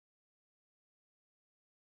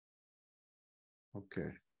Okay.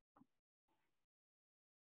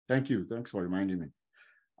 Thank you. Thanks for reminding me.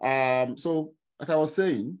 So like I was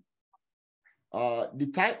saying,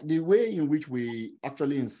 the way in which we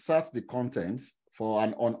actually insert the content for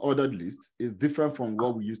an unordered list is different from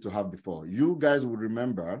what we used to have before. You guys will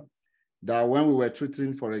remember that when we were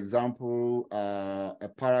treating, for example, a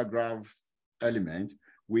paragraph element,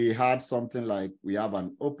 we had something like we have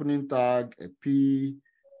an opening tag, a P,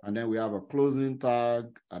 and then we have a closing tag,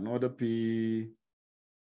 another P.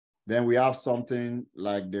 Then we have something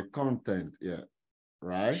like the content, yeah,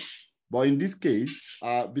 right? But in this case,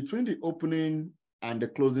 between the opening and the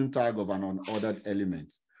closing tag of an unordered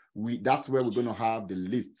element, that's where we're going to have the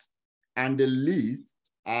lists. And the lists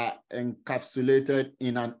are encapsulated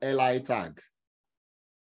in an li tag.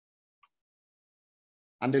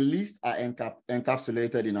 And the lists are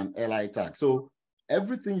encapsulated in an li tag. So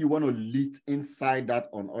everything you want to list inside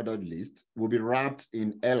that unordered list will be wrapped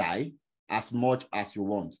in li as much as you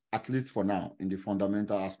want, at least for now, in the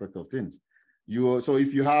fundamental aspect of things. So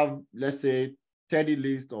if you have, let's say, 30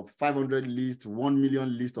 lists of 500 lists, 1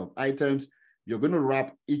 million list of items, you're going to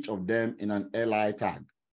wrap each of them in an li tag.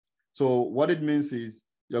 So what it means is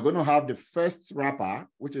you're going to have the first wrapper,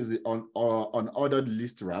 which is the unordered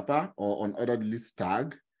list wrapper or unordered list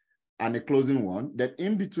tag, and the closing one. Then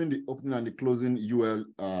in between the opening and the closing UL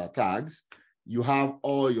tags, you have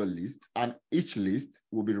all your lists, and each list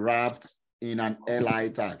will be wrapped in an li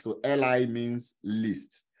tag. So li means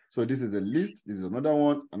list. So this is a list, this is another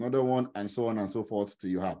one, and so on and so forth till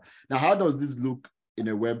you have. Now, how does this look in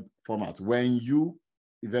a web format when you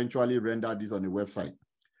eventually render this on a website?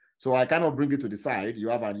 So I kind of bring it to the side. You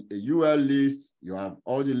have a UL list, you have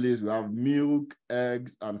all the lists, we have milk,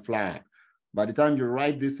 eggs, and flour. By the time you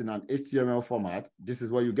write this in an HTML format, this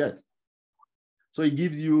is what you get. So it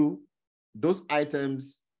gives you those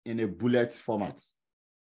items in a bullet format.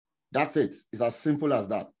 That's it. It's as simple as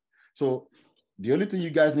that. So the only thing you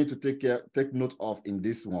guys need to take note of in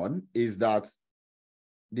this one is that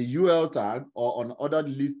the UL tag or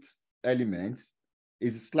unordered list elements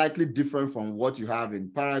is slightly different from what you have in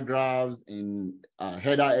paragraphs, in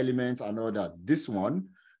header elements and all that. This one,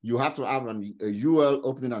 you have to have a UL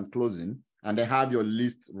opening and closing, and then have your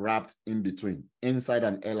list wrapped in between, inside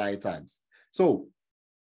an li tags. So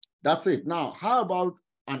that's it. Now, how about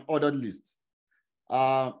an ordered list?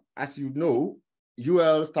 As you know,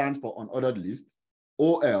 UL stands for unordered list.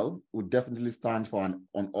 OL would definitely stand for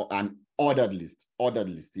an ordered list. Ordered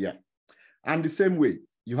list, yeah. And the same way,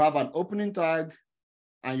 you have an opening tag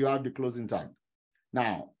and you have the closing tag.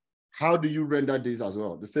 Now, how do you render this as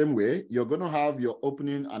well? The same way, you're going to have your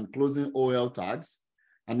opening and closing OL tags,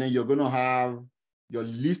 and then you're going to have your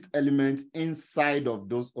list elements inside of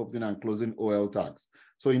those opening and closing OL tags.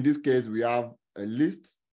 So in this case, we have a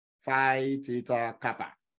list, phi, theta,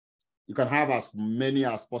 kappa. You can have as many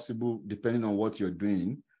as possible depending on what you're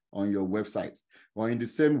doing on your website. Or in the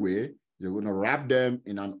same way, you're going to wrap them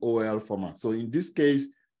in an OL format. So in this case,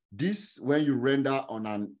 when you render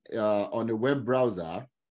on a web browser,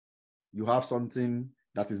 you have something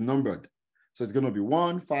that is numbered. So it's going to be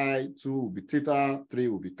 1, phi, 2 will be theta, 3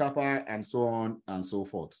 will be kappa, and so on and so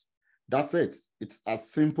forth. That's it. It's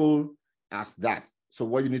as simple as that. So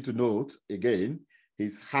what you need to note, again,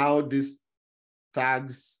 is how these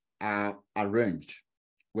tags are arranged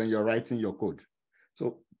when you're writing your code.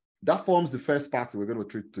 So that forms the first part we're going to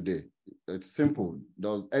treat today. It's simple.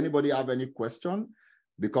 Does anybody have any question?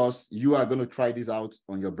 Because you are going to try this out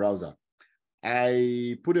on your browser.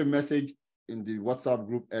 I put a message in the WhatsApp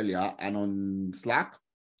group earlier and on Slack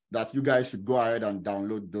that you guys should go ahead and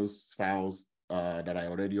download those files that I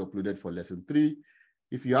already uploaded for lesson 3.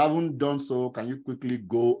 If you haven't done so, can you quickly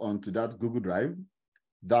go onto that Google Drive,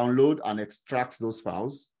 download and extract those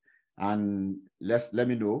files, and let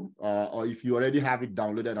me know. Or if you already have it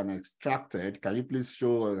downloaded and extracted, can you please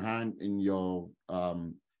show a hand in your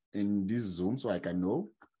in this Zoom so I can know?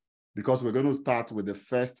 Because we're going to start with the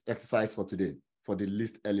first exercise for today for the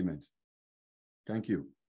list elements. Thank you.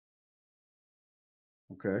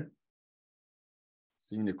 Okay.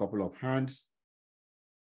 Seeing a couple of hands.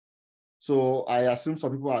 So I assume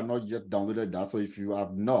some people are not yet downloaded that. So if you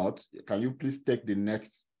have not, can you please take the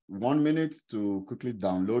next 1 minute to quickly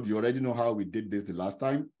download? You already know how we did this the last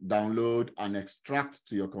time. Download and extract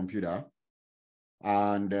to your computer.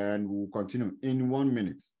 And then we'll continue in 1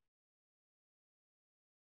 minute.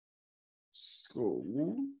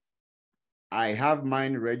 So I have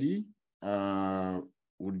mine ready.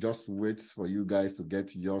 We'll just wait for you guys to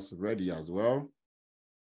get yours ready as well.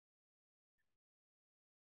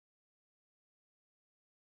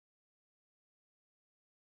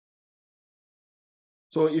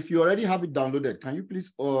 So if you already have it downloaded, can you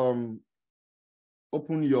please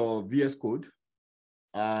open your VS Code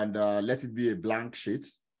and let it be a blank sheet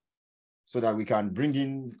so that we can bring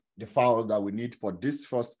in the files that we need for this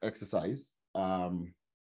first exercise.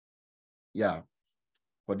 Yeah,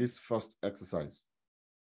 for this first exercise.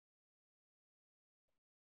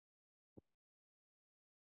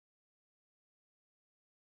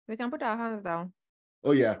 We can put our hands down.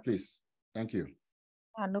 Oh yeah, please. Thank you.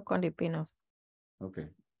 And look on the pinners. Okay,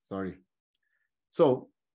 sorry. So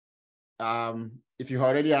if you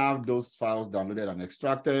already have those files downloaded and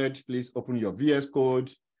extracted, please open your VS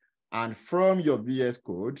Code. And from your VS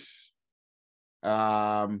Code,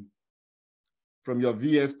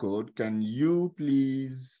 can you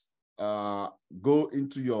please go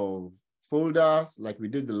into your folders like we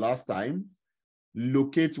did the last time,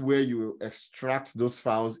 locate where you extract those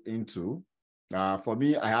files into. For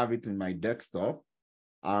me, I have it in my desktop.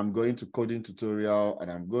 I'm going to coding tutorial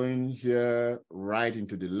and I'm going here right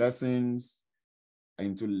into the lessons,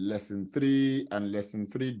 into lesson 3 and lesson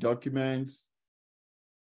 3 documents.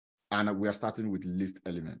 And we are starting with list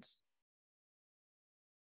elements.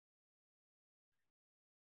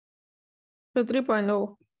 So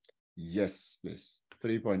 3.0. Yes, please.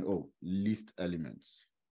 3.0, list elements.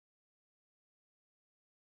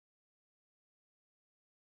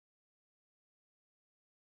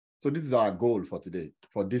 So this is our goal for today,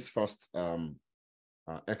 for this first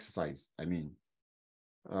exercise. I mean,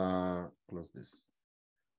 close this.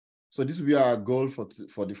 So this will be our goal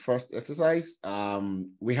for the first exercise.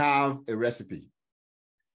 We have a recipe.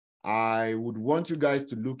 I would want you guys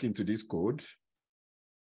to look into this code.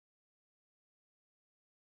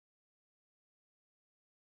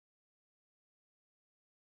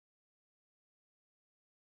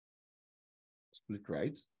 Split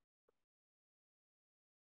right.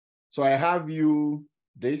 So I have you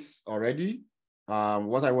this already.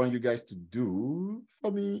 What I want you guys to do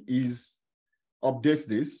for me is update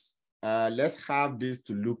this. Let's have this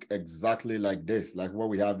to look exactly like this, like what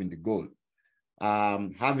we have in the goal.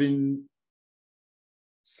 Having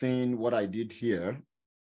seen what I did here,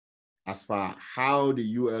 as far how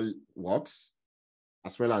the UL works,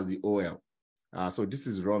 as well as the OL. So this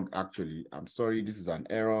is wrong, actually. I'm sorry, this is an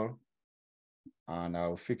error, and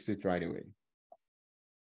I'll fix it right away.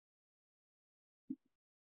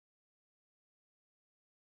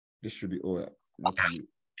 This should be OL, not U.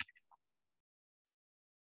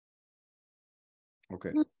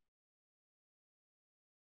 Okay.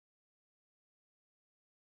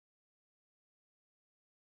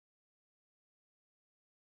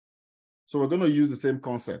 So we're going to use the same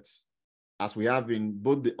concepts as we have in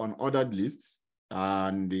both the unordered lists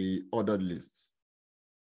and the ordered lists.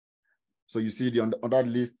 So you see the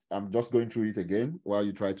unordered list, I'm just going through it again while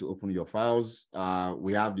you try to open your files.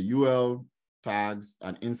 We have the UL tags,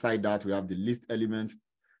 and inside that we have the list elements,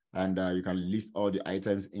 and you can list all the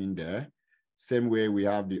items in there. Same way we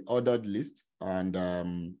have the ordered list, and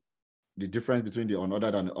the difference between the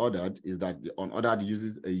unordered and the ordered is that the unordered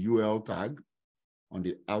uses a UL tag on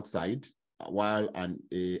the outside, while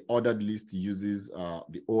a ordered list uses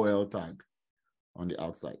the OL tag on the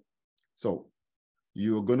outside. So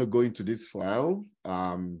you're going to go into this file,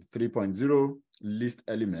 3.0 list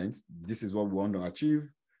elements. This is what we want to achieve.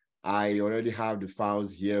 I already have the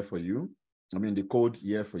files here for you. I mean, the code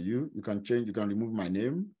here for you. You can change, you can remove my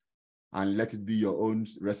name and let it be your own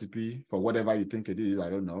recipe for whatever you think it is.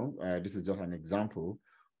 I don't know. This is just an example.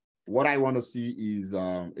 What I want to see is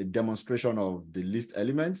a demonstration of the list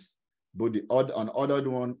elements, both the unordered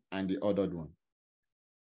one and the ordered one.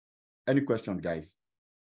 Any questions, guys?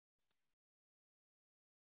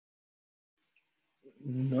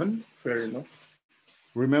 None, fair enough.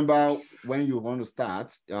 Remember, when you want to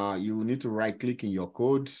start, you need to right-click in your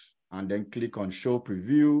code and then click on Show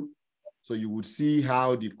Preview. So you would see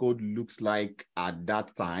how the code looks like at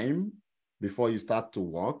that time before you start to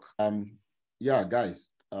work. Yeah, guys,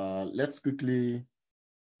 let's quickly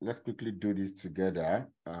do this together.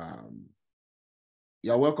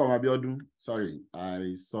 You're welcome, Abiodun. Sorry,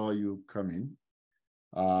 I saw you coming.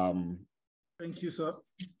 Thank you, sir.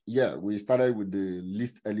 Yeah, we started with the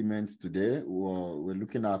list elements today. We're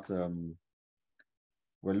looking at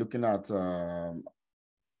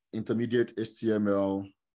intermediate HTML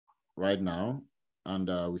right now, and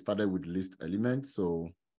we started with list elements. So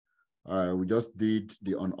we just did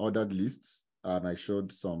the unordered lists, and I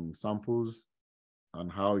showed some samples on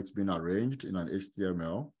how it's been arranged in an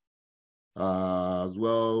HTML. As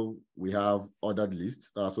well, we have ordered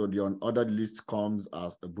lists. So the unordered list comes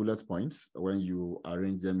as a bullet points when you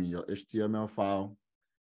arrange them in your HTML file.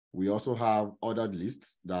 We also have ordered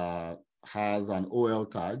lists that has an OL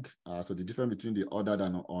tag. So the difference between the ordered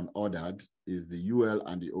and unordered is the UL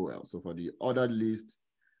and the OL. So for the ordered list,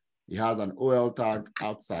 it has an OL tag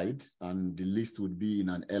outside, and the list would be in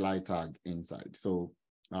an LI tag inside. So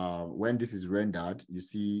when this is rendered, you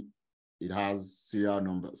see it has serial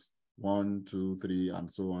numbers, 1, 2, 3,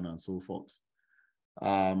 and so on and so forth.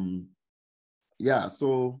 Yeah,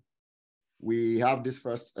 so we have this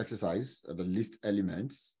first exercise, the list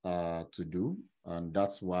elements to do, and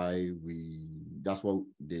that's what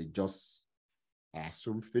they just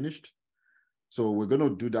assume finished. So we're going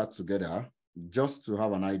to do that together just to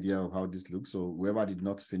have an idea of how this looks. So whoever did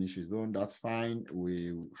not finish his own, that's fine.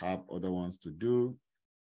 We have other ones to do.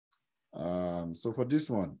 So for this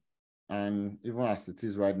one, and even as it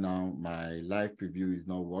is right now, my live preview is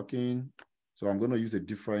not working. So I'm going to use a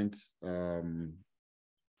different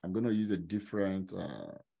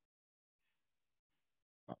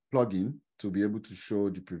plugin to be able to show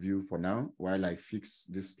the preview for now while I fix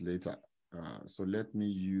this later. So let me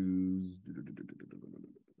use,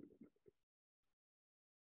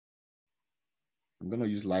 I'm going to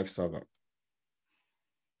use Live Server.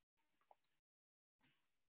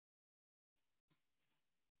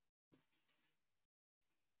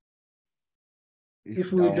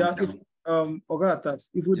 If we download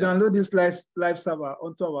this live server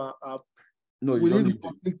onto our app, no, will it be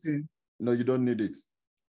conflicting? No, you don't need it.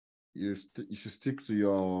 You should stick to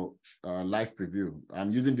your live preview.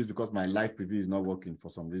 I'm using this because my live preview is not working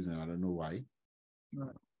for some reason. I don't know why.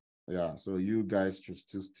 Right. Yeah, so you guys should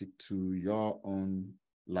still stick to your own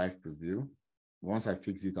live preview. Once I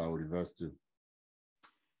fix it, I'll reverse too.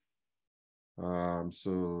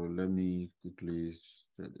 So let me quickly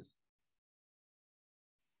share this.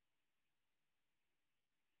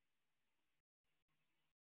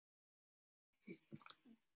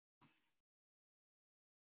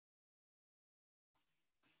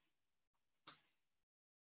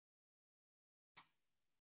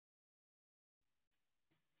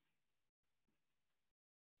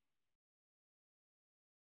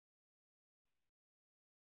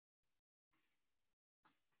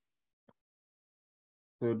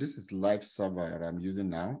 So this is live server that I'm using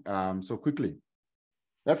now. So quickly,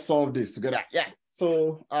 let's solve this together. Yeah.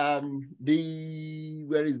 So where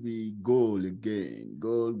is the goal again?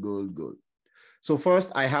 Goal. So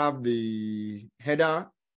first I have the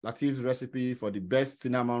header, Lateef's recipe for the best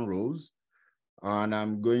cinnamon rolls. And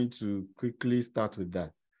I'm going to quickly start with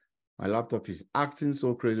that. My laptop is acting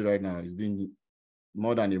so crazy right now. It's been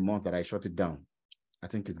more than a month that I shut it down. I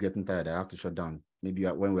think it's getting tired. I have to shut down. Maybe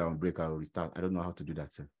when we're on break, I'll restart. I don't know how to do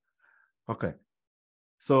that. So. Okay.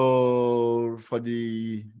 So for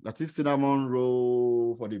the Lateef cinnamon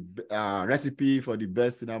roll, for the recipe for the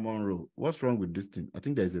best cinnamon roll, what's wrong with this thing? I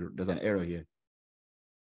think there's an error here.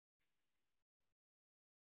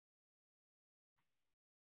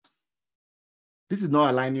 This is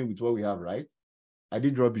not aligning with what we have, right? I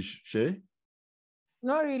did rubbish, Shay?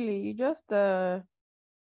 Not really. You just type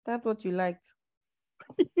what you liked.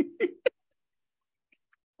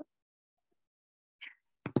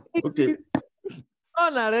 Okay.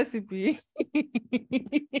 On a recipe.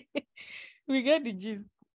 We get the gist.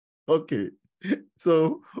 Okay.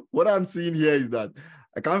 So what I'm seeing here is that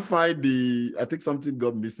I can't find I think something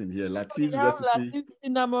got missing here. Lateef's recipe. Lateef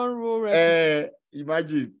cinnamon roll recipe.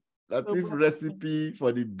 Imagine Lateef recipe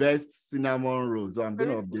for the best cinnamon roll. So I'm going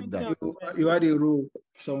to update that. You had a roll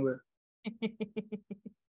somewhere.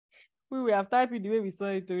 We have typed it the way we saw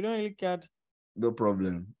it. We don't really care. No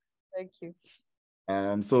problem. Thank you.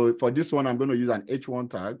 So for this one, I'm going to use an H1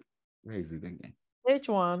 tag. Where is it again?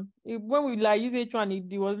 H1. When we use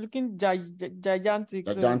H1, it was looking gigantic.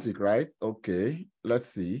 Gigantic, so. Right? Okay. Let's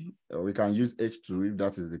see. We can use H2 if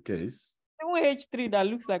that is the case. Even H3 that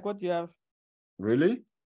looks like what you have. Really?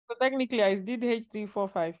 So technically, I did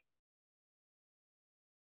H345.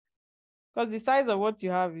 Because the size of what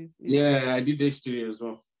you have is... Yeah, I did H3 as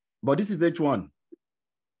well. But this is H1.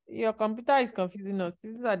 Your computer is confusing us.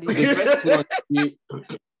 These are the first one.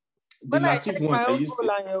 When I checked my own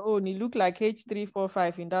goal on your own, it looked like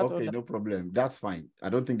H345 in that order. Okay, no problem. That's fine. I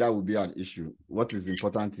don't think that would be an issue. What is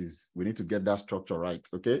important is we need to get that structure right.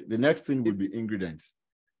 Okay. The next thing will be ingredients.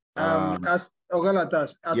 As long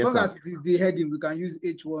as it is the heading, we can use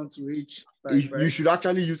H1 to H5. Right? You should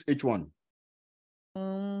actually use H1.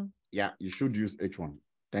 Yeah, you should use H1.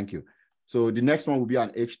 Thank you. So the next one will be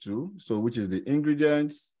an H2. So which is the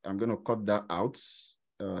ingredients. I'm going to cut that out.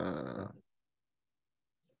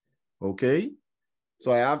 Okay.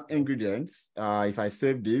 So I have ingredients. If I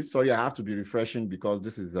save this, sorry, I have to be refreshing because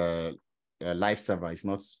this is a live server. It's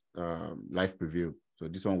not live preview. So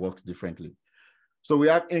this one works differently. So we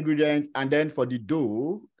have ingredients, and then for the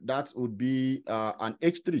dough, that would be an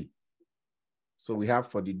H3. So we have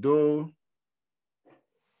for the dough,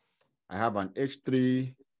 I have an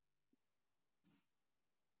H3.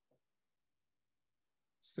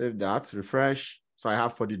 Save that, refresh. So I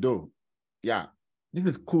have for the dough. Yeah, this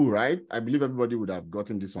is cool, right? I believe everybody would have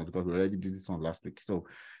gotten this one because we already did this one last week. So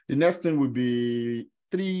the next thing would be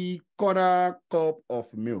 3/4 cup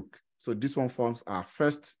of milk. So this one forms our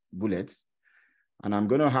first bullet. And I'm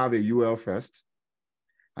going to have a UL first.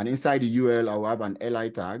 And inside the UL, I will have an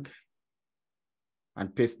LI tag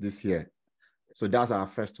and paste this here. So that's our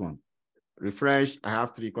first one. Refresh, I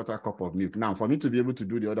have 3/4 cup of milk. Now, for me to be able to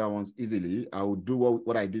do the other ones easily, I will do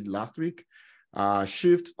what I did last week.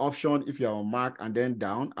 Shift option, if you're on Mac, and then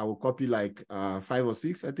down, I will copy like 5 or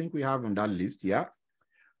 6, I think we have on that list, yeah?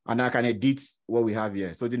 And I can edit what we have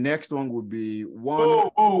here. So the next one would be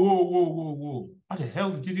one. Whoa. How the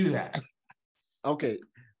hell did you do that? Okay,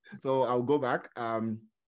 so I'll go back.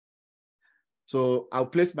 So I'll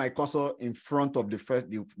place my cursor in front of the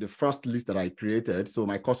first list that I created. So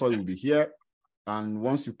my cursor will be here. And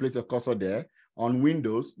once you place your cursor there, on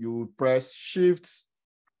Windows, you will press Shift.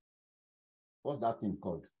 What's that thing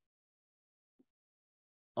called?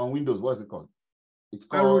 On Windows, what's it called? It's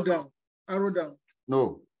called Arrow down.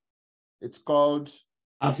 No, it's called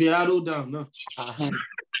Arrow down. No.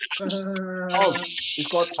 Alt. It's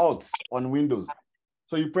called Alt on Windows.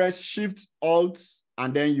 So you press Shift Alt,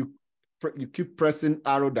 and then you keep pressing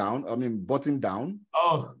arrow down, button down.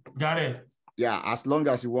 Oh, got it. Yeah, as long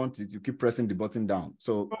as you want it, you keep pressing the button down.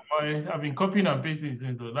 So I've been copying and pasting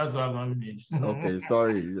since, so that's why I'm having it. Okay,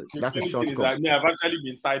 sorry. That's a shortcut. I've actually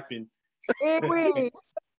been typing.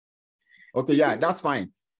 Okay, yeah, that's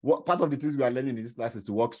fine. What part of the things we are learning in this class is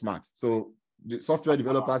to work smart. So the software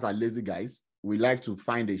developers are lazy guys. We like to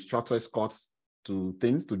find a shortest cut to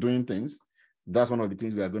doing things. That's one of the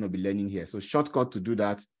things we are going to be learning here. So shortcut to do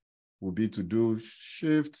that will be to do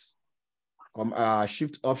shift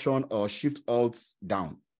option or shift alt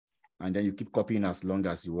down, and then you keep copying as long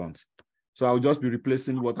as you want. So I'll just be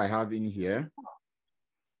replacing what I have in here.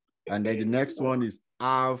 And then the next one is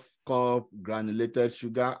half cup granulated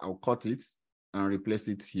sugar. I'll cut it and replace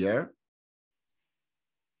it here.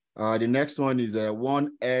 The next one is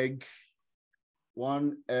 1 egg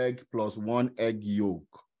plus 1 egg yolk.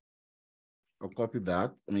 I'll copy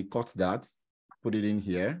that, cut that, put it in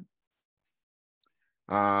here.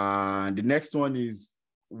 The next one is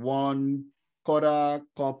 1/4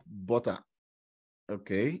 cup butter.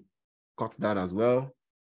 Okay, cut that as well.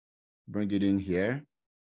 Bring it in here.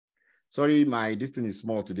 Sorry, this thing is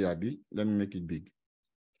small today, Abby. Let me make it big.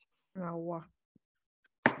 On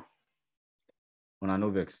a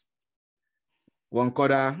Novex.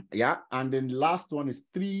 1/4, yeah. And then the last one is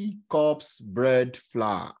 3 cups bread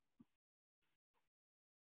flour.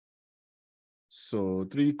 So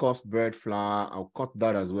 3 cups bread flour, I'll cut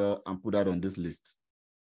that as well and put that on this list.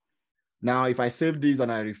 Now, if I save this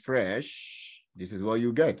and I refresh, this is what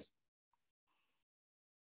you get.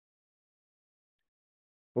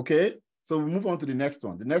 Okay, so we move on to the next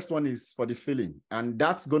one. The next one is for the filling, and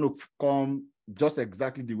that's going to come just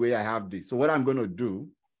exactly the way I have this. So what I'm going to do,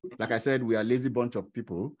 like I said, we are a lazy bunch of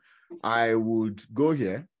people. I would go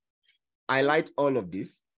here, highlight all of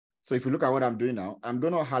this. So if you look at what I'm doing now, I'm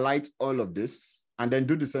going to highlight all of this and then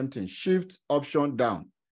do the same thing, Shift option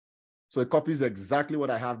down. So it copies exactly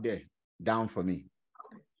what I have there down for me.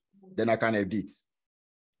 Then I can edit.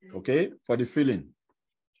 Okay, for the filling,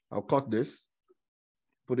 I'll cut this,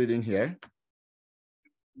 put it in here.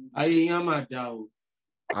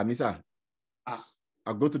 Amisa,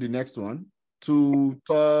 I'll go to the next one.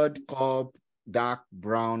 2/3 cup dark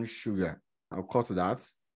brown sugar. I'll cut that.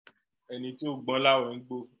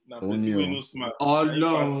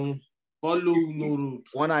 Follow no road.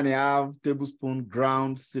 1.5 tablespoon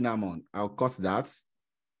ground cinnamon. I'll cut that.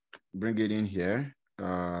 Bring it in here.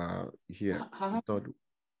 Here.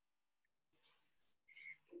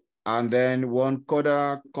 And then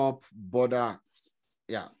 1/4 cup butter.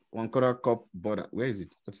 Yeah, 1/4 cup butter. Where is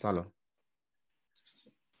it? What's salad?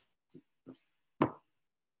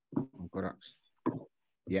 1/4.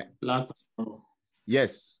 Yeah.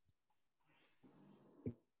 Yes.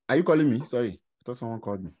 Are you calling me? Sorry, I thought someone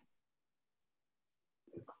called me.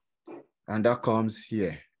 And that comes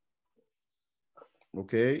here.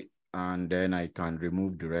 Okay, and then I can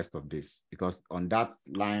remove the rest of this because on that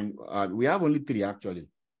line, we have only 3 actually.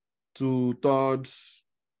 2/3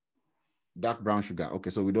 dark brown sugar. Okay,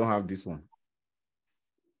 so we don't have this one.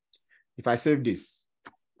 If I save this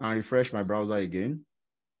and refresh my browser again,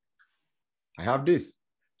 I have this.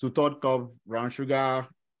 2/3 cup brown sugar,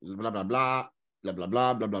 blah, blah, blah. blah, blah,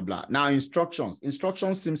 blah, blah, blah, blah. Now instructions.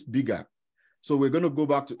 Instructions seems bigger. So we're going to go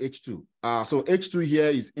back to H2. So H2 here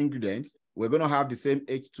is ingredients. We're going to have the same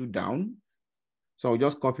H2 down. So I'll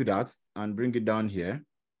just copy that and bring it down here.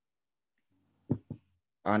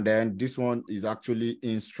 And then this one is actually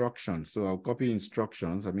instructions. So I'll copy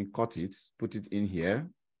instructions. I mean, cut it, put it in here.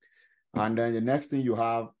 And then the next thing you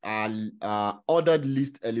have are ordered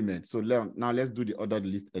list elements. So now let's do the ordered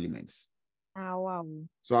list elements. Oh, wow.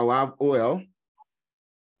 So I will have OL.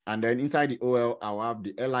 And then inside the OL, I'll have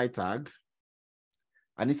the LI tag.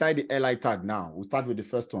 And inside the LI tag now, we'll start with the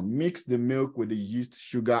first one. Mix the milk with the yeast,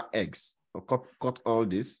 sugar, eggs. So cut all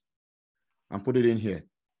this and put it in here.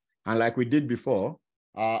 And like we did before,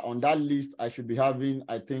 on that list, I should be having,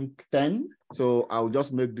 I think, 10. So I'll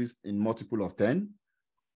just make this in multiple of 10.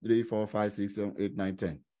 3, 4, 5, 6, 7, 8, 9,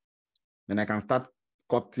 10. Then I can start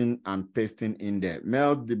cutting and pasting in there.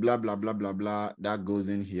 Melt the blah, blah, blah, blah, blah. That goes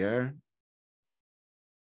in here.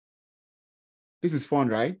 This is fun,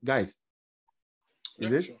 right, guys?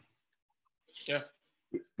 Is it? Sure. Yeah.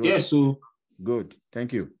 Good. Yeah, so. Good.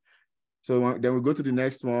 Thank you. So then we go to the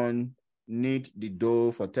next one. Knead the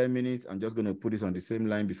dough for 10 minutes. I'm just going to put this on the same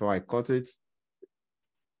line before I cut it.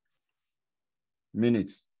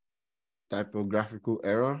 Minutes. Typographical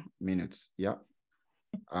error. Minutes. Yeah.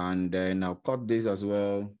 And then I'll cut this as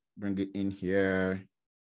well. Bring it in here.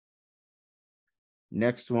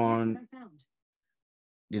 Next one.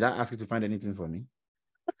 Did I ask you to find anything for me?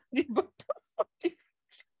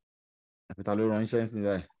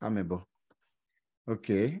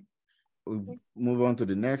 Okay. We'll move on to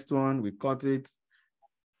the next one. We cut it.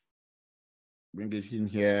 Bring it in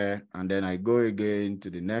here. And then I go again to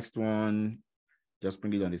the next one. Just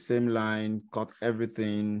bring it on the same line. Cut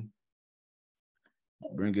everything.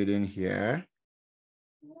 Bring it in here.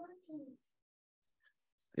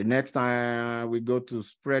 The next time we go to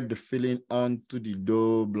spread the filling onto the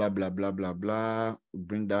dough, blah, blah, blah, blah, blah.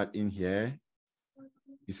 Bring that in here.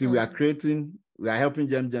 You see, we are helping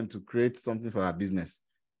Jam to create something for our business.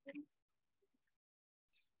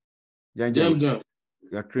 Jam.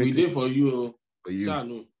 We are creating. We did for you. For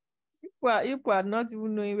you. You are not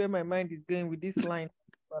even knowing where my mind is going with this line.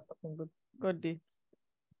 God day.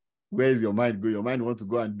 Where is your mind going? Your mind wants to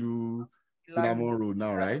go and do cinnamon roll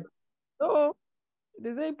now, right? So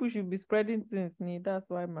they say people should be spreading things. That's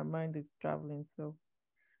why my mind is traveling. So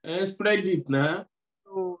spread it now.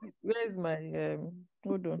 So where is my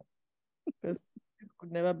hold on? Because this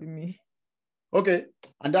could never be me. Okay,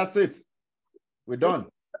 and that's it. We're done.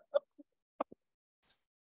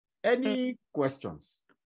 Any questions?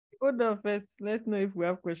 Hold on first. Let's know if we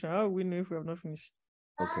have questions. How will we know if we have not finished?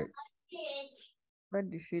 Okay.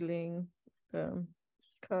 Spread the filling,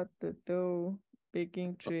 cut the dough,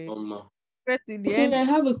 baking tray. Okay, I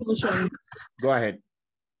have a question. Go ahead.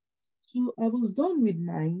 So I was done with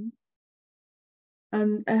mine,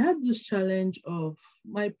 and I had this challenge of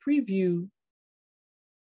my preview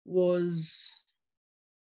was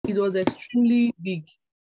extremely big.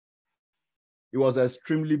 It was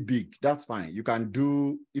extremely big. That's fine. You can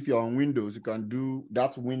do, if you're on Windows, you can do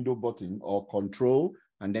that window button or control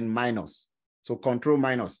and then minus. So control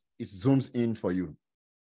minus, it zooms in for you.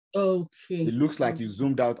 Okay. It looks like you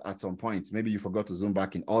zoomed out at some point. Maybe you forgot to zoom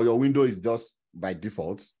back in, or your window is just by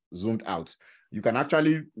default zoomed out. You can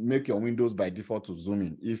actually make your windows by default to zoom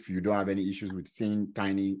in if you don't have any issues with seeing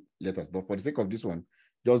tiny letters. But for the sake of this one,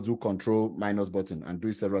 just do control minus button and do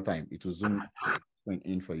it several times. It will zoom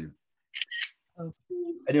in for you. Okay.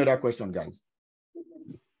 Any other question, guys?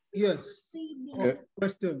 Yes. Okay.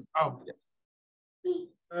 Question. Oh.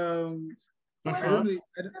 I don't know.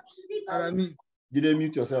 I mean, Did you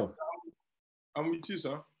mute yourself? I'm with you,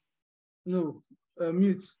 sir. No,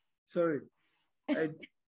 mute. Sorry.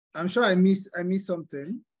 I'm sure I missed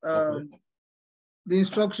something. Okay. The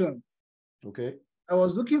instruction. Okay. I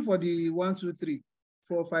was looking for the 1, 2, 3,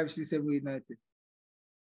 4, 5, 6, 7, 8, 9, 10.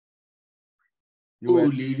 You were,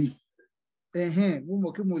 lady.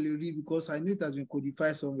 Because I know it has been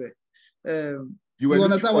codified somewhere. you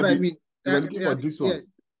understand what I mean? You were looking for this one.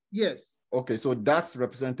 Yes. Okay, so that's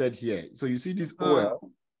represented here. So you see this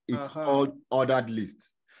OL, it's called ordered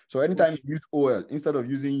list. So anytime you use OL, instead of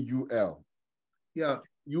using UL,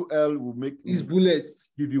 UL will make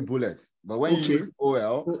bullets. Give you bullets. But when you use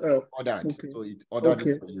OL, ordered. So it ordered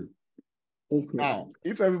it for you. Okay. Now,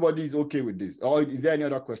 if everybody is okay with this, or is there any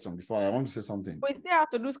other question before I want to say something? We still have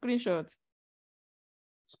to do screenshots.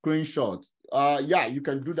 Screenshot. Yeah, you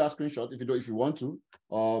can do that screenshot if you want to.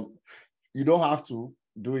 You don't have to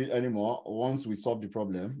do it anymore once we solve the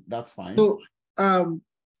problem. That's fine. So,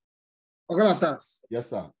 Ogalatas. Yes,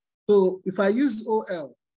 sir. So if I use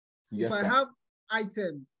OL, yes, if I have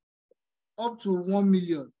item up to 1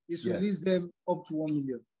 million is Yes. release them up to 1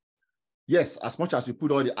 million. Yes, as much as you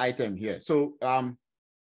put all the item here. So I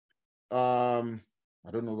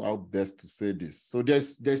don't know how best to say this. So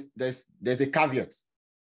there's a caveat.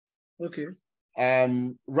 Okay.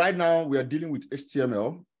 Right now we are dealing with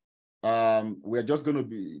HTML. We're just going to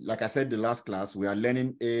be, like I said, the last class, we are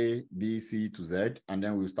learning A, B, C to Z, and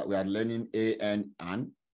then we are learning A, N, and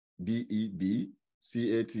B, E, B,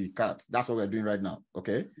 C, A, T, cat. That's what we're doing right now.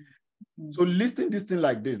 Okay. Mm-hmm. So listing this thing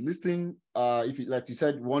like this, listing, if it, like you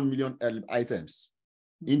said, 1 million items.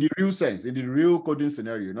 In the real sense, in the real coding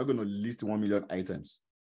scenario, you're not going to list 1 million items.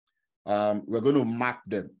 We're going to map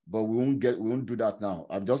them, but we won't do that now.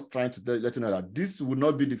 I'm just trying to let you know that this would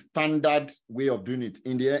not be the standard way of doing it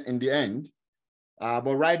in the end.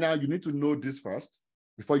 But right now, you need to know this first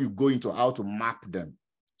before you go into how to map them.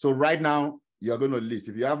 So right now, you're going to list.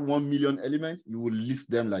 If you have 1 million elements, you will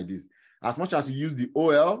list them like this. As much as you use the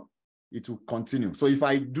OL, it will continue. So if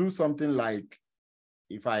I do something like,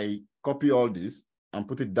 if I copy all this and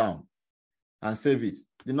put it down and save it,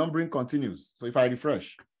 the numbering continues. So if I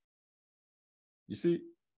refresh, you see,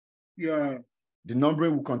 yeah, the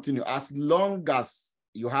numbering will continue. As long as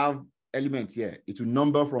you have elements here, it will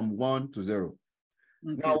number from 1 to 0.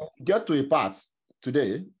 Okay. Now, get to a part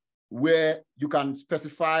today where you can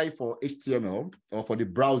specify for HTML or for the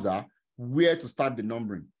browser where to start the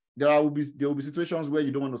numbering. There will be situations where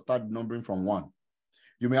you don't want to start the numbering from 1.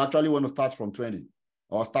 You may actually want to start from 20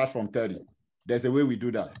 or start from 30. There's a way we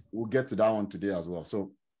do that. We'll get to that one today as well.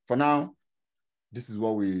 So for now, this is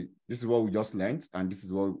what we just learned, and this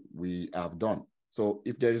is what we have done. So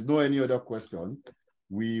if there is no any other question,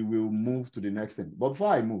 we will move to the next thing. But before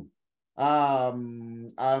I move,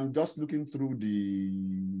 I'm just looking through the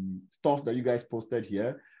stuff that you guys posted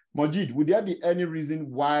here. Majid, would there be any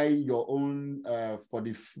reason why your own for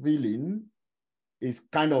the filling is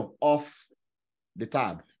kind of off the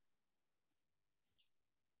tab?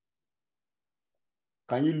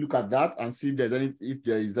 Can you look at that and see if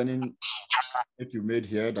there is any that you made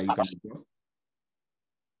here that you can do?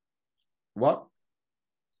 What?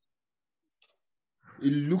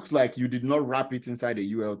 It looks like you did not wrap it inside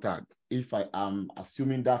a UL tag. If I am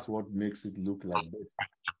assuming that's what makes it look like this.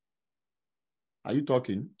 Are you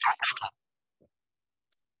talking?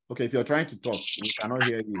 Okay, if you're trying to talk, we cannot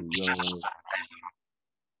hear you.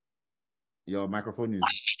 Your microphone is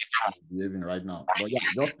behaving right now. But yeah,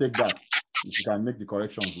 just take that. If you can make the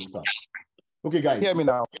corrections later. Okay, guys. Hear me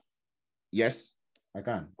now? Yes, I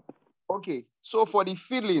can. Okay, so for the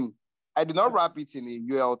filling, I did not wrap it in a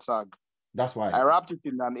UL tag. That's why. I wrapped it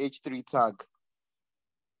in an H3 tag.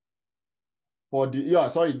 For the,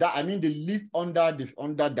 sorry, that I mean the list under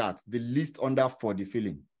the list under for the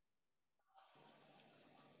filling.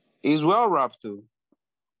 It's well wrapped too.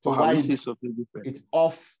 So why is it something different? It's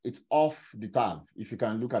off the tab. If you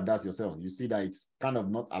can look at that yourself, you see that it's kind of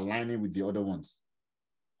not aligning with the other ones.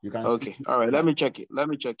 You can okay, all right, let me check it.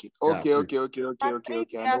 Okay, yeah, okay.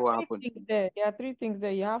 I know what happened. There are 3 things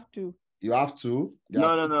there. You have to. You have to?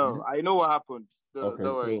 No. I know what happened. Okay,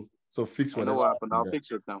 don't worry. So fix whatever. I know what happened. I'll fix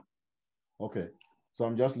it now. Okay. So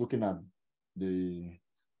I'm just looking at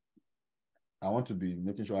I want to be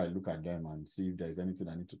making sure I look at them and see if there's anything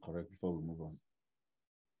I need to correct before we move on.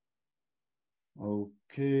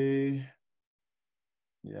 Okay.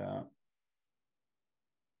 Yeah.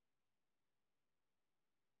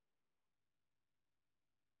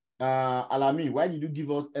 Alamin, why did you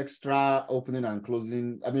give us extra opening and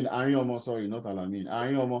closing? I mean, Ariomo, sorry, not Alamin.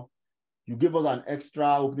 Ariomo, you gave us an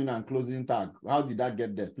extra opening and closing tag. How did that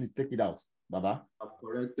get there? Please take it out, Baba. I've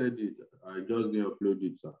corrected it. I just didn't upload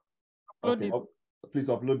it, sir. Okay. Please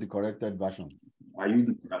upload the corrected version. I've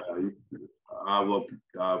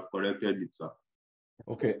corrected it, sir.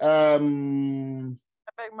 Okay. I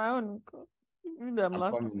like my own.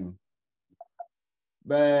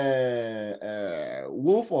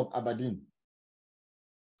 Wolf of Aberdeen.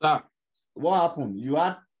 Sir. What happened? You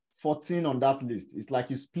had 14 on that list. It's like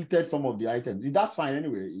you splitted some of the items. That's fine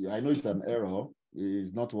anyway. I know it's an error.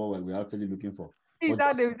 It's not what we're actually looking for. Is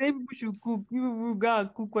that they say people should cook? You will go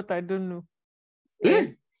and cook what I don't know.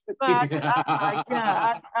 Yes. I can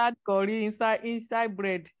add curry inside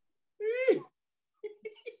bread.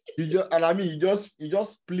 You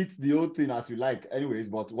just split the whole thing as you like, anyways.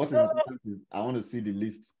 But what is important is I want to see the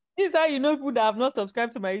list. This is how you know people that have not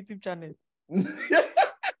subscribed to my YouTube channel.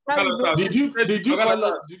 Did you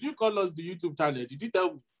call us the YouTube channel? Did you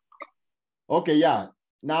tell me? Okay, yeah.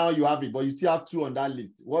 Now you have it, but you still have 2 on that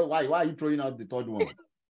list. Why are you throwing out the 3rd one?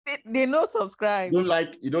 They no subscribe.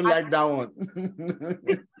 You don't like that one.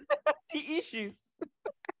 The issues.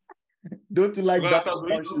 Don't you like that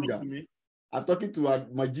one, Sugar? I'm talking to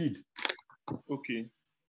Majid. Okay.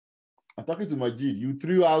 I'm talking to Majid. You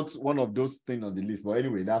threw out one of those things on the list, but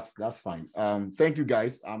anyway, that's fine. Thank you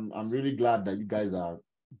guys. I'm really glad that you guys are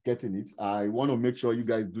getting it. I want to make sure you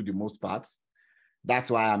guys do the most parts.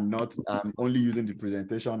 That's why I'm not only using the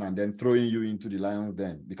presentation and then throwing you into the lion's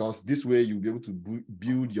den, because this way you'll be able to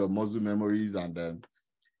build your muscle memories, and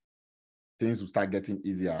things will start getting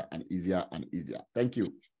easier and easier and easier. Thank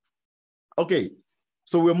you. Okay,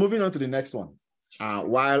 so we're moving on to the next one.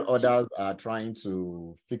 While others are trying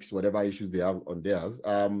to fix whatever issues they have on theirs.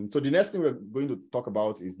 So the next thing we're going to talk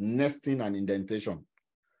about is nesting and indentation.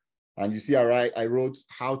 And you see, I wrote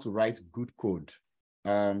how to write good code.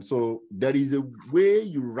 So there is a way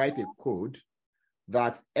you write a code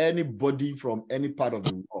that anybody from any part of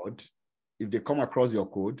the world, if they come across your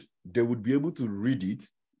code, they would be able to read it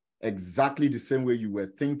exactly the same way you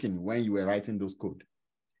were thinking when you were writing those code.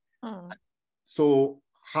 So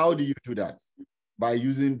how do you do that? By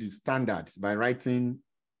using the standards, by writing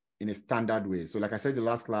in a standard way. So like I said in the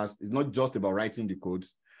last class, it's not just about writing the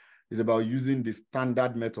codes, it's about using the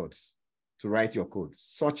standard methods to write your code,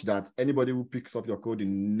 such that anybody who picks up your code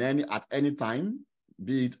at any time,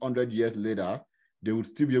 be it 100 years later, they would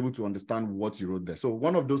still be able to understand what you wrote there. So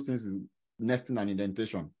one of those things is nesting and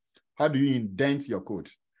indentation. How do you indent your code?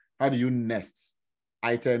 How do you nest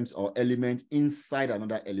items or elements inside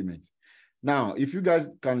another element? Now, if you guys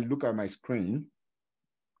can look at my screen,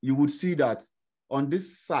 you would see that on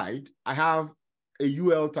this side, I have a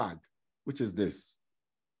UL tag, which is this.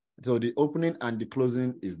 So the opening and the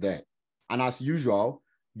closing is there. And as usual,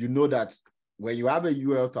 you know that when you have a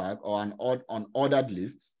UL tag or an unordered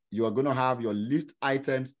list, you are going to have your list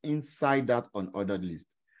items inside that unordered list.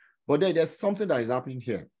 But then there's something that is happening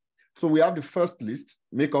here. So we have the first list,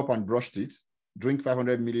 make up and brush teeth, drink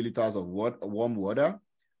 500 milliliters of warm water,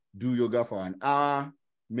 do yoga for an hour,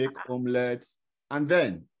 make omelets, and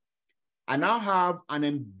then I now have an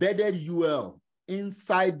embedded UL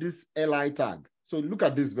inside this LI tag. So look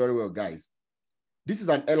at this very well, guys. This is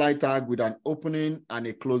an LI tag with an opening and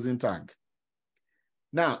a closing tag.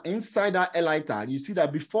 Now, inside that LI tag, you see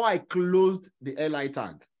that before I closed the LI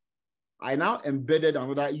tag, I now embedded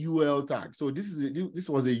another UL tag. So this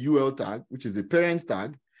was a UL tag, which is the parent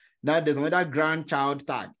tag. Now there's another grandchild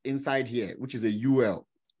tag inside here, which is a UL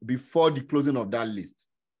before the closing of that list.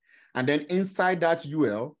 And then inside that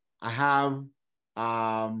UL, I have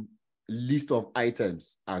list of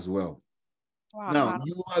items as well. Wow. Now,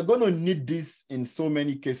 you are going to need this in so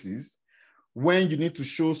many cases when you need to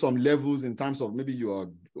show some levels in terms of maybe in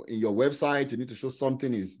your website, you need to show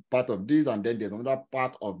something is part of this, and then there's another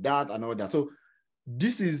part of that and all that. So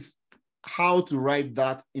this is how to write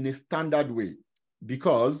that in a standard way,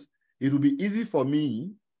 because it will be easy for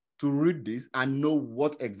me to read this and know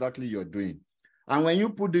what exactly you're doing. And when you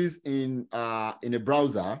put this in a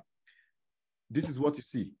browser, this is what you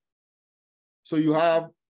see. So you have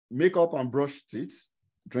make up and brush teeth,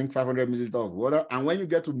 drink 500 milliliters of water. And when you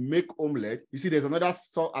get to make omelette, you see there's another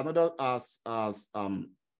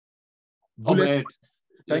bullet points.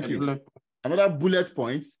 Thank you. Another bullet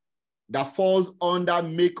points that falls under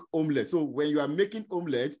make omelette. So when you are making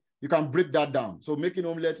omelette, you can break that down. So making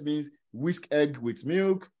omelette means whisk egg with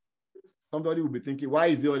milk. Somebody will be thinking, why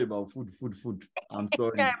is it all about food? I'm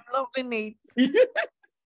sorry. I'm loving it.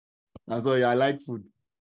 I'm sorry, I like food.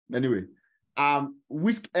 Anyway,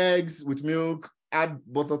 whisk eggs with milk, add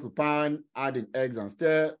butter to pan, add in eggs and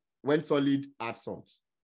stir. When solid, add salt.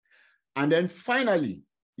 And then finally,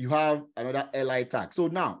 you have another LI tag. So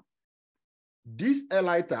now, this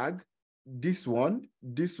LI tag, this one,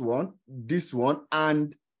 this one, this one,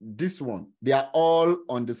 and this one, they are all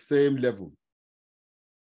on the same level.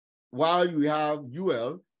 While you have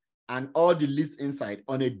UL and all the lists inside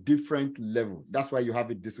on a different level. That's why you have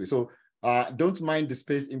it this way. So don't mind the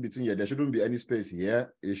space in between here. There shouldn't be any space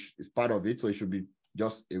here. It's part of it. So it should be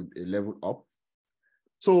just a level up.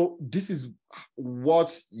 So this is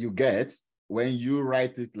what you get when you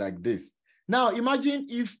write it like this. Now, imagine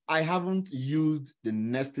if I haven't used the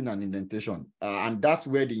nesting and indentation, and that's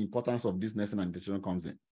where the importance of this nesting and indentation comes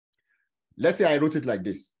in. Let's say I wrote it like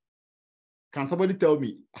this. Can somebody tell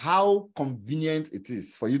me how convenient it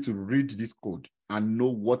is for you to read this code and know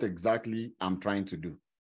what exactly I'm trying to do?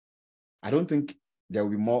 I don't think there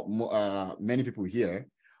will be many people here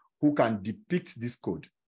who can depict this code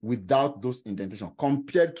without those indentations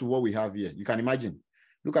compared to what we have here. You can imagine.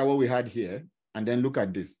 Look at what we had here, and then look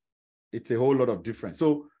at this. It's a whole lot of difference.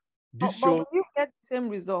 So this shows you get the same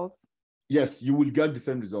results. Yes, you will get the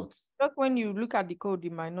same results. Just when you look at the code,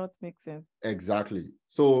 it might not make sense. Exactly.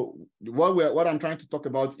 So what I'm trying to talk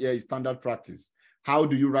about here is standard practice. How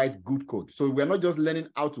do you write good code? So we're not just learning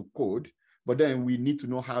how to code, but then we need to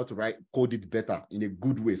know how to code it better in a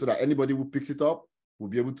good way so that anybody who picks it up will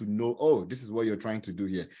be able to know, oh, this is what you're trying to do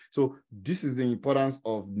here. So this is the importance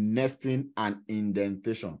of nesting and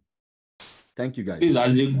indentation. Thank you, guys. Please,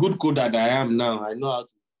 as a good coder that I am now, I know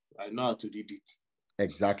how to read it.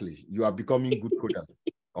 Exactly. You are becoming good coders.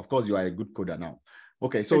 Of course, you are a good coder now.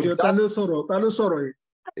 Okay, so that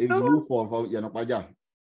is the wolf of Yanopaja.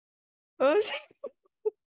 Oh, shit.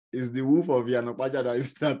 Is the wolf of Yanopaja that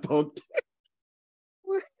is not talking.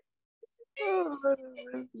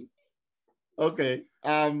 Okay.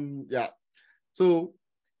 Yeah. So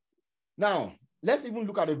now let's even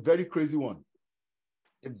look at a very crazy one.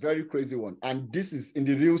 A very crazy one. And this is in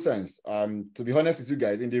the real sense. To be honest with you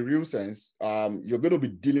guys, in the real sense, you're going to be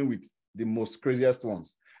dealing with the most craziest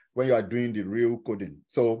ones when you are doing the real coding.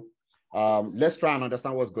 So let's try and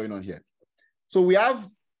understand what's going on here. So we have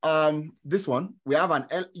this one. We have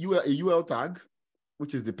a UL tag,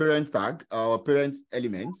 which is the parent tag, or parent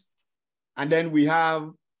element. And then we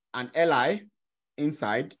have an LI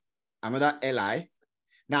inside, another LI.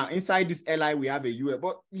 Now, inside this LI, we have a UL,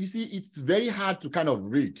 but you see, it's very hard to kind of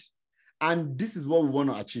read. And this is what we want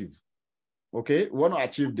to achieve. Okay, we want to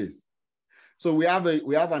achieve this. So we have an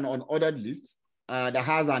unordered list that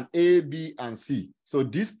has an A, B, and C. So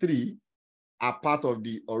these three are part of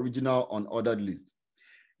the original unordered list.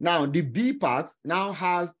 Now, the B part now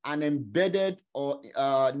has an embedded or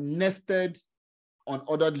nested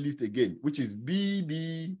unordered list again, which is B,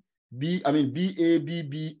 B, A, B,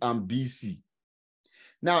 B, and BC.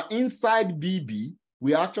 Now, inside BB,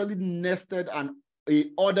 we actually nested an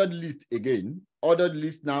ordered list again. Ordered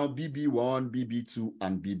list now, BB1, BB2,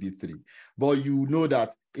 and BB3. But you know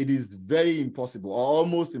that it is very impossible, or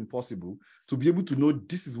almost impossible, to be able to know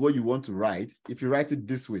this is what you want to write if you write it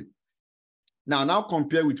this way. Now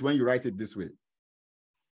compare with when you write it this way.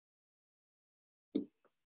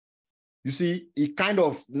 You see, it kind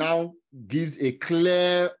of now gives a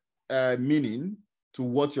clear meaning to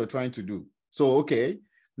what you're trying to do. So, okay,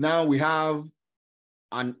 now we have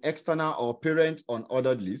an external or parent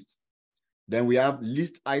unordered list. Then we have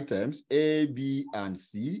list items A, B, and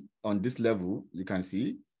C on this level, you can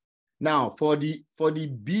see. Now, for the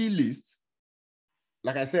B list,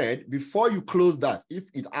 like I said, before you close that, if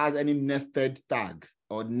it has any nested tag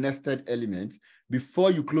or nested elements,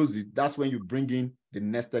 before you close it, that's when you bring in the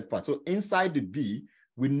nested part. So inside the B,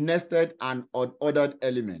 we nested an unordered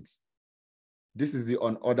element. This is the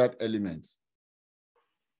unordered element.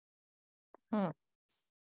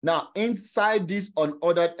 Now, inside this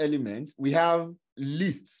unordered element, we have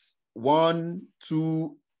lists 1,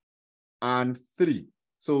 2, and 3.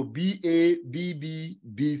 So BA, BB,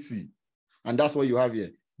 BC. And that's what you have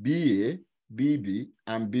here. BA, BB,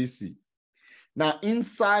 and BC. Now,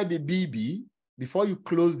 inside the BB, before you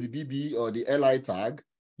close the BB or the LI tag,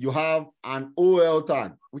 you have an OL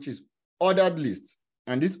tag, which is ordered list.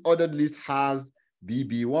 And this ordered list has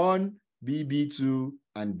BB1, BB2,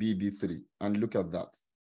 and BB3. And look at that.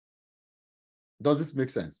 Does this make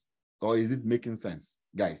sense? Or is it making sense,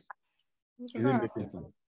 guys? Is it making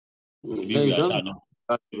sense? We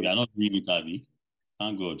are not doing it, Abby.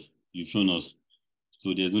 Thank God. You've shown us.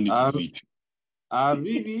 So there's no need to feed.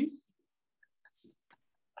 Abibi.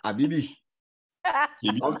 Abibi.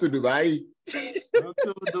 Come to Dubai. Come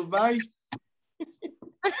to Dubai.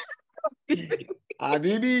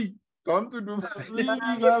 Abibi, come to Dubai.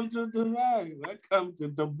 Abibi, come to Dubai. Welcome to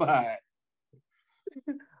Dubai.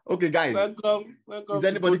 Okay, guys. Welcome is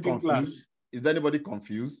anybody confused? Class. Is anybody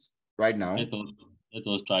confused right now? Let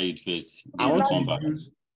us try it first. I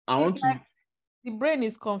want to. The brain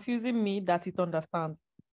is confusing me that it understands.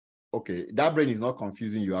 Okay, that brain is not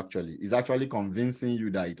confusing you actually. It's actually convincing you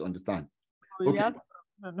that it understands. Okay.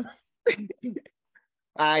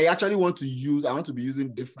 I actually want to be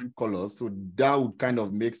using different colors, so that would kind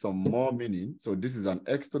of make some more meaning. So this is an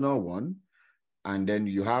external one. And then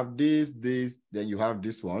you have this, then you have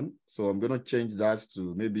this one. So I'm going to change that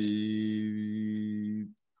to maybe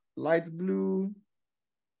light blue.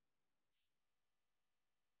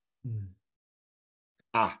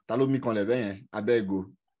 Talo mi kon lebe yen,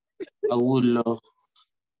 abego. I would love.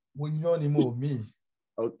 Would you only move me?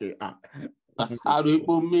 Okay. I don't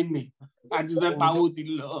know many. I just said I would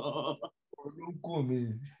love.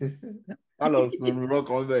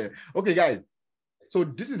 Okay, guys. So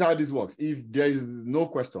this is how this works. If there is no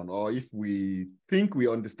question, or if we think we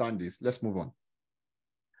understand this, let's move on.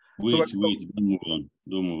 Wait, don't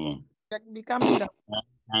move on.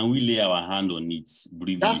 Can we lay our hand on it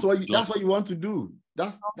briefly? That's what you want to do.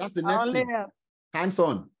 That's the next thing. Hands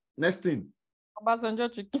on. Next thing.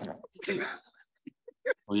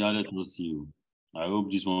 Oh yeah, let us see you. I hope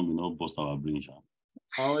this one will not bust our brain.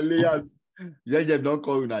 Yeah, don't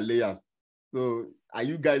call you layers. So are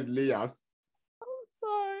you guys layers? I'm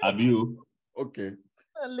sorry. Abio. Okay.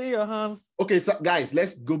 Lay your hands. Okay, so guys,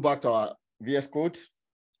 let's go back to our VS Code.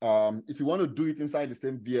 If you want to do it inside the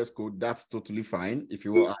same VS Code, that's totally fine. If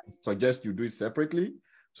you want, I suggest you do it separately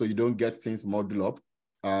so you don't get things muddled up.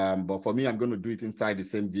 But for me, I'm going to do it inside the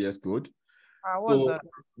same VS Code. So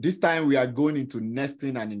this time we are going into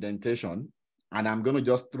nesting and indentation, and I'm going to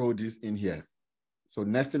just throw this in here. So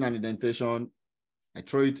nesting and indentation, I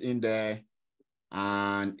throw it in there,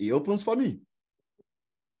 and it opens for me.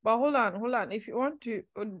 But hold on. If you want to,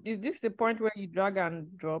 is this the point where you drag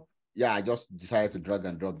and drop? Yeah, I just decided to drag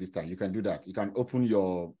and drop this time. You can do that. You can open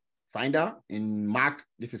your Finder. In Mac,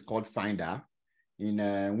 this is called Finder. In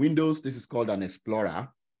Windows, this is called an Explorer.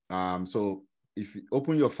 So if you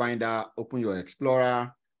open your Finder, open your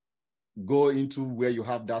Explorer, go into where you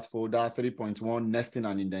have that folder, 3.1 nesting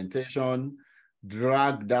and indentation,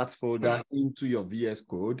 drag that folder into your VS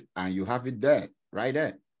Code, and you have it there, right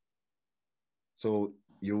there. So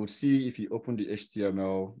you will see if you open the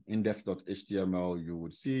HTML, index.html, you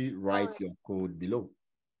would see write your code below.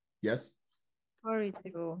 Yes? Sorry,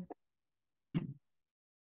 Theo.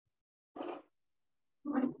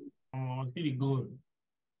 Oh, see the goal.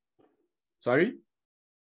 Sorry?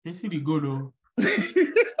 They see the goal, though.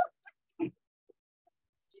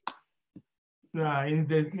 Nah, in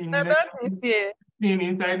the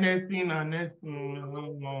inside nesting and nesting.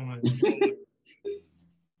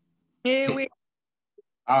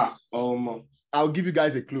 I'll give you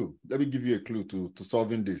guys a clue. Let me give you a clue to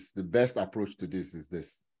solving this. The best approach to this is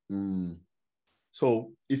this.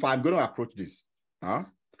 So if I'm going to approach this, I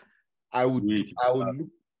would look.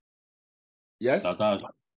 Yes.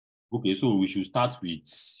 Okay, so we should start with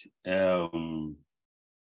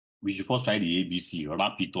we should first try the ABC,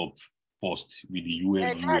 wrap it up first with the UL.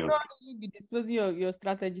 I don't need to be disclosing your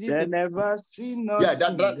strategy. Yeah,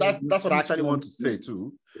 that's what I actually want to say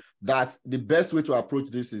too. That the best way to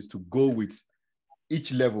approach this is to go with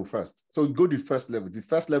each level first. So go to the first level. The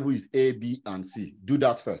first level is A, B, and C. Do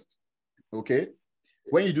that first. Okay.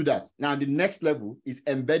 When you do that, now the next level is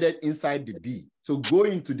embedded inside the B. So go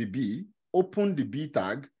into the B, open the B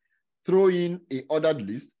tag, throw in a ordered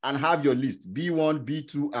list, and have your list B1,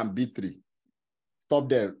 B2, and B3. Stop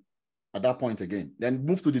there at that point again. Then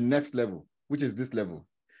move to the next level, which is this level.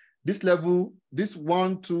 This level, this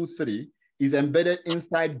 1, 2, 3 is embedded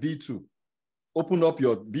inside B2. Open up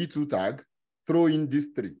your B2 tag, throw in this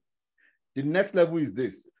 3. The next level is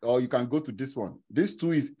this, or you can go to this one. This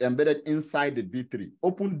 2 is embedded inside the B3.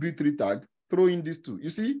 Open B3 tag, throw in this 2. You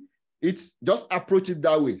see, it's just approach it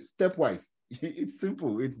that way, stepwise. It's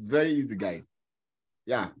simple. It's very easy, guys.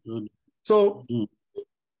 Yeah. So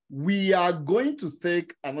we are going to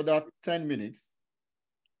take another 10 minutes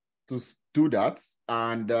to do that,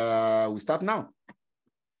 and we start now.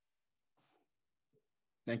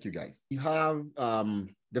 Thank you, guys. We have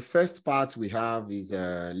the first part we have is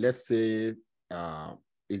let's say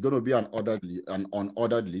it's going to be an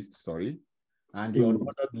unordered list. Sorry, and the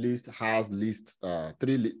unordered list has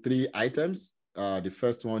three items. The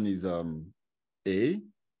first one is A.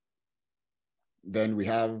 Then we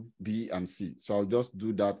have B and C. So I'll just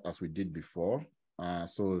do that as we did before.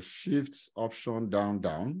 So Shift Option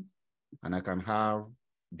down, and I can have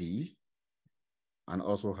B and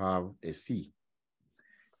also have a C.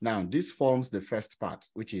 Now, this forms the first part,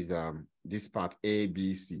 which is this part A,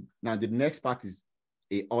 B, C. Now, the next part is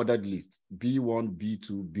a ordered list, B1,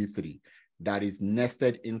 B2, B3, that is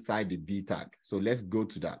nested inside the B tag. So let's go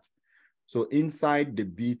to that. So inside the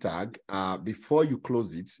B tag, before you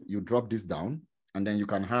close it, you drop this down, and then you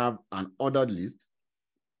can have an ordered list.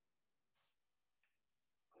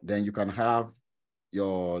 Then you can have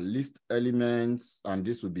your list elements, and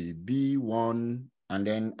this will be B1, and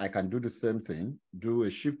then I can do the same thing, do a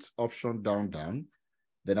Shift Option down.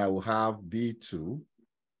 Then I will have B2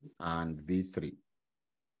 and B3.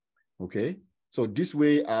 Okay, so this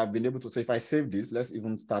way I've been able to say, if I save this, let's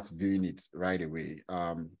even start viewing it right away.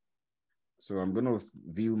 So I'm going to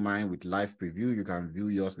view mine with live preview. You can view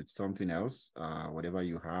yours with something else, whatever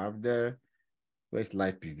you have there. Where's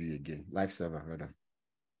live preview again? Live server, rather.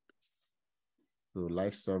 So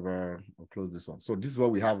live server, I'll close this one. So this is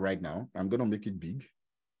what we have right now. I'm going to make it big.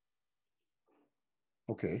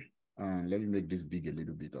 Okay, let me make this big a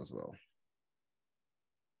little bit as well.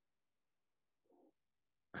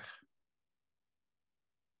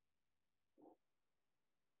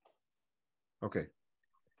 Okay.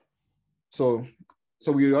 So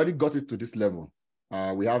we already got it to this level.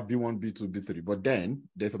 We have B1, B2, B3, but then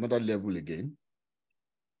there's another level again,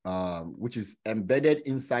 which is embedded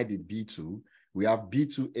inside the B2. We have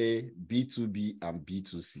B2A, B2B, and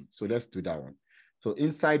B2C. So let's do that one. So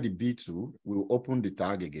inside the B2, we'll open the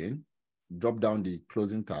tag again, drop down the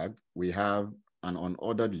closing tag. We have an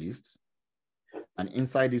unordered list. And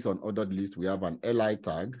inside this unordered list, we have an LI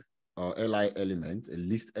tag or LI element, a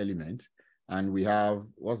list element. And we have,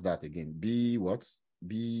 what's that again? B2A,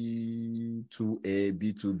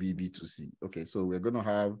 B2B, B2C. Okay, so we're going to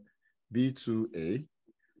have B2A,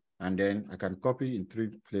 and then I can copy in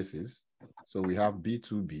 3 places. So we have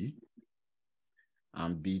B2B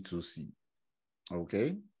and B2C.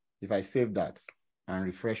 Okay, if I save that and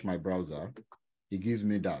refresh my browser, it gives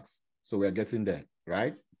me that. So we're getting there,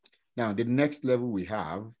 right? Now, the next level we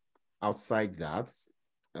have outside that,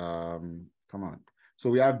 come on. So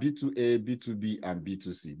we have B2A, B2B, and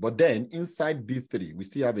B2C. But then inside B3, we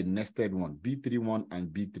still have a nested one, B31 and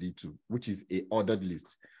B32, which is a ordered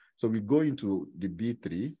list. So we go into the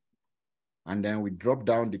B3, and then we drop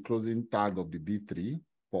down the closing tag of the B3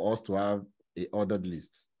 for us to have a ordered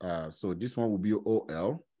list. So this one will be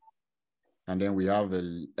OL. And then we have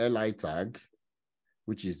a LI tag,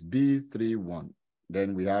 which is B31.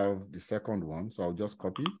 Then we have the second one. So I'll just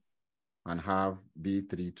copy and have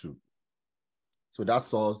B32. So that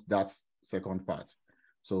solves that second part.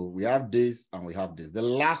 So we have this and we have this. The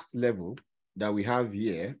last level that we have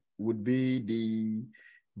here would be the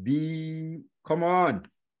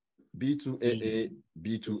B2AA,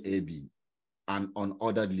 B2AB, and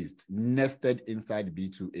unordered list nested inside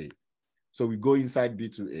B2A. So we go inside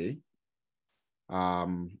B2A.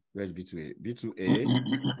 Where's B2A?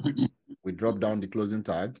 B2A, we drop down the closing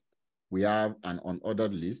tag. We have an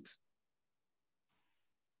unordered list.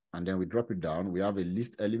 And then we drop it down. We have a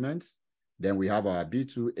list element. Then we have our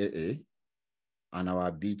B2AA and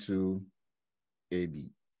our B2AB.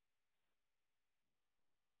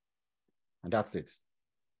 And that's it.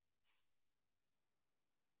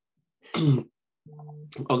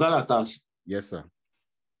 Ogalatas. Yes, sir.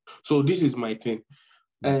 So this is my thing.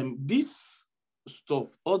 This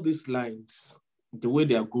stuff, all these lines, the way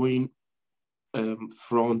they are going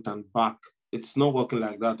front and back, it's not working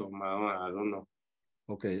like that on my own. I don't know.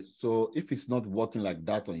 Okay, so if it's not working like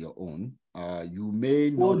that on your own, you may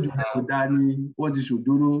not what you should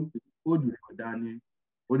do,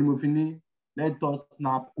 let us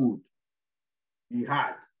snap code. Be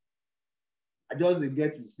hard. I just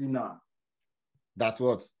get to see now. That's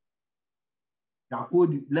what? Their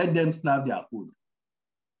code, let them snap their code.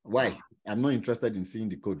 Why? I'm not interested in seeing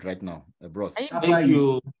the code right now, bros. Thank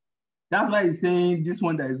you. That's why he's saying this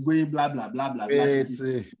one that is going blah blah blah blah.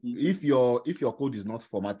 If your code is not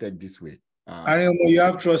formatted this way, you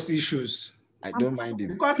have trust issues. I don't mind it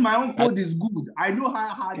because my own code is good. I know how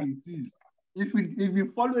hard it is. If we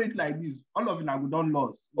follow it like this, all of it I would don't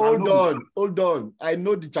lose. Hold on. I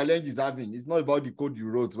know the challenge is having. It's not about the code you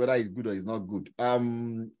wrote, whether it's good or it's not good.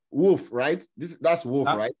 Wolf, right? That's Wolf,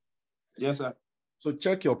 right? Yes, sir. So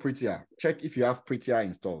check your Prettier. Check if you have Prettier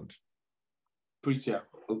installed. Prettier.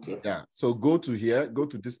 Okay. Yeah. So go to here, go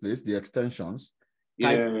to this place, the extensions.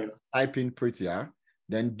 Type in Prettier.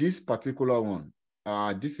 Then this particular one.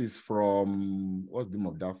 This is from what's the name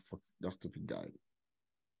of that stupid guy?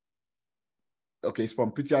 Okay, it's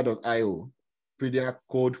from Prettier.io. Prettier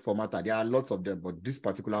code formatter. There are lots of them, but this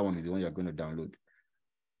particular one is the one you're going to download.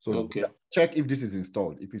 So check if this is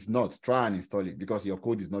installed. If it's not, try and install it because your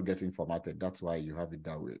code is not getting formatted. That's why you have it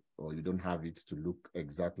that way, or you don't have it to look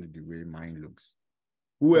exactly the way mine looks.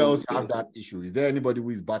 Who else have that issue? Is there anybody who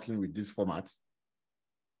is battling with this format?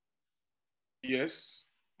 Yes,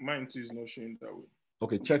 mine too is not showing that way.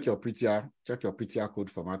 Okay, check your Prettier code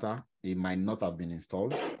formatter. It might not have been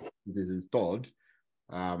installed. It is installed.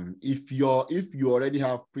 If you already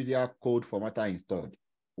have Prettier code formatter installed,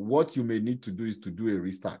 what you may need to do is to do a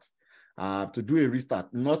restart. To do a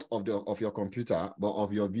restart, not of your computer, but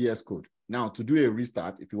of your VS Code. Now, to do a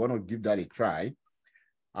restart, if you want to give that a try,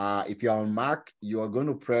 if you're on Mac, you are going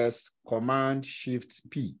to press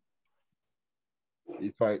Command-Shift-P.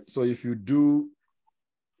 If you do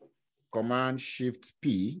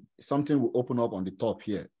Command-Shift-P, something will open up on the top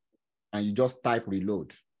here, and you just type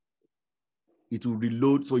reload. It will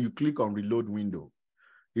reload, so you click on reload window.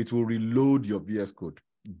 It will reload your VS Code.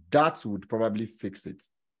 That would probably fix it.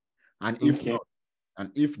 And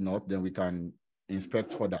if not, then we can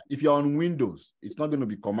inspect for that. If you're on Windows, it's not going to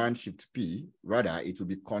be Command-Shift-P. Rather, it will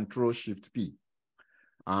be Control-Shift-P.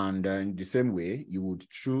 And then the same way, you would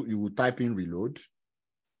type in reload.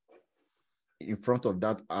 In front of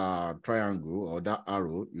that triangle or that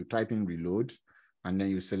arrow, you type in reload, and then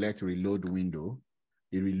you select reload window.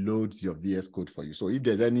 It reloads your VS Code for you. So if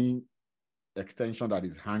there's any extension that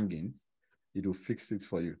is hanging, it will fix it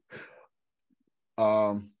for you.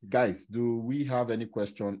 Guys, do we have any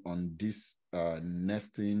question on this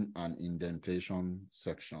nesting and indentation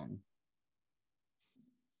section?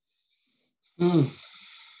 If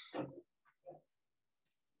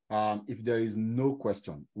there is no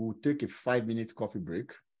question, we'll take a 5-minute coffee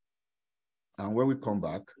break. And when we come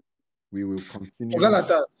back, we will continue.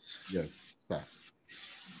 Yes, sir.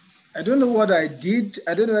 I don't know what I did.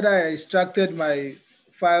 I don't know whether I extracted my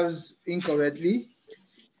files incorrectly,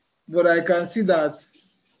 but I can see that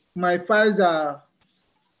my files are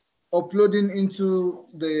uploading into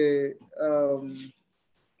the,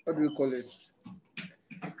 what do you call it?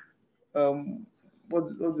 What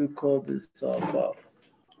do you call this file?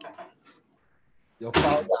 Your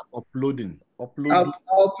files are uploading.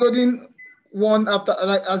 Uploading one after,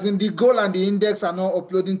 like, as in the goal and the index are not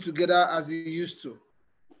uploading together as it used to.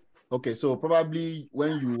 Okay, so probably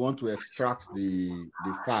when you want to extract the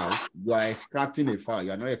file, you are extracting a file.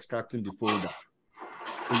 You are not extracting the folder.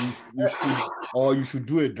 So you should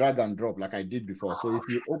do a drag and drop like I did before. So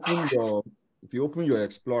if you open your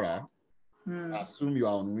Explorer, assume you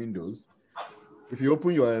are on Windows. If you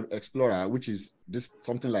open your Explorer, which is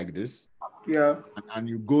something like this, yeah, and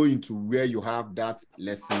you go into where you have that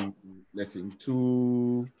lesson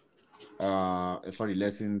 2.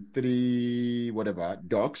 Lesson 3, whatever,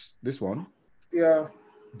 docs, this one. Yeah.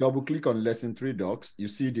 Double click on lesson 3 docs. You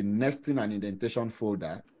see the nesting and indentation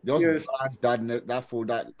folder. Just drag that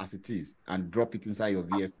folder as it is and drop it inside your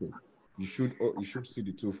VS Code. You should see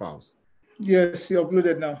the 2 files. Yes, you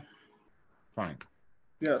uploaded now. Fine.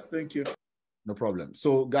 Yeah, thank you. No problem.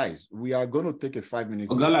 So guys, we are going to take a 5-minute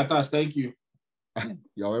break. Ogalatas, thank you.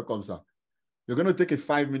 You're welcome, sir. We're going to take a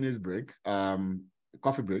 5-minute break.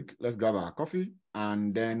 Coffee break. Let's grab our coffee,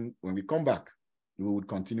 and then when we come back, we will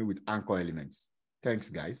continue with anchor elements. Thanks,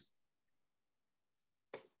 guys.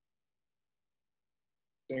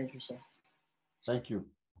 Thank you, sir. Thank you.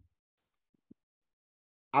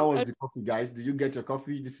 How was the coffee, guys? Did you get your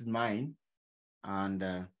coffee? This is mine. And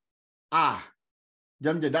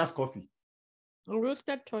Jamje, that's coffee.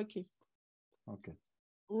 Roasted turkey. Okay.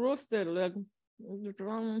 Roasted leg.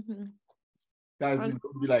 Guys, please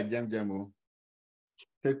don't be like Jam.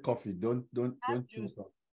 Take coffee. Don't choose.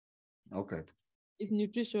 Okay. It's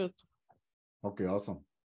nutritious. Okay, awesome.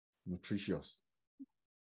 Nutritious.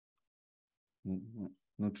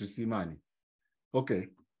 Nutrissimani. Okay.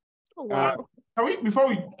 Oh, wow. Before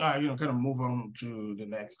we kind of move on to the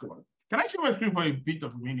next one, can I share my screen for a bit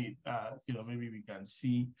of a minute? Maybe we can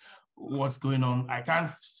see what's going on. I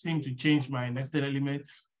can't seem to change my nested element,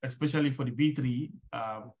 especially for the B3.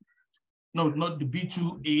 No, not the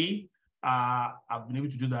B2A. I've been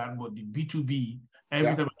able to do that, but the B2B,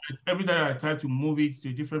 every time I try to move it to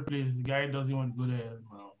a different place, the guy doesn't want to go there.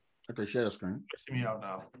 Okay, share your screen. See me out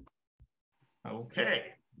now.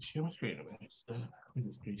 Okay, share my screen.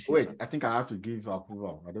 Wait, I think I have to give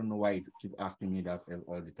approval. I don't know why it keep asking me that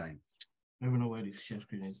all the time. I don't know where this share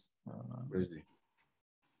screen is. Where is it?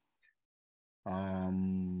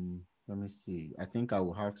 Let me see. I think I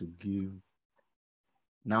will have to give.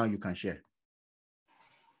 Now you can share.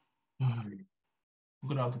 I'm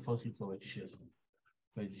gonna have to first look for where to share.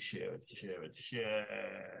 Where's the share? Where's the share? Where's the share?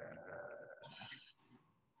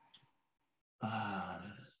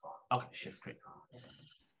 Okay, share screen.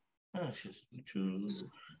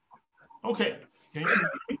 Okay. Can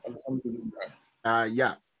you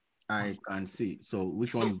yeah, I can see. So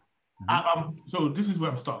which one? So this is where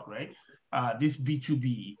I'm stuck, right? This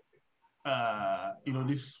B2B,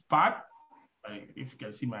 this part. If you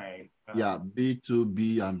can see my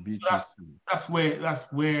B2B and B2C. That's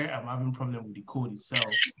where I'm having problem with the code itself,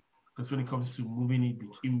 because when it comes to moving it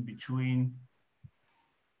in between.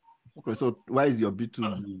 Okay, so why is your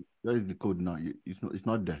B2B? Where is the code now? It's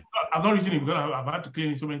not there. I'm not using it because I've had to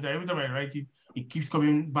clean it so many times. Every time I write it, it keeps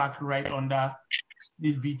coming back right under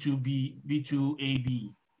this B2B,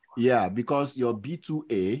 B2AB. Yeah, because your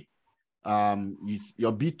B2A,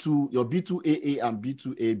 your B2AA and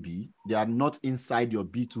B2AB, they are not inside your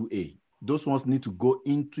B2A. Those ones need to go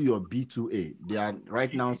into your B2A. They are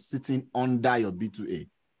right now sitting under your B2A.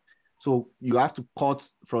 So you have to cut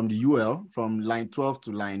from the UL from line 12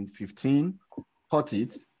 to line 15, cut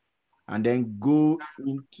it, and then go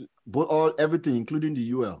into everything, including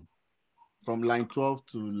the UL, from line 12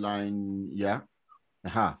 to line,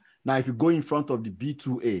 Now, if you go in front of the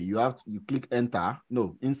B2A, you click enter.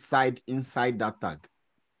 No, inside that tag.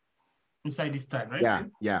 Inside this tag, right?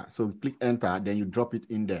 Yeah. So click enter, then you drop it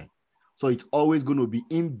in there. So it's always going to be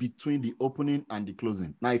in between the opening and the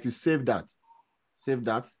closing. Now, if you save that.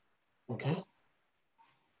 Okay.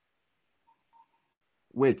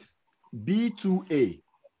 Wait, B2A.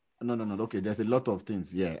 No. Okay, there's a lot of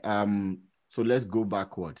things. Yeah. So let's go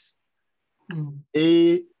backwards.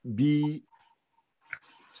 A, B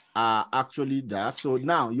are actually that. So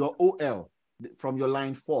now your OL from your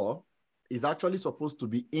line 4 is actually supposed to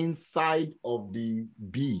be inside of the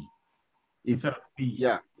B.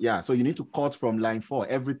 Yeah. So you need to cut from line 4,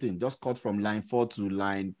 everything. Just cut from line 4 to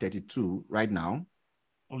line 32 right now.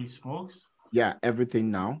 Holy smokes. Yeah,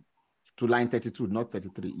 everything now to line 32, not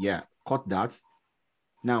 33. Yeah, cut that.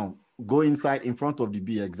 Now go inside in front of the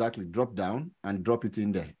B, exactly. Drop down and drop it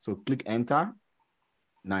in there. So click enter.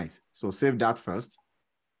 Nice. So save that first.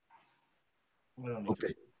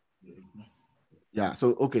 Okay. Yeah,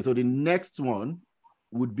 so okay, so the next one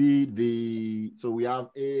would be so we have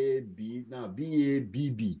A, B, now B, A, B,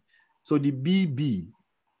 B. So the BB,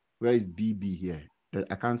 where is BB here?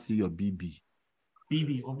 I can't see your BB.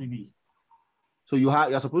 BB or BB. So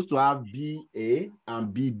you're supposed to have BA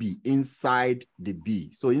and BB inside the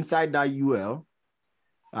B. So inside that UL,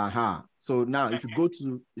 So now if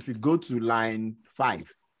you go to line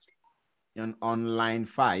 5, and on line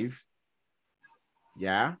 5,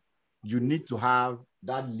 yeah, you need to have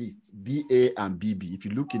that list, BA and BB. If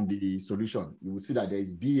you look in the solution, you will see that there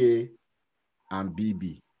is BA and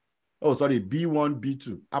BB. Oh, sorry, B1,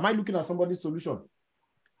 B2. Am I looking at somebody's solution?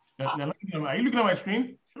 Are you looking at my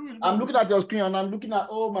screen? I'm looking at your screen and I'm looking at,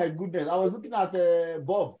 oh my goodness, I was looking at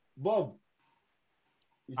Bob. Bob,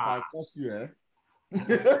 if I curse you,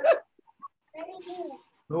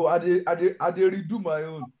 No, I did redo my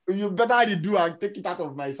own. You better redo and take it out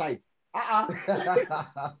of my sight.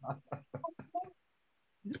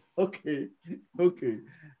 Okay.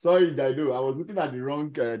 Sorry, Dido. I was looking at the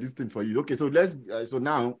wrong this thing for you. Okay, so let's so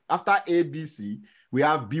now after A, B, C, we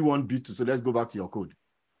have B1, B2. So let's go back to your code.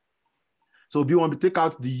 So B1, take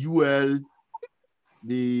out the UL,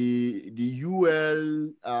 the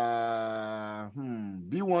UL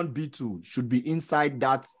B1, B2 should be inside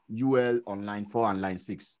that UL on line 4 and line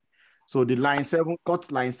 6. So the line 7,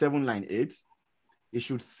 cut line 7, line 8. It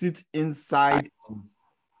should sit inside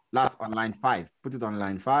last on line 5. Put it on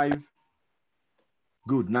line 5.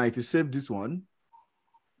 Good. Now, if you save this one,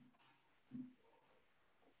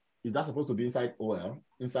 is that supposed to be inside OL?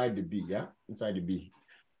 Inside the B, yeah? Inside the B.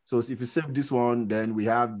 So if you save this one, then we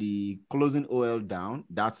have the closing OL down.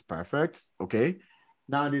 That's perfect. Okay.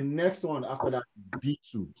 Now, the next one after that is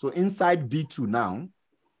B2. So inside B2 now,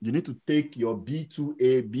 you need to take your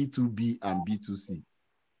B2A, B2B, and B2C.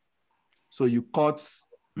 So you cut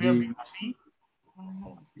the...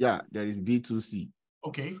 Yeah, there is B2C.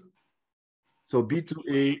 Okay. So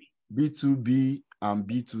B2A, B2B, and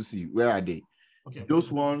B2C, where are they? Okay.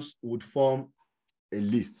 Those ones would form a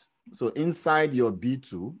list. So inside your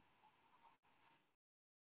B2,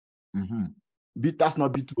 that's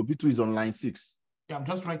not B2. B2 is on line 6. Yeah, I'm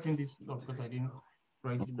just writing this because I didn't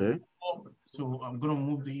write it. Okay. So I'm going to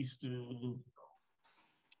move these to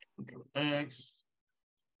X.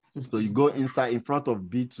 So you go inside in front of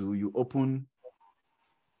B2, you open.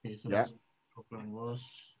 Okay, so yeah. Open was.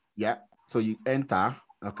 Yeah. So you enter.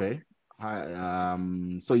 Okay.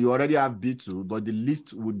 So you already have B2, but the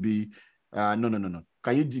list would be no.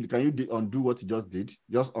 Can you undo what you just did?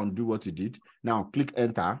 Just undo what you did. Now click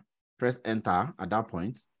enter. Press enter at that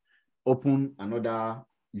point. Open another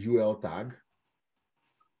UL tag.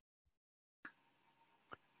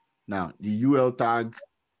 Now the UL tag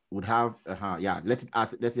would have let's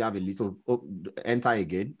have a list. So enter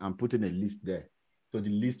again and put in a list there. So the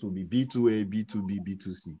list will be B2A, B2B,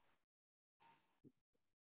 B2C.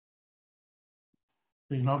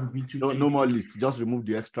 No more list. Just remove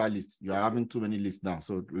the extra list. You are having too many lists now.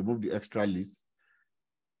 So remove the extra list.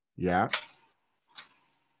 Yeah.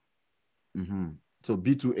 So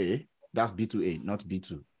B2A, that's B2A, not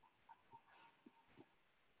B2.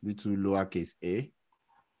 B2 lowercase a.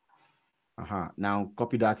 Now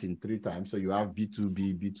copy that in 3 times. So you have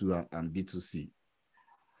B2B, B2, and B2C.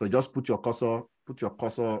 So just put your cursor.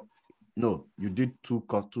 No, you did two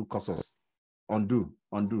cursors. Undo.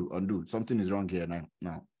 Something is wrong here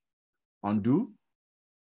now. Undo.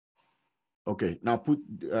 Okay, now put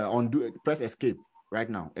undo. Press escape right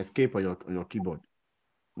now. Escape on your keyboard.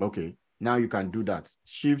 Okay, now you can do that.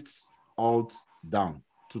 Shift Alt down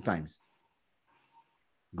 2 times.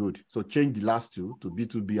 Good. So change the last 2 to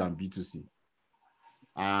B2B and B2C.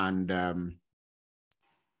 And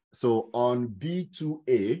so on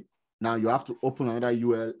B2A, now you have to open another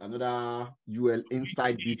UL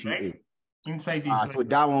inside B2A. Right? Inside this. So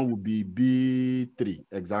that one would be B3,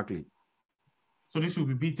 exactly. So this will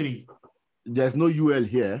be B3. There's no UL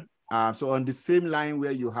here. So on the same line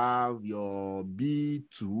where you have your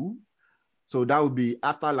B2, so that would be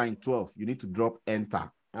after line 12. You need to drop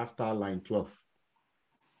enter after line 12.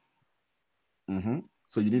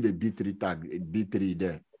 So you need a B3 tag, a B3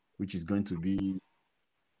 there, which is going to be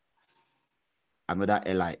another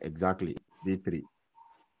LI, exactly, B3.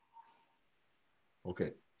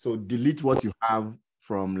 Okay, so delete what you have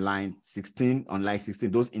from line 16 on line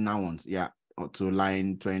 16, those inner ones, yeah, to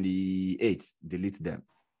line 28, delete them.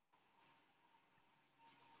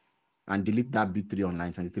 And delete that B3 on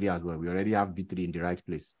line 23 as well. We already have B3 in the right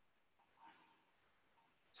place.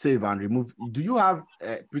 Save and remove. Do you have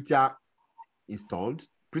Prettier installed?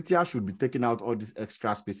 Prettier should be taking out all these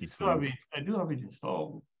extra spaces for you. I do have it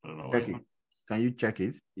installed. I don't know. Check it. Can you check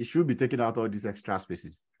it? It should be taking out all these extra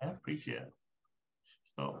spaces. I have Prettier.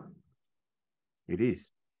 So it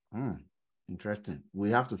is. Interesting. We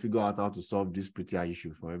have to figure out how to solve this Prettier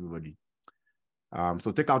issue for everybody.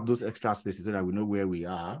 So take out those extra spaces so that we know where we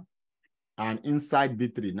are. And inside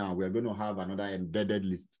B3 now, we're going to have another embedded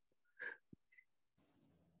list.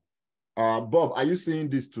 Bob, are you seeing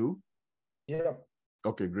this too? Yeah.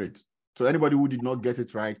 Okay, great. So anybody who did not get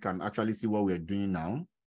it right can actually see what we're doing now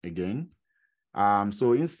again.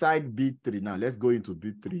 So inside B3 now, let's go into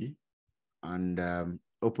B3 and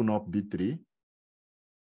open up B3.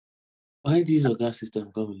 Why this Oga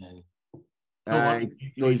system coming like?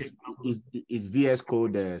 It's VS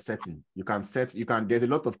Code setting. You can there's a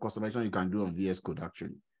lot of customization you can do on VS Code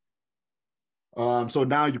actually. So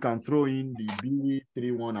now you can throw in the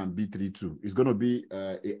B31 and B32. It's going to be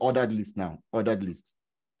a ordered list now, ordered list.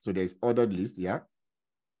 So there's ordered list, yeah.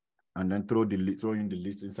 And then throw in the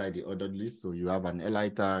list inside the ordered list. So you have an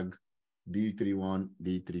LI tag, B31,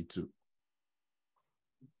 B32.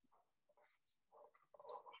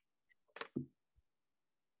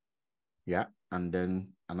 Yeah, and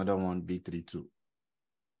then another one, B32.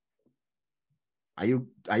 Are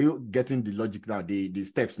you getting the logic now, the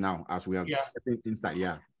steps now as we are stepping inside?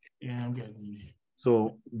 Yeah. Yeah, I'm getting it.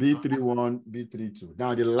 So B31, B32.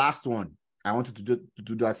 Now the last one, I want you to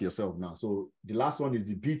do that yourself now. So the last one is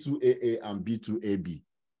the B2AA and B2AB.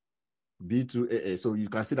 B2AA. So you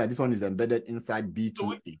can see that this one is embedded inside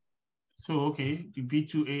B2A. So okay, the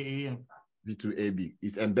B2AA and B2AB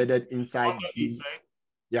is embedded inside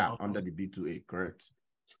under the B2A, correct.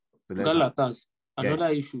 So Galatas, another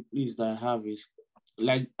issue please that I have is,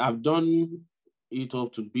 like, I've done it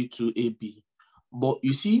up to B2AB, but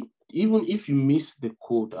you see, even if you miss the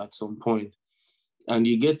code at some point and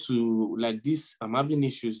you get to like this, I'm having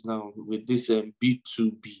issues now with this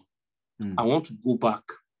B2B. I want to go back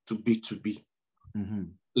to B2B.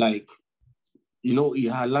 Like, you know, it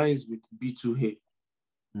aligns with B2A.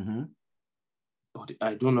 But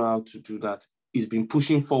I don't know how to do that. It's been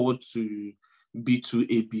pushing forward to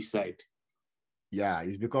B2AB side. Yeah,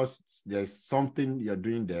 it's because there's something you're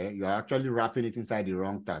doing there. You're actually wrapping it inside the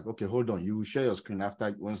wrong tag. Okay, hold on. You will share your screen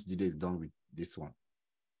after once Jide is done with this one.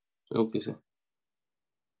 Okay, sir.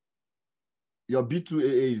 Your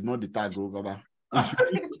B2AA is not the tag, Baba.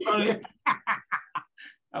 Sorry.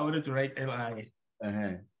 I wanted to write LI.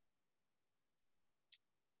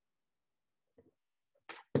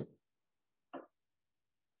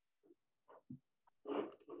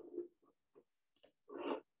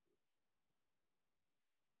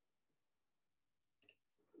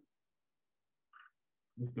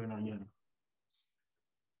 What's going on here?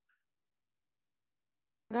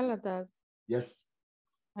 Galatas. Yes.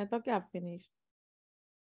 I thought you have finished.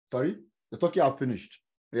 Sorry? I thought you have finished.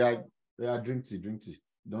 Yeah, drink tea.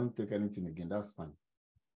 Don't take anything again. That's fine.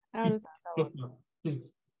 I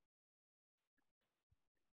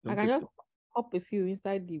can just pop a few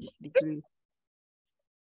inside the grill.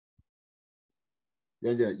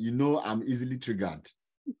 Yeah. You know I'm easily triggered.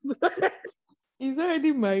 It's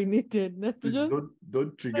already marinated.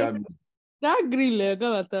 Don't trigger me. That grill,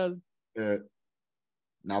 Galatas.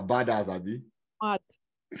 Now bad as Abi. Mad.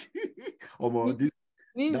 This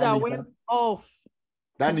Ninja went off.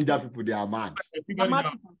 That Ninja people, they are mad.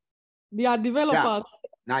 They are developers.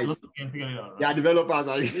 Yeah. Nice. They are developers.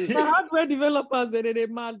 The hardware developers, they're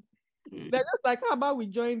mad. They're just like, how about we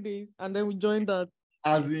join this and then we join that.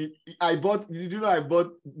 As in, I bought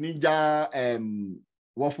Ninja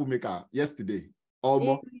waffle maker yesterday.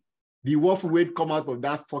 The waffle weight come out of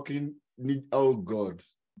that fucking oh god.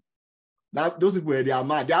 Those people, they are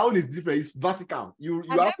mad. Their own is different. It's vertical. You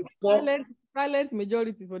have to pour. Silent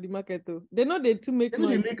majority for the market too. They know they to make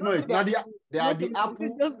noise. They make noise. Now they are the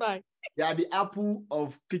Apple. They are the Apple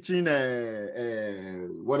of kitchen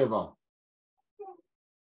whatever.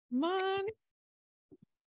 Man.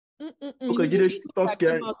 Okay, Jide,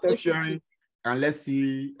 stop sharing, and let's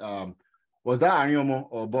see. Was that Ariomo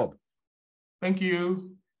or Bob? Thank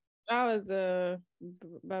you. That was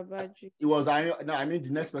Babaji. It was Ariomo. No, I mean the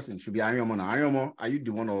next person should be Ariomo now. Ariomo, are you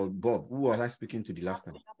the one or Bob? Who was I speaking to the last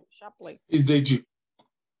time? It's Deji.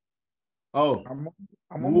 Oh,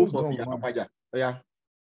 I'm almost done. Oh, yeah,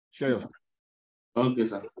 share your. Okay,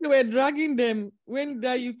 sir. They were dragging them when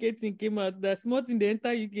that UK thing came out. That small thing, the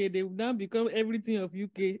entire UK, they would now become everything of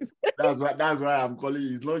UK. That's why I'm calling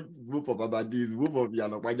it. It's not move for Babadi, it's move for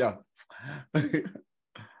Yanokwaja.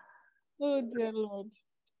 Oh dear Lord.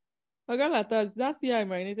 Ogalatas, that's why I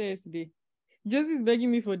marinated yesterday. Josie is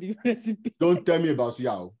begging me for the recipe. Don't tell me about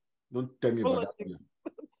Yao. Don't tell me about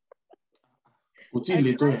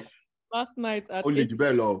that. Last night at Only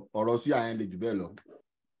Jubelo or Rosia and the Jubelo.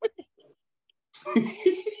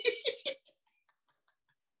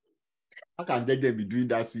 How can they be doing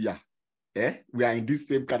that suya? We are in this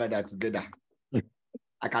same Canada together.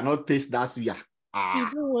 I cannot taste that suya.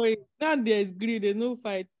 Don't worry. Now there is greed, there's no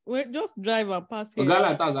fight. Just drive and pass here.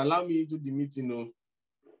 Ogalatas, allow me into the meeting. No.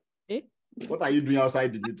 Eh? What are you doing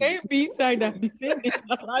outside the meeting? Can you be inside and be saying this?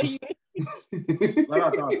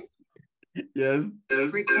 Yes.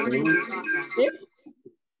 Recording.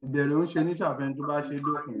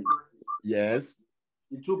 Yes.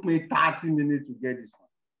 It took me 30 minutes to get this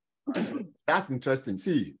one. That's interesting.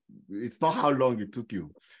 See, it's not how long it took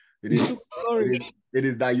you. It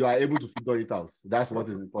is that you are able to figure it out. That's what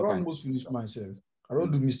is important. I almost finished myself. I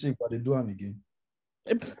don't do mistake, but I do them again.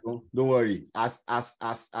 Don't worry. As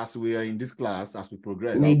we are in this class, as we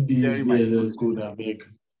progress, you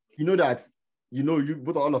know that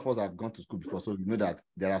but all of us have gone to school before, so you know that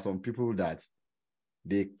there are some people that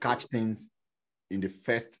they catch things in the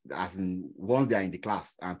first, as in once they are in the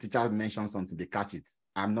class and teacher mentions something, they catch it.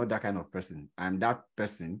 I'm not that kind of person. I'm that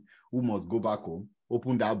person who must go back home,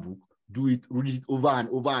 open that book, do it, read it over and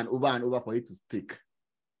over and over and over for it to stick.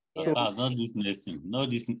 So, not this nesting. No,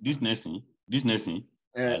 this nesting. This nesting.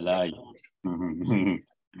 I lie.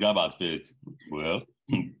 Grab at first. Well,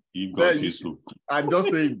 you got it. So. I'm just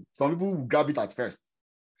saying, some people will grab it at first.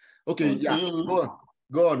 Okay, yeah.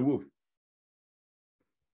 Go on, Wolf.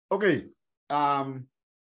 Okay.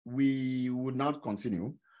 We would now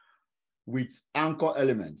continue with anchor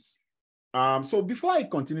elements. So before I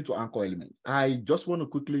continue to anchor elements, I just want to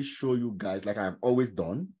quickly show you guys, like I've always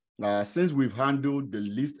done, since we've handled the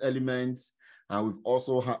list elements and we've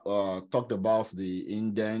also talked about the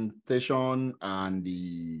indentation and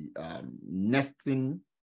the nesting.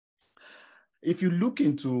 If you look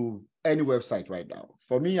into any website right now,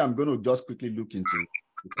 for me, I'm going to just quickly look into.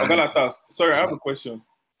 Sorry, I have a question.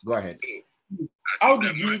 Go ahead. How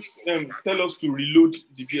did you tell us to reload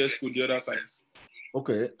the VS Code the other time?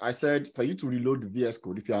 Okay, I said for you to reload the VS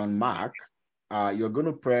Code, if you're on Mac, you're going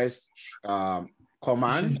to press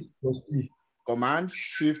Command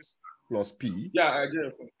Shift plus P. Yeah, I get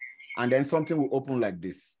it. And then something will open like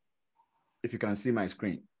this. If you can see my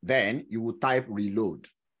screen, then you will type reload.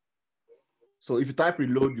 So if you type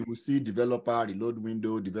reload, you will see developer, reload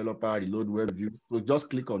window, developer, reload web view. So just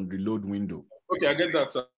click on reload window. Okay, I get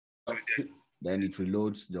that, sir. Then it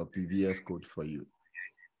reloads your VS Code for you.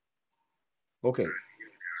 Okay.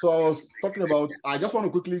 So I was talking about, I just want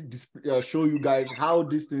to quickly show you guys how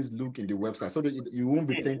these things look in the website so that you won't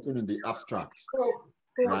be thinking in the abstract,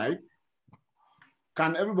 right?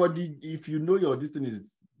 Can everybody, if you know this thing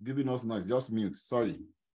is giving us noise, just mute, sorry.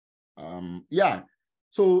 Yeah,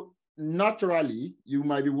 so naturally, you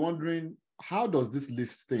might be wondering, how does this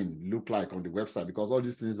list thing look like on the website? Because all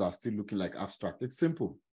these things are still looking like abstract. It's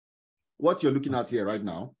simple. What you're looking at here right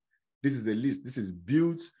now, this is a list. This is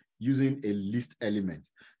built using a list element.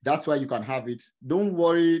 That's why you can have it. Don't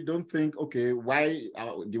worry, don't think, okay, why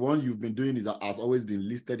the one you've been doing has always been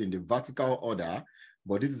listed in the vertical order,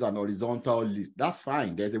 but this is an horizontal list. That's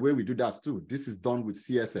fine. There's a way we do that too. This is done with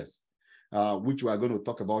CSS, which we are going to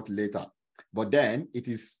talk about later. But then it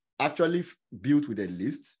is actually built with a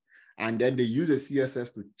list, and then they use a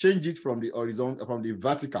CSS to change it from the horizontal, from the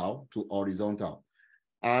vertical to horizontal.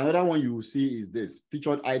 Another one you will see is this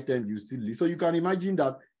featured item you see list. So you can imagine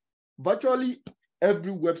that virtually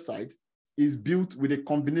every website is built with a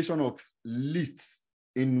combination of lists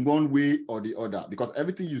in one way or the other, because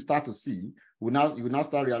everything you start to see, you will now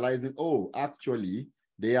start realizing, oh, actually,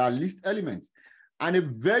 they are list elements. And a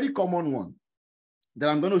very common one that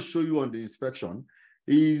I'm going to show you on the inspection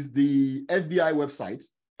is the FBI website,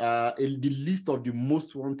 the list of the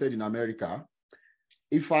most wanted in America.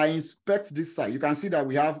 If I inspect this site, you can see that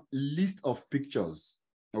we have list of pictures,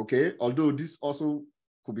 okay? Although this also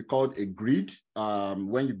could be called a grid.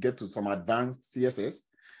 When you get to some advanced CSS,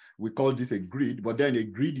 we call this a grid, but then a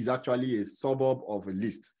grid is actually a suburb of a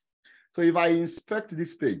list. So if I inspect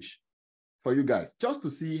this page for you guys, just to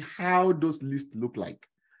see how those lists look like,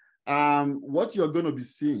 what you're going to be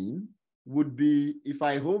seeing would be, if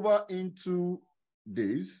I hover into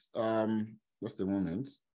this, just a moment.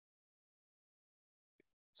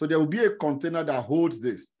 So there will be a container that holds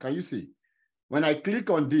this. Can you see? When I click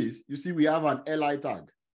on this, you see we have an LI tag.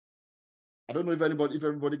 I don't know if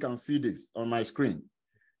everybody can see this on my screen.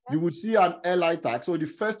 You would see an LI tag. So the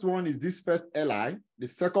first one is this first LI. The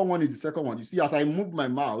second one is the second one. You see, as I move my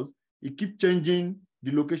mouse, it keeps changing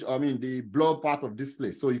the location, the blur part of this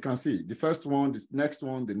place. So you can see the first one, this next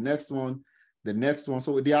one, the next one, the next one.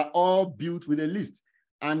 So they are all built with a list,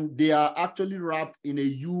 and they are actually wrapped in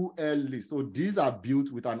a UL list. So these are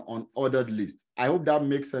built with an unordered list. I hope that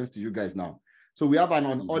makes sense to you guys now. So we have an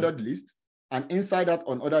unordered list, and inside that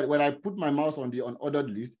unordered, when I put my mouse on the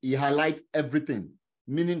unordered list, it highlights everything,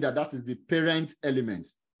 meaning that is the parent element,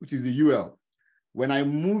 which is the UL. When I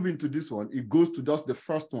move into this one, it goes to just the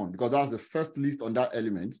first one, because that's the first list on that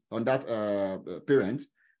element, on that parent.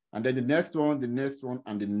 And then the next one,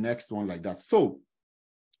 and the next one, like that. So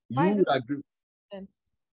you would agree.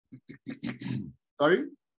 Sorry?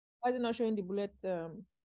 Why is it not showing the bullet?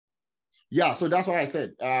 Yeah, so that's why I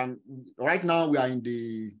said, right now we are in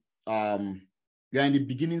the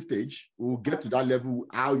beginning stage. We'll get to that level,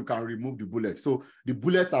 how you can remove the bullets. So the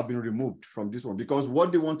bullets have been removed from this one, because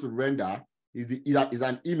what they want to render is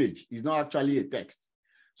an image. It's not actually a text.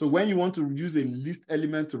 So when you want to use a list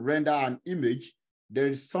element to render an image,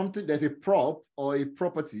 there's a prop or a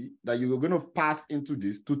property that you're going to pass into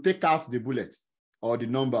this to take out the bullets or the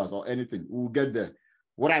numbers or anything. We'll get there.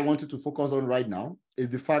 What I wanted to focus on right now is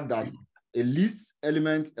the fact that a list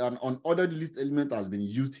element, an unordered list element has been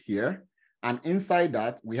used here. And inside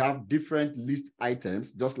that, we have different list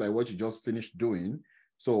items, just like what you just finished doing.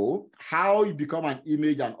 So how you become an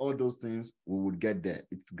image and all those things, we would get there.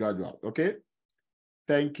 It's gradual, okay?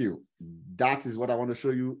 Thank you. That is what I want to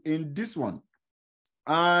show you in this one.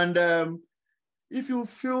 And if you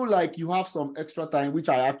feel like you have some extra time, which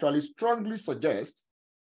I actually strongly suggest,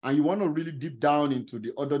 and you want to really deep down into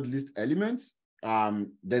the ordered list elements,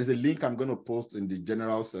 there's a link I'm going to post in the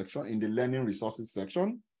general section, in the learning resources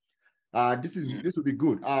section. This will be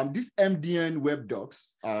good. This MDN web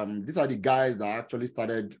docs, these are the guys that actually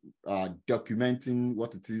started documenting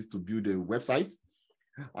what it is to build a website.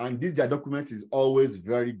 And their document is always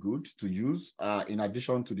very good to use, in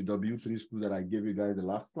addition to the W3 school that I gave you guys the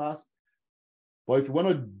last class. But if you want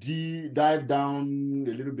to dive down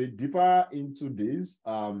a little bit deeper into this,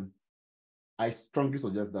 I strongly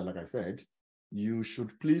suggest that, like I said, you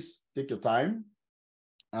should please take your time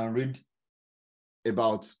and read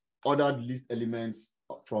about ordered list elements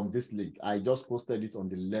from this link. I just posted it on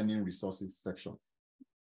the learning resources section.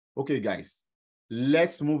 Okay, guys,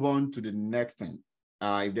 let's move on to the next thing.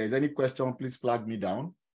 If there's any question, please flag me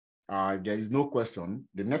down. If there is no question,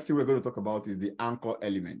 the next thing we're going to talk about is the anchor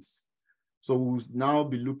elements. So we'll now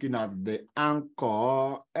be looking at the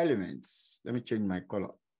anchor elements. Let me change my color.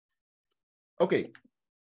 Okay.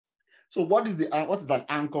 So what is an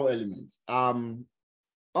anchor element?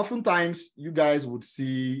 Oftentimes you guys would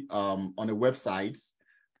see on a website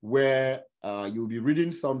where you'll be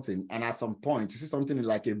reading something, and at some point you see something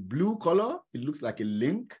like a blue color. It looks like a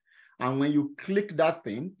link. And when you click that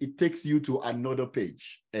thing, it takes you to another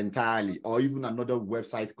page entirely, or even another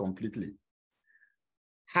website completely.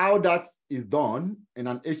 How that is done in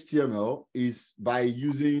an HTML is by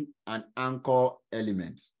using an anchor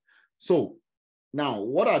element. So now,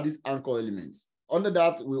 what are these anchor elements? Under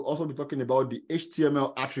that, we'll also be talking about the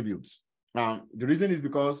HTML attributes. The reason is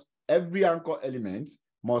because every anchor element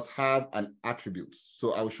must have an attribute.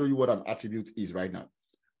 So I will show you what an attribute is right now.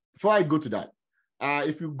 Before I go to that,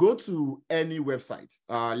 if you go to any website,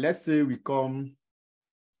 let's say we come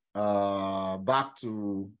back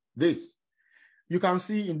to this, you can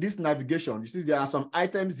see in this navigation, you see there are some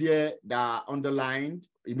items here that are underlined.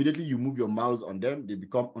 Immediately you move your mouse on them, they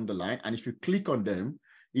become underlined. And if you click on them,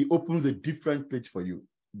 it opens a different page for you.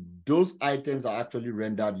 Those items are actually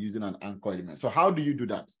rendered using an anchor element. So how do you do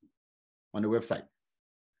that on the website?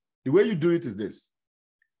 The way you do it is this.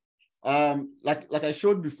 Like I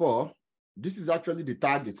showed before, this is actually the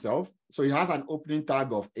tag itself. So it has an opening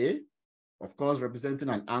tag of A, of course, representing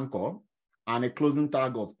an anchor, and a closing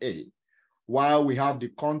tag of A, while we have the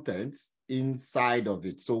contents inside of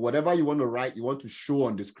it. So whatever you want to write, you want to show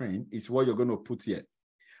on the screen is what you're going to put here.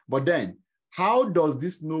 But then, how does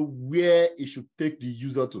this know where it should take the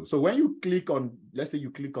user to? So when you click on, let's say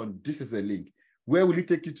you click on, this is a link, where will it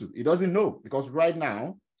take you to? It doesn't know, because right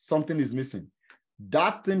now, something is missing.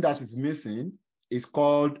 That thing that is missing is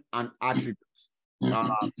called an attribute.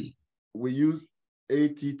 We use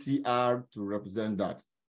ATTR to represent that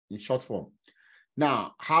in short form.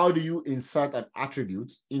 Now, how do you insert an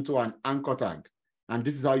attribute into an anchor tag? And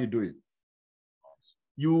this is how you do it.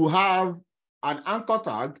 You have an anchor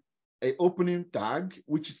tag an opening tag,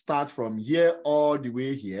 which starts from here all the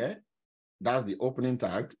way here. That's the opening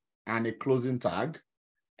tag, and a closing tag,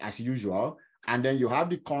 as usual. And then you have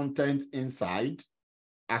the content inside,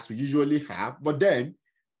 as we usually have. But then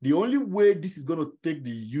the only way this is going to take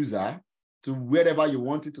the user to wherever you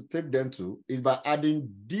want it to take them to is by adding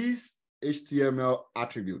these HTML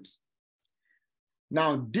attributes.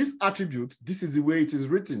 Now, this attribute, this is the way it is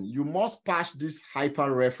written. You must pass this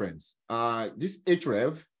hyper reference. This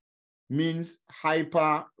href means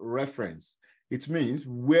hyper reference. It means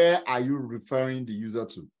where are you referring the user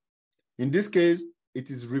to? In this case, it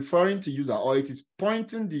is referring to user, or it is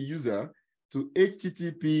pointing the user to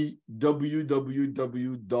http www.google.com.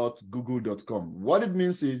 What it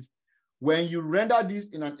means is when you render this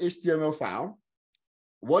in an HTML file,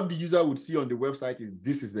 what the user would see on the website is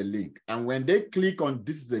this is the link. And when they click on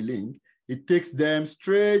this is the link, it takes them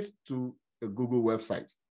straight to a Google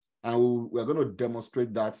website. And we're going to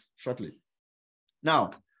demonstrate that shortly.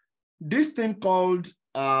 Now, this thing called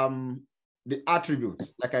the attribute,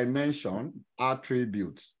 like I mentioned,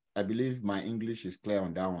 attributes. I believe my English is clear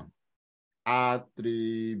on that one.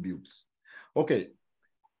 Attributes. Okay.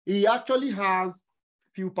 It actually has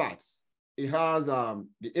few parts. It has the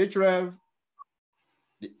href,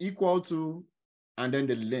 the equal to, and then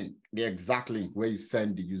the link, the exact link where you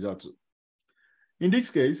send the user to. In this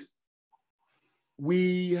case,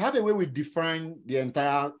 we have a way we define the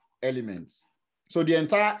entire elements. So the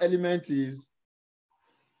entire element is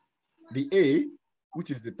the A,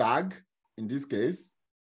 which is the tag in this case.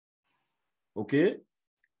 Okay.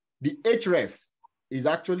 The href is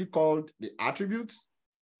actually called the attribute.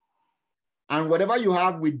 And whatever you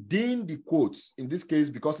have within the quotes, in this case,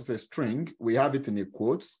 because it's a string, we have it in a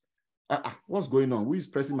quote. What's going on? Who is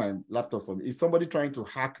pressing my laptop for me? Is somebody trying to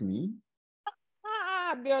hack me?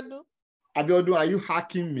 Abiodun. Abiodun, are you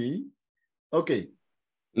hacking me? Okay.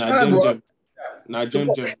 John.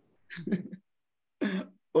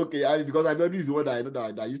 Okay, because Abiodun is the one that I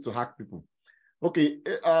know that used to hack people. Okay,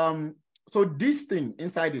 so this thing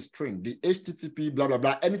inside the string, the HTTP, blah, blah,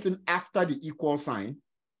 blah, anything after the equal sign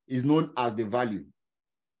is known as the value.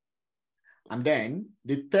 And then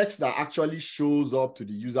the text that actually shows up to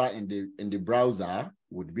the user in the browser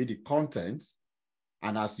would be the content.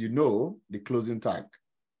 And as you know, the closing tag.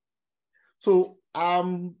 So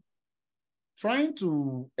I'm trying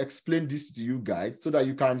to explain this to you guys so that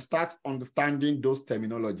you can start understanding those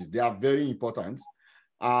terminologies. They are very important.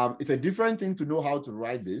 It's a different thing to know how to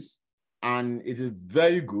write this. And it is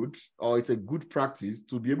very good, or it's a good practice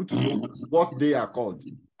to be able to know what they are called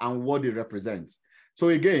and what they represent. So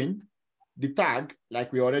again, the tag,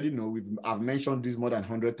 like we already know, I've mentioned this more than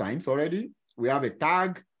 100 times already. We have a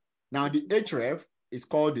tag. Now the href is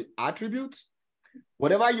called the attribute.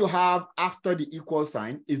 Whatever you have after the equal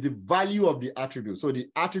sign is the value of the attribute. So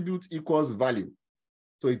the attribute equals value.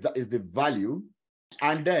 So it is the value.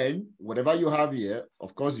 And then whatever you have here,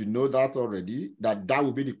 of course, you know that already, that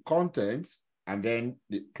will be the contents and then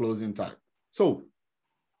the closing tag. So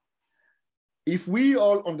if we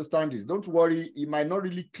all understand this, don't worry, it might not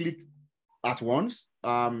really click at once.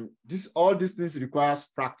 All these things requires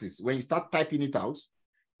practice. When you start typing it out,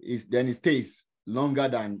 then it stays longer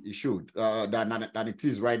than it should, than it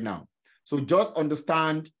is right now. So just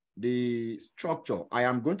understand the structure. I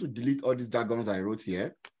am going to delete all these jargons I wrote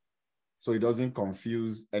here, so it doesn't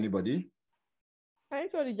confuse anybody. Are you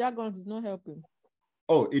sure the jargon is not helping?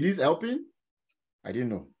 Oh, it is helping? I didn't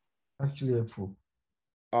know. Actually helpful.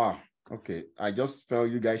 Okay. I just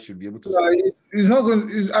felt you guys should be able to. It's not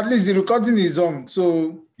going. At least the recording is on.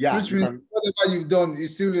 So yeah, which means whatever you've done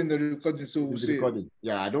is still in the recording. So we'll see.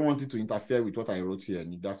 Yeah, I don't want it to interfere with what I wrote here,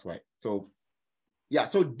 and that's why. So yeah,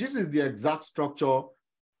 so this is the exact structure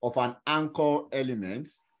of an anchor element.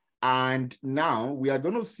 And now we are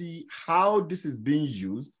going to see how this is being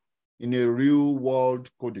used in a real world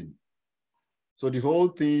coding. So the whole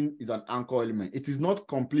thing is an anchor element. It is not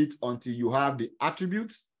complete until you have the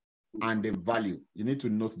attributes and the value. You need to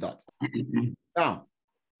note that. Now,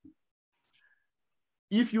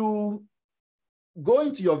 if you go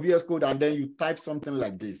into your VS Code and then you type something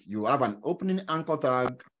like this, you have an opening anchor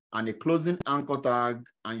tag and a closing anchor tag,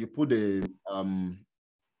 and you put a,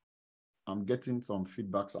 I'm getting some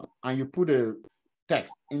feedback, and you put a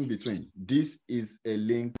text in between. This is a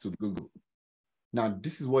link to Google. Now,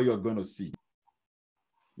 this is what you're going to see.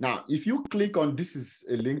 Now, if you click on this is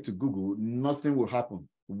a link to Google, nothing will happen.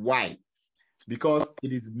 Why? Because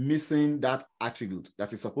it is missing that attribute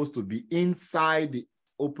that is supposed to be inside the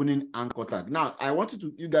opening anchor tag. Now, I want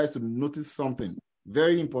you guys to notice something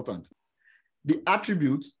very important. The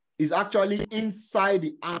attribute is actually inside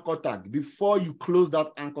the anchor tag before you close that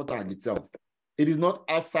anchor tag itself. It is not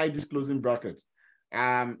outside this closing bracket.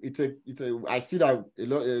 I see that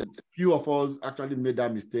a few of us actually made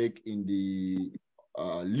that mistake in the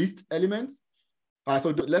list elements. So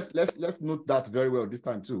let's note that very well this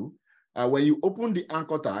time too. When you open the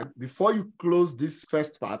anchor tag, before you close this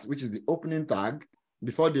first part, which is the opening tag,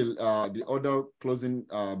 before the other closing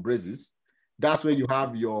braces, that's where you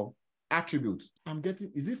have your attributes.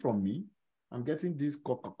 Is it from me? I'm getting this.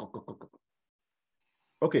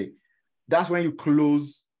 Okay, that's when you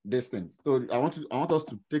close this thing. So I want us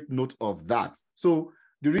to take note of that. So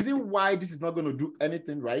the reason why this is not going to do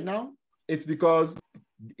anything right now, it's because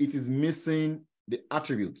it is missing the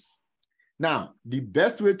attributes. Now, the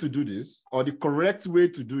best way to do this, or the correct way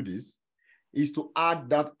to do this, is to add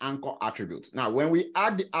that anchor attribute. Now, when we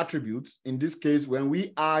add the attribute, in this case, when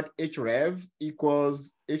we add href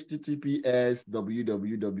equals https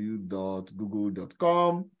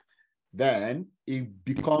www.google.com, then it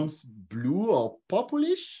becomes blue or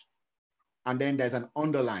purplish, and then there's an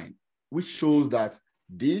underline, which shows that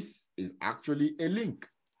this is actually a link.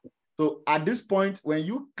 So at this point, when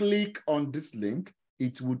you click on this link,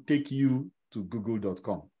 it will take you to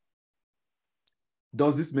google.com.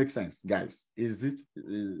 Does this make sense, guys? Is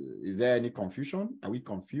there any confusion? Are we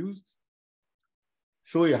confused?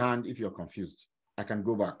 Show your hand if you're confused. I can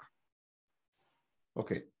go back.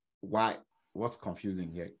 Okay, why? What's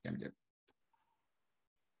confusing here?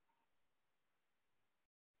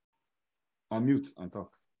 Unmute and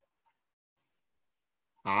talk.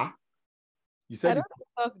 You said I don't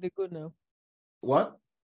talk the good now. What?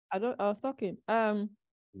 I was talking.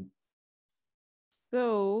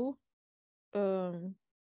 So I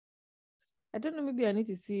don't know, maybe I need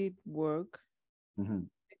to see it work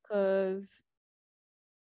because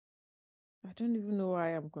I don't even know why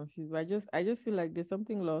I'm confused, but I just feel like there's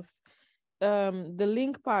something lost. The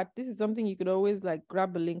link part, this is something you could always like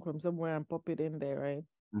grab a link from somewhere and pop it in there, right?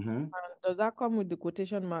 And does that come with the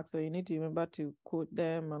quotation marks, or you need to remember to quote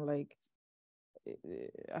them and like,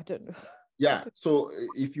 I don't know. Yeah, so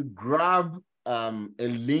if you grab a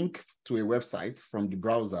link to a website from the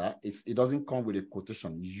browser, it doesn't come with a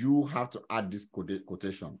quotation. You have to add this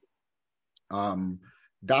quotation.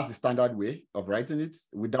 That's the standard way of writing it.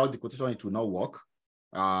 Without the quotation, it will not work.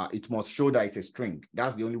 It must show that it's a string.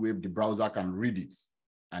 That's the only way the browser can read it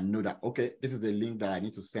and know that, okay, this is the link that I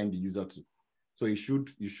need to send the user to. So you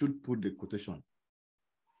should put the quotation.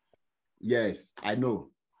 Yes, I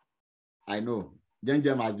know.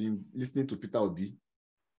 Jem has been listening to Peter Obi.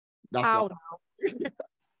 That's how now.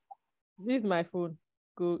 This is my phone.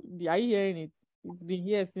 Go. Are you hearing it? It's been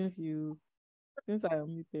here since I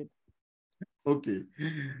unmuted. Okay.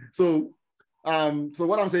 So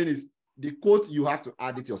what I'm saying is the quote, you have to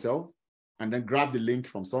add it yourself and then grab the link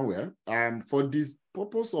from somewhere. For this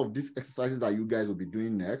purpose of these exercises that you guys will be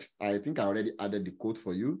doing next, I think I already added the quote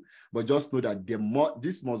for you, but just know that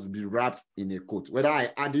this must be wrapped in a quote. Whether I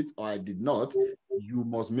add it or I did not, you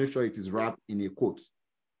must make sure it is wrapped in a quote.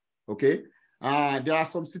 Okay? There are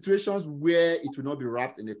some situations where it will not be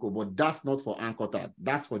wrapped in a quote, but that's not for anchor tag.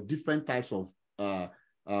 That's for different types of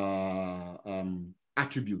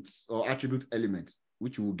attributes or attribute elements,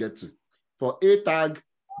 which we will get to. For a tag,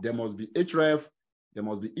 there must be href, there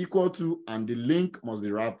must be equal to, and the link must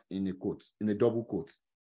be wrapped in a quote, in a double quote.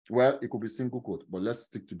 Well, it could be single quote, but let's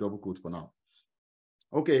stick to double quote for now.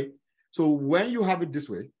 Okay, so when you have it this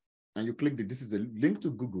way, and you click this is a link to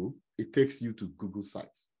Google, it takes you to Google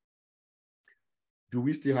sites. Do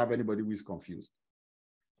we still have anybody who is confused?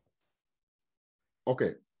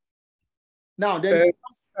 Okay. Now there's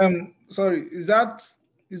sorry, is that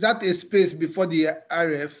a space before the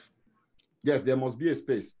RF? Yes, there must be a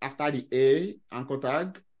space. After the A anchor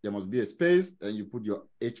tag, there must be a space, and you put your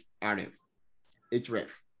href. We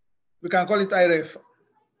can call it IREF.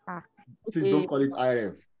 Please don't call it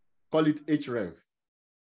IREF. Call it href.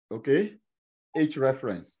 Okay?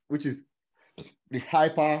 Href, which is the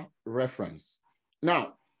hyper reference.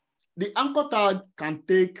 Now, the anchor tag can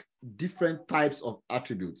take different types of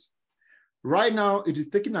attributes. Right now, it is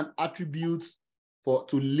taking an attribute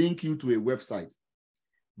to link you to a website.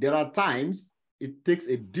 There are times it takes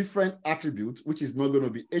a different attribute, which is not going to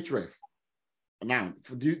be href. Now,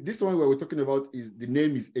 for this one where we're talking about is the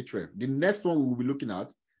name is href. The next one we will be looking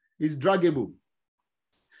at is draggable.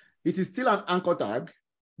 It is still an anchor tag,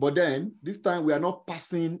 but then this time we are not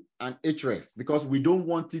passing an href because we don't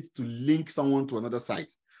want it to link someone to another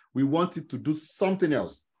site. We want it to do something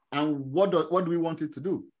else. And what do we want it to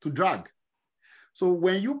do? To drag. So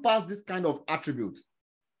when you pass this kind of attribute,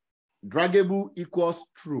 draggable equals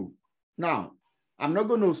true. Now, I'm not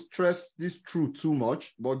going to stress this true too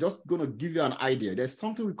much, but just going to give you an idea. There's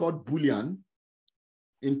something we call Boolean.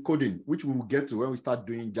 in coding, which we will get to when we start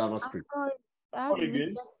doing JavaScript. How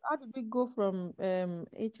did we go from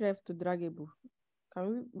href to draggable?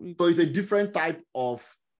 Can we? So it's a different type of,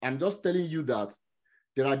 I'm just telling you that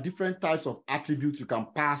there are different types of attributes you can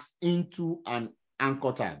pass into an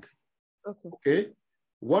anchor tag. Okay.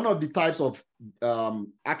 One of the types of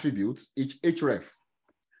attributes is href.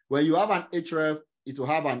 When you have an href, it will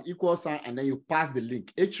have an equal sign and then you pass the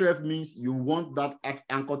link. Href means you want that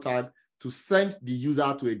anchor tag to send the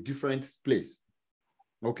user to a different place,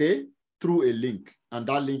 okay, through a link. And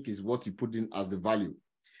that link is what you put in as the value.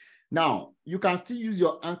 Now, you can still use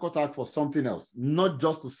your anchor tag for something else, not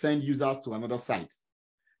just to send users to another site.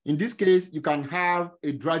 In this case, you can have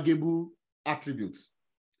a draggable attribute.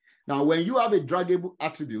 Now, when you have a draggable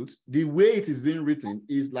attribute, the way it is being written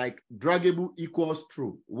is like draggable equals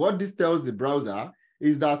true. What this tells the browser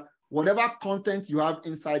is that whatever content you have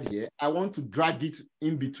inside here, I want to drag it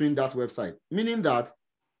in between that website. Meaning that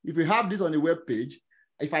if you have this on a web page,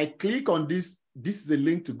 if I click on this, this is a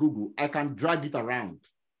link to Google, I can drag it around.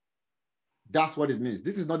 That's what it means.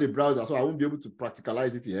 This is not a browser, so I won't be able to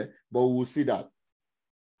practicalize it here, but we'll see that.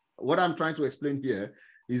 What I'm trying to explain here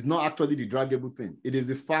is not actually the draggable thing. It is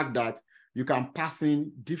the fact that you can pass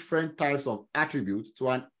in different types of attributes to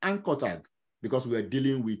an anchor tag, because we are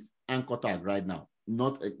dealing with anchor tag right now,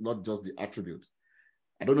 not just the attribute.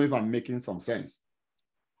 I don't know if I'm making some sense.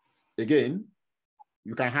 Again,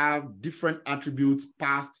 you can have different attributes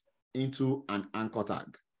passed into an anchor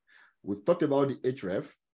tag. We've talked about the href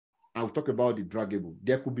and we've talked about the draggable.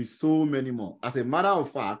 There could be so many more. As a matter of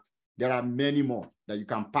fact, there are many more that you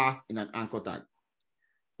can pass in an anchor tag.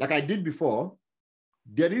 Like I did before,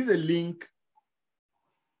 there is a link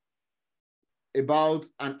about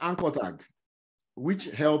an anchor tag, which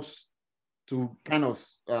helps to kind of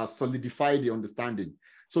solidify the understanding.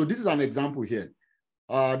 So this is an example here.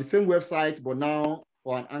 The same website, but now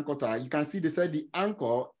for an anchor tag, you can see they said the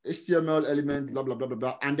anchor, HTML element, blah, blah, blah, blah,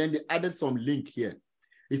 blah, and then they added some link here.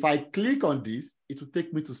 If I click on this, it will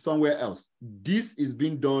take me to somewhere else. This is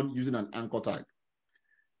being done using an anchor tag.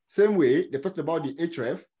 Same way, they talked about the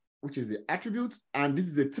href, which is the attribute, and this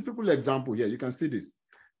is a typical example here. You can see this.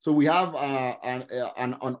 So we have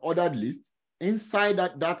an unordered list. Inside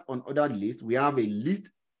that unordered list, we have a list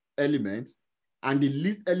element, and the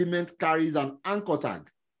list element carries an anchor tag.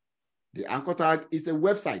 The anchor tag is a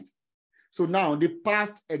website. So now they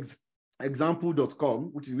passed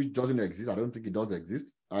example.com, which doesn't exist. I don't think it does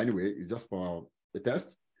exist. Anyway, it's just for the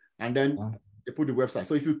test. And then they put the website.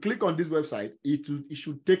 So if you click on this website, it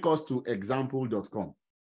should take us to example.com.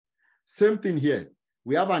 Same thing here.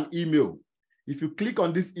 We have an email. If you click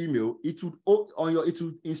on this email, it would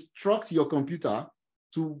instruct your computer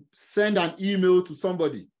to send an email to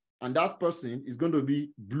somebody. And that person is going to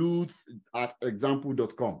be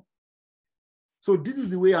blue@example.com. So this is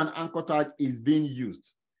the way an anchor tag is being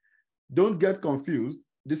used. Don't get confused.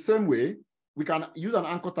 The same way, we can use an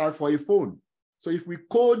anchor tag for a phone. So if we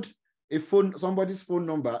code somebody's phone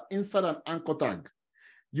number inside an anchor tag,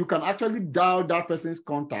 you can actually dial that person's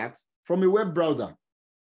contact from a web browser.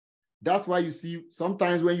 That's why you see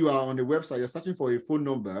sometimes when you are on a website, you're searching for a phone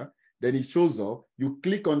number, then it shows up, you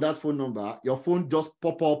click on that phone number, your phone just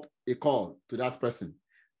pop up a call to that person.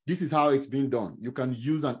 This is how it's being done. You can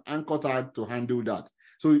use an anchor tag to handle that.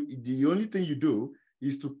 So the only thing you do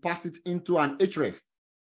is to pass it into an href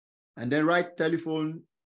and then write telephone,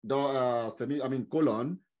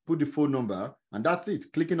 colon, put the phone number, and that's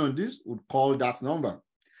it. Clicking on this would call that number.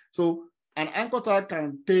 So an anchor tag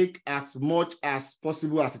can take as much as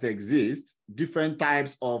possible as it exists, different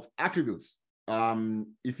types of attributes.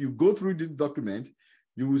 If you go through this document,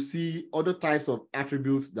 you will see other types of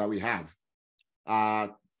attributes that we have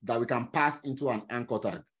that we can pass into an anchor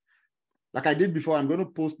tag. Like I did before, I'm going to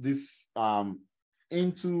post this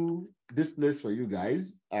into this place for you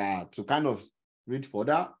guys to kind of read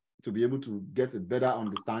further, to be able to get a better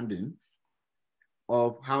understanding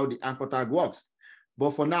of how the anchor tag works.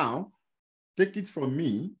 But for now, take it from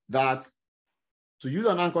me that to use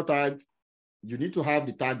an anchor tag, you need to have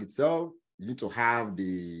the tag itself, you need to have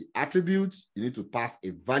the attribute, you need to pass a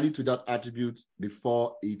value to that attribute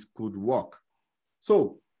before it could work.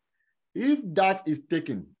 So if that is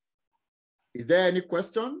taken, is there any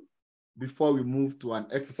question before we move to an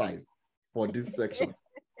exercise for this section?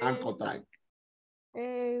 Anchor tag.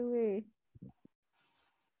 Wait.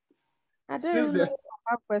 I don't really have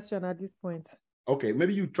a question at this point. Okay,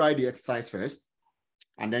 maybe you try the exercise first,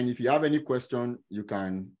 and then if you have any question, you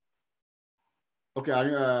can. Okay,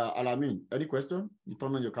 Alamin, any question? You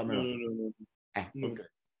turn on your camera. No. No. Okay.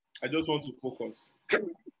 I just want to focus.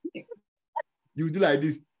 You do like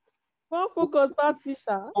this. Don't focus, not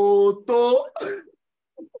teacher. Photo.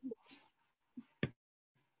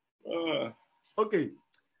 Okay.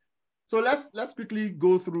 So let's quickly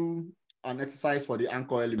go through an exercise for the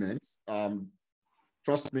anchor elements.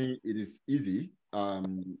 Trust me, it is easy.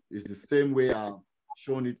 It's the same way I've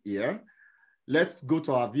shown it here. Let's go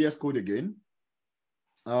to our VS Code again.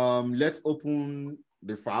 Let's open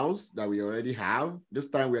the files that we already have. This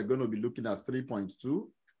time we're going to be looking at 3.2.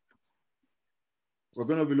 We're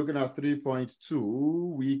going to be looking at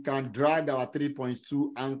 3.2. We can drag our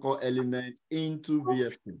 3.2 anchor element into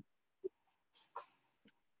VS Code.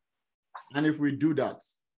 And if we do that,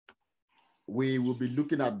 we will be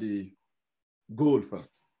looking at the goal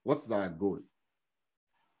first. What's our goal?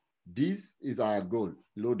 This is our goal.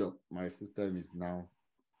 Load up. My system is now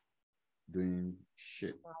doing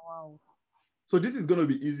shit. Wow. So this is going to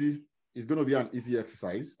be easy. It's going to be an easy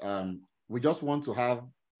exercise. We just want to have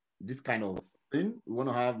this kind of thing. We want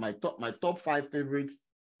to have my top 5 favorite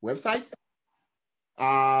websites.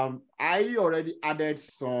 I already added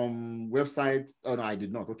some websites. Oh no, I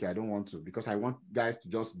did not. Okay, I don't want to, because I want guys to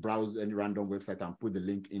just browse any random website and put the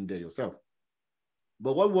link in there yourself.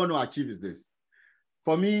 But what we want to achieve is this.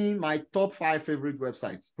 For me, my top 5 favorite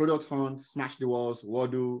websites: Product Hunt, Smash the Walls,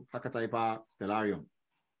 Wordle, Hackatyper, Stellarium.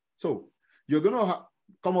 So you're going to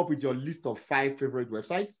come up with your list of 5 favorite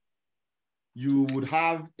websites. You would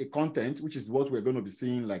have a content, which is what we're going to be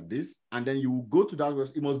seeing like this. And then you will go to that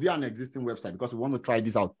website. It must be an existing website because we want to try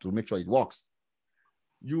this out to make sure it works.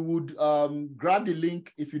 You would grab the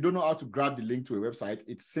link. If you don't know how to grab the link to a website,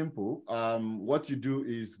 it's simple. What you do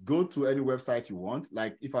is go to any website you want.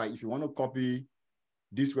 Like if you want to copy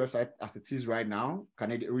this website as it is right now,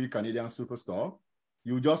 Real Canadian Superstore,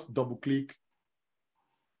 you just double click.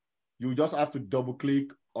 You just have to double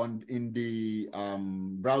click in the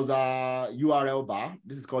browser URL bar.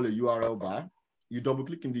 This is called a URL bar. You double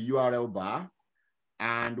click in the URL bar,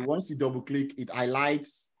 and once you double click, it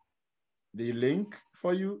highlights the link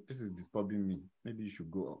for you. This is disturbing me. Maybe you should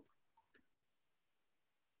go up.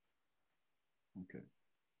 Okay,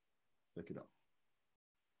 check it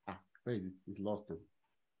out. Where is it? It's lost though.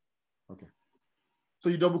 Okay. So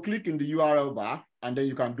you double click in the URL bar, and then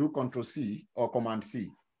you can do Control-C or Command-C,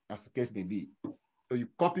 as the case may be. So you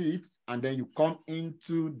copy it, and then you come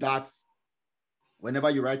into that whenever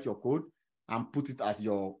you write your code and put it as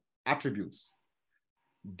your attributes.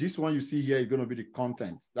 This one you see here is going to be the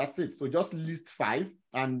content. That's it. So just list 5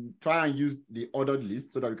 and try and use the ordered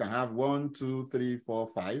list so that you can have 1, 2, 3, 4,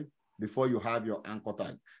 5 before you have your anchor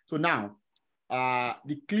tag. So now,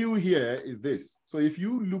 the clue here is this. So if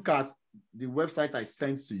you look at the website I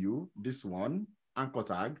sent to you, this one, anchor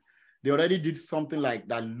tag, they already did something like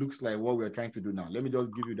that looks like what we're trying to do now. Let me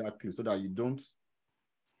just give you that clue so that you don't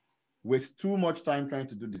waste too much time trying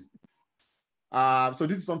to do this. So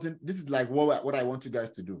this is like what I want you guys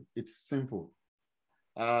to do. It's simple.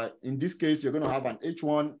 In this case, you're going to have an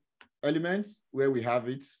H1 element where we have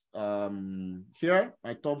it here,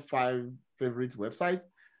 my top 5 favorite websites.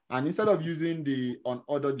 And instead of using the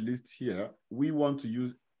unordered list here, we want to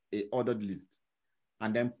use a ordered list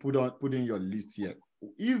and then put in your list here.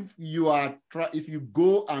 If you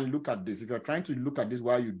go and look at this, if you're trying to look at this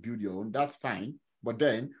while you build your own, that's fine. But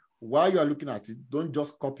then while you are looking at it, don't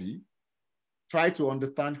just copy. Try to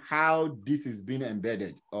understand how this is being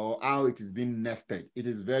embedded or how it is being nested. It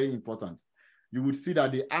is very important. You would see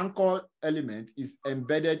that the anchor element is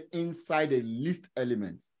embedded inside a list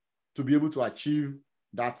element to be able to achieve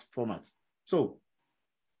that format. So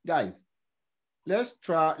guys, let's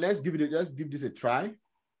give this a try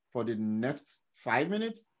for the next 5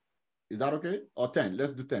 minutes. Is that okay? Or 10?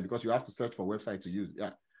 Let's do 10 because you have to search for website to use.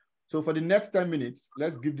 Yeah. So for the next 10 minutes,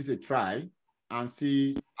 let's give this a try and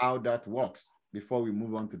see how that works before we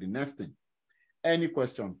move on to the next thing. Any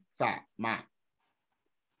question, sir, ma?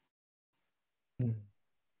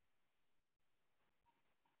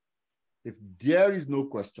 If there is no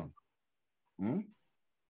question,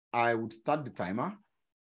 I would start the timer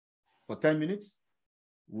for 10 minutes.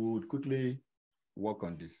 We would quickly work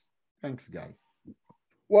on this. Thanks, guys.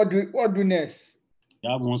 What do next? You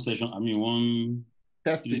have one session, one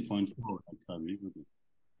test it. 3.4.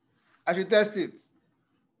 I should test it.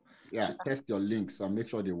 Yeah, test your links and make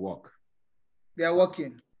sure they work. They are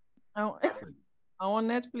working. I want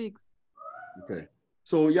Netflix. Okay.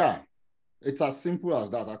 So yeah, it's as simple as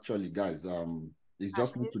that actually, guys. It's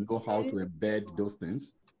just need to know how to embed those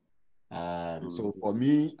things. So for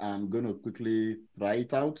me, I'm going to quickly try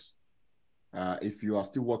it out. If you are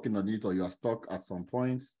still working on it or you are stuck at some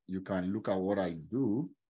point, you can look at what I do.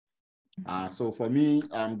 So for me,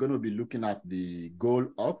 I'm going to be looking at the goal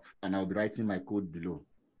up and I'll be writing my code below.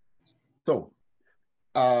 So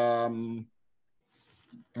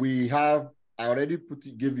we have I already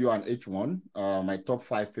give you an H1, my top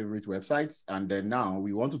 5 favorite websites. And then now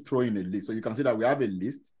we want to throw in a list. So you can see that we have a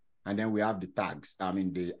list and then we have the tags,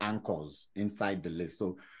 the anchors inside the list.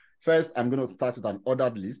 So first, I'm going to start with an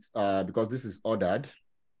ordered list because this is ordered.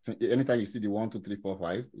 So anytime you see the 1, 2, 3, 4,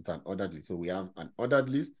 5, it's an ordered list. So we have an ordered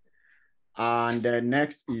list. And then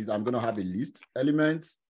next is I'm going to have a list element.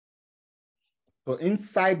 So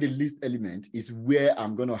inside the list element is where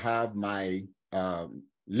I'm going to have my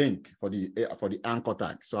link for the anchor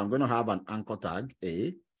tag. So I'm going to have an anchor tag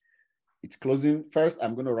A. It's closing. First,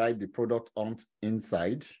 I'm going to write the product on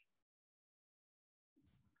inside.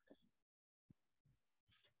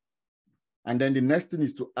 And then the next thing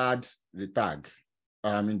is to add the tag,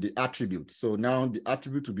 the attribute. So now the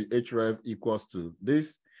attribute will be href equals to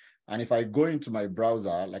this. And if I go into my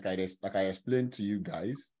browser, like I explained to you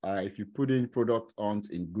guys, if you put in product on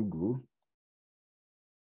in Google,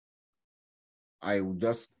 I will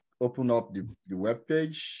just open up the web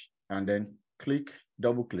page and then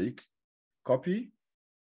double click, copy,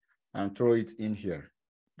 and throw it in here.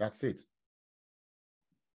 That's it.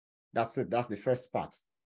 That's it. That's the first part.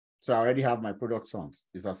 So I already have my product songs.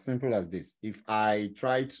 It's as simple as this. If I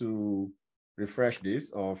try to refresh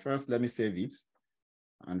this, or first let me save it,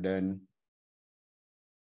 and then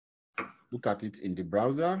look at it in the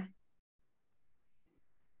browser,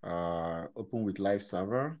 open with live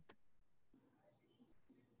server.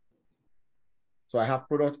 So I have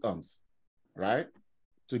product arms, right?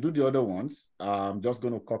 To do the other ones, I'm just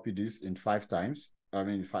going to copy this in 5 times.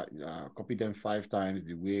 Copy them 5 times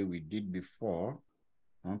the way we did before.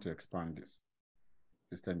 I want to expand this.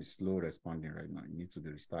 System is slow responding right now. It needs to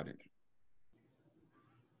be restarted.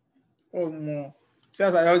 Oh, no.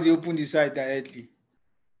 Since I already opened the site directly.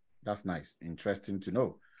 That's nice. Interesting to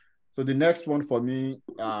know. So the next one for me,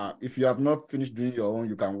 if you have not finished doing your own,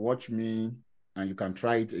 you can watch me and you can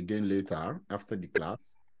try it again later after the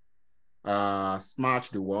class. Smash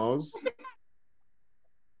the walls.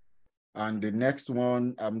 And the next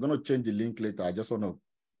one, I'm going to change the link later. I just want to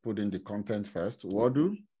put in the content first.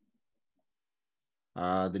 Wordle.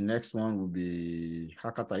 The next one will be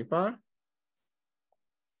Hakatyper.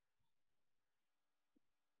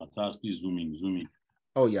 Please zoom in.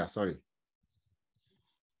 Oh yeah, sorry.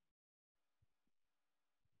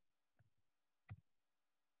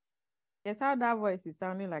 Yes, how that voice is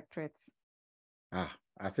sounding like threats. I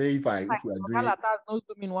say if we are doing no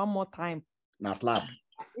zoom in one more time. Now slap.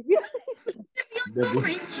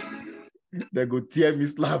 they go tear me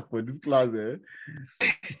slap for this class, eh?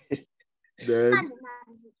 Then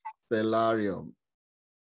Stellarium.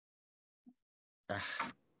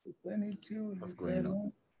 What's going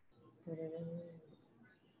on?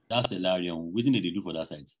 That's Stellarium. What did they do for that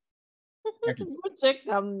site? Go check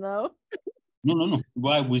them now. No.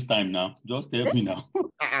 Why waste time now? Just tell me now.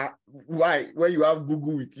 Why? When you have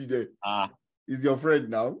Google with you there? Is your friend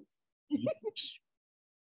now?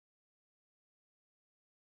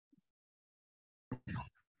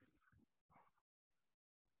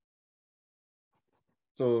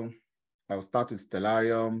 So I'll start with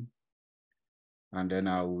Stellarium, and then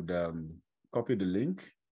I would copy the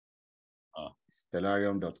link.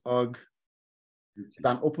 Stellarium.org. It's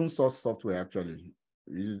an open source software, actually.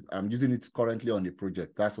 I'm using it currently on the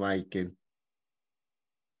project. That's why it came.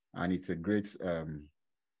 And it's a great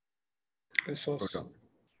resource. Product.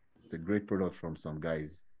 It's a great product from some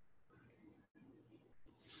guys.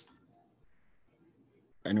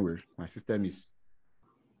 Anyway, my system is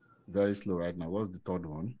very slow right now. What's the third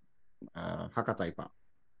one? Hakatyper.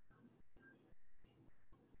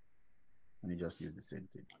 Let me just use the same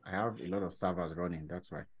thing. I have a lot of servers running,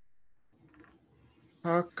 that's right.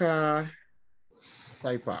 Hakatyper.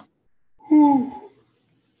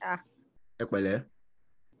 Ekpele.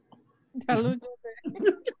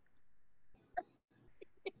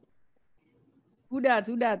 Who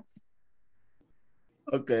that?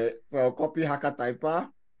 Okay, so I'll copy Hakatyper.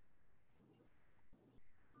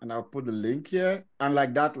 And I'll put the link here. And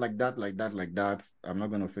like that. I'm not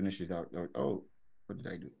going to finish it out. Oh, what did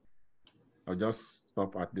I do? I'll just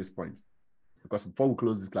stop at this point. Because before we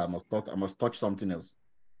close this class, I must touch something else.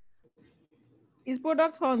 Is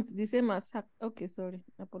product hunt the same as hack? Okay, sorry.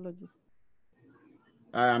 Apologies.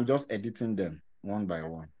 I'm just editing them one by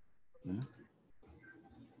one.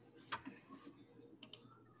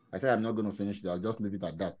 I said I'm not going to finish it. I'll just leave it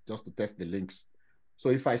at that, just to test the links. So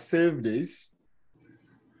if I save this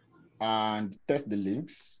and test the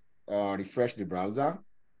links, refresh the browser,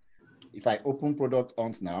 if I open product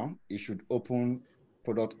hunt now, it should open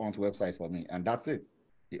product hunt website for me, and that's it.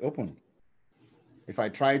 It opened. If I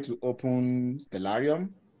try to open Stellarium,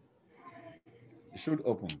 it should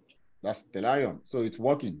open. That's Stellarium. So it's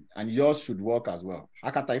working, and yours should work as well.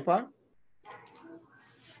 Archetyper,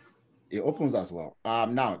 it opens as well.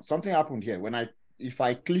 Now something happened here. If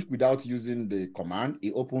I click without using the command,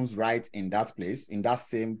 it opens right in that place, in that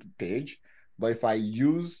same page. But if I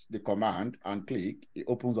use the command and click, it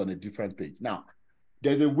opens on a different page. Now,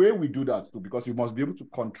 there's a way we do that too, because you must be able to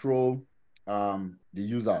control the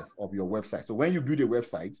users of your website. So when you build a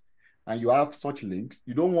website and you have such links,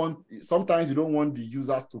 sometimes you don't want the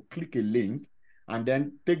users to click a link and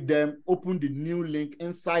then take them, open the new link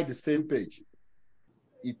inside the same page.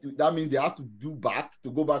 That means they have to go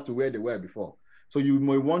back to where they were before. So you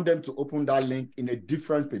may want them to open that link in a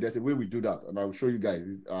different page. There's a way we do that, and I'll show you guys.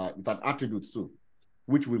 It's an attribute too,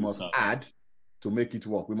 which we must add to make it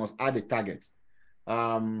work. We must add a target.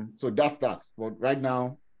 So that's that. But right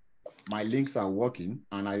now, my links are working,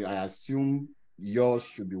 and I assume yours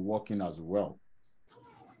should be working as well.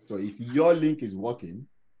 So if your link is working,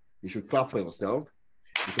 you should clap for yourself,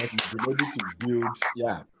 because you've been able to build,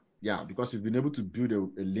 because you've been able to build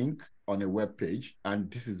a link on a web page,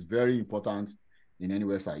 and this is very important in any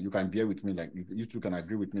website. You can bear with me, like you two can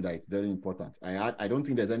agree with me that it's very important. I don't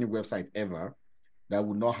think there's any website ever that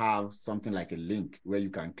would not have something like a link where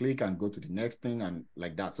you can click and go to the next thing and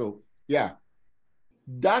like that. So yeah,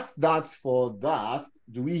 that's that for that.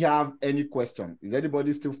 Do we have any question? Is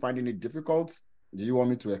anybody still finding it difficult? Do you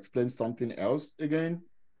want me to explain something else again?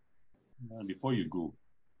 Before you go,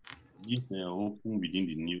 this open within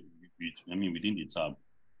the within the tab.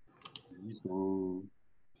 Is this so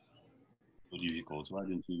difficult? Why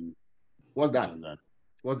don't you? What's that?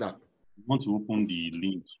 What's that? You want to open the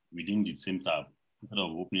link within the same tab instead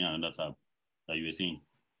of opening another tab that you were saying.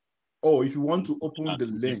 Oh, if you want to open the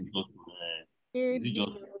link. Is it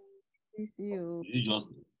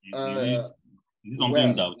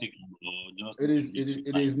something that will take just it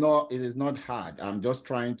is not hard. I'm just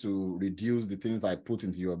trying to reduce the things I put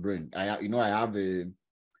into your brain. I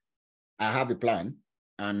have a plan,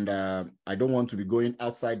 and I don't want to be going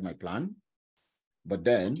outside my plan. But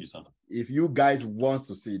then if you guys want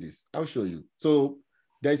to see this, I'll show you. So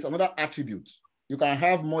there's another attribute. You can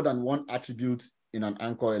have more than one attribute in an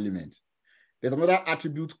anchor element. There's another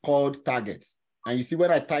attribute called target. And you see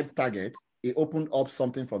when I type target, it opened up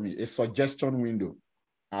something for me, a suggestion window.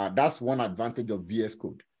 That's one advantage of VS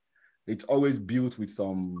Code. It's always built with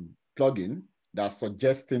some plugin that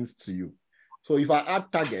suggests things to you. So if I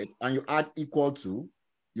add target and you add equal to,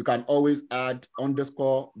 you can always add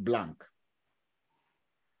underscore blank.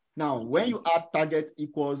 Now, when you add target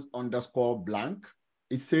equals underscore blank,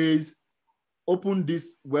 it says, open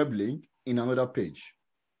this web link in another page.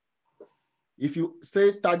 If you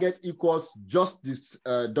say target equals just this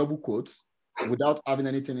double quotes without having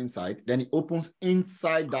anything inside, then it opens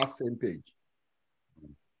inside that same page.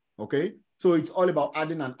 Okay, so it's all about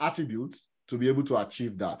adding an attribute to be able to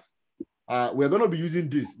achieve that. We're going to be using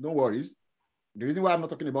this, no worries. The reason why I'm not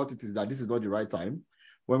talking about it is that this is not the right time.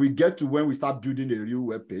 When we get to when we start building a real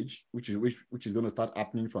web page, which is going to start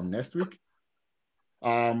happening from next week,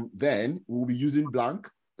 then we'll be using blank.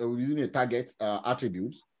 We'll be using a target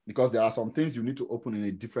attribute, because there are some things you need to open in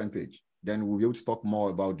a different page. Then we'll be able to talk more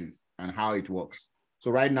about this and how it works.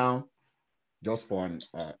 So right now, just for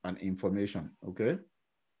an information, okay?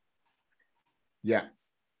 Yeah.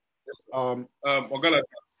 Yes, Ogala,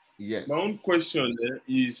 yes. My own question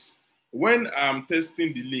is, when I'm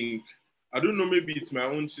testing the link, I don't know, maybe it's my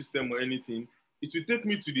own system or anything, it will take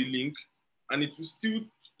me to the link and it will still,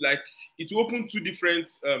 it will open two different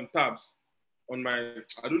tabs on my,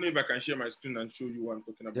 I don't know if I can share my screen and show you what I'm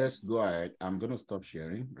talking about. Just go ahead. I'm going to stop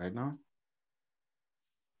sharing right now.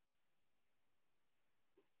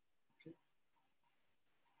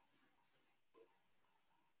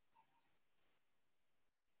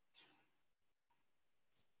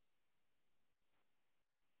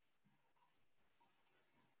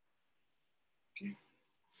 Okay.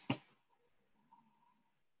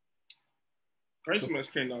 Can you see my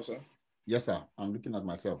screen now, sir? Yes, sir. I'm looking at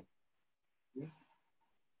myself. Yeah.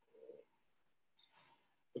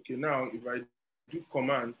 Okay, now if I do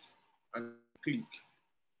command and click,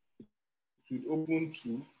 it will open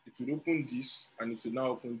this, and it will now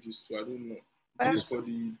open this too. I don't know. This for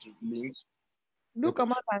the link. Do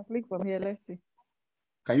command and click from here. Let's see.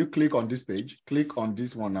 Can you click on this page? Click on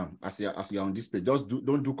this one now. As you're on this page,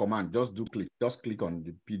 don't do command. Just do click. Just click on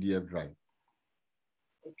the PDF drive.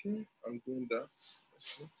 Okay, I'm doing that.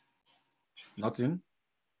 Let's see. Nothing.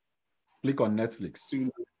 Click on Netflix. Still.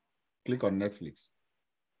 Click on Netflix.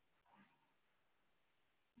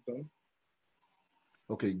 Done.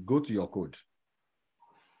 Okay, go to your code.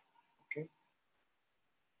 Okay.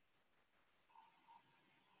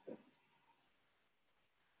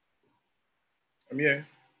 I'm here.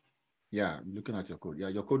 Yeah, I'm looking at your code. Yeah,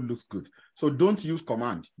 your code looks good. So don't use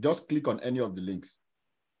command. Just click on any of the links.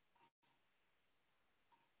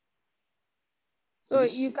 So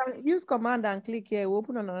you can use command and click here. We'll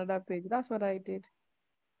open on another page. That's what I did.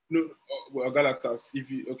 No, well, Galatas,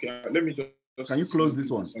 if you, okay, let me just. Can you close this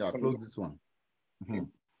one? Yeah, close this one. Mm-hmm.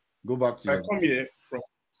 Go back to I come here from.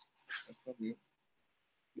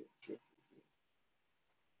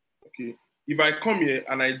 Okay, if I come here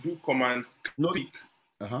and I do command click,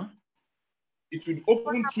 it will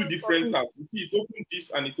open two different tabs. You see, it opened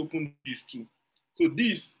this and it opened this too. So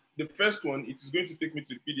this, the first one, it is going to take me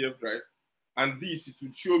to the PDF drive, and this, it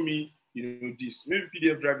will show me, this. Maybe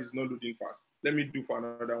PDF drive is not loading fast. Let me do for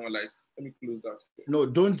another one. Like, let me close that. No,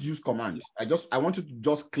 don't use command. I want you to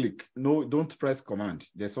just click. No, don't press command.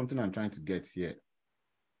 There's something I'm trying to get here.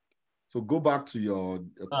 So go back to your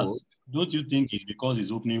code. Don't you think it's because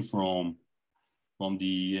it's opening from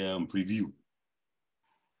the preview?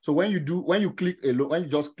 So when you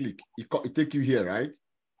just click, it take you here, right?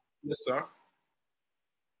 Yes, sir.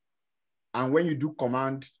 And when you do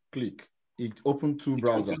command click, it opens two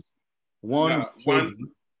browsers. One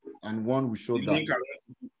and one will show that.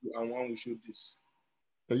 And one will show this.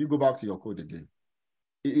 Can you go back to your code again?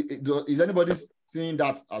 Is anybody seeing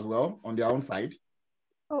that as well on their own side?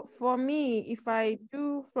 Oh, for me, if I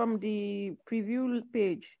do from the preview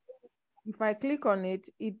page, if I click on it,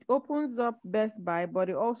 it opens up Best Buy, but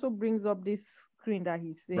it also brings up this screen that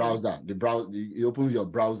he's saying. Browser, it opens your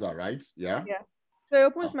browser, right? Yeah. Yeah. So it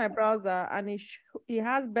opens my browser, and it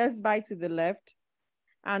has Best Buy to the left,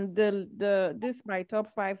 and this my top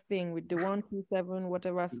 5 thing with the 127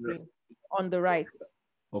 whatever screen on the right.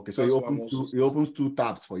 Okay, so it opens two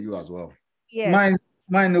tabs for you as well. Yeah.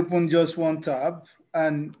 Mine open just one tab,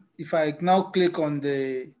 and if I now click on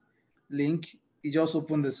the link, it just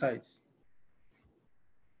opened the site.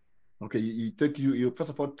 Okay, you first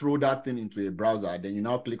of all throw that thing into a browser, then you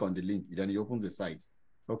now click on the link, then it opens the site.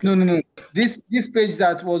 Okay. No. This page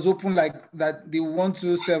that was open like that, the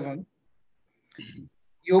 127,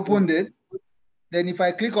 you opened it. Then if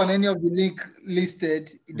I click on any of the link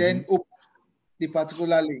listed, then open the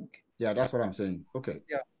particular link. Yeah, that's what I'm saying. Okay.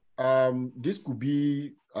 Yeah. This could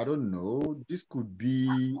be, I don't know, this could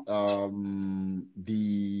be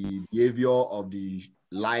the behavior of the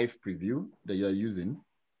live preview that you're using.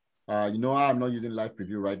 I'm not using live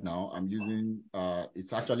preview right now. I'm using,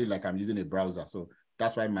 it's actually like I'm using a browser. So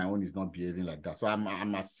that's why my own is not behaving like that. So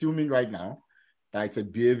I'm assuming right now that it's a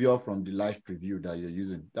behavior from the live preview that you're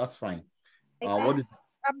using. That's fine. I'm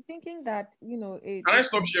thinking that, can I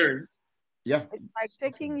stop sharing? Yeah. It's like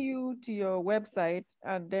taking you to your website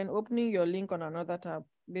and then opening your link on another tab,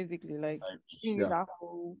 basically, like that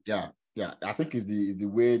whole... Yeah, I think it's the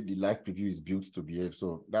way the live preview is built to behave.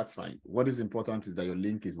 So that's fine. What is important is that your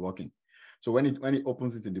link is working. So when it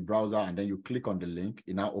opens it in the browser and then you click on the link,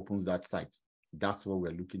 it now opens that site. That's what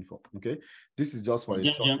we're looking for. Okay. This is just for a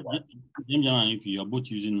short while. If you're both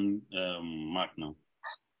using Mac now.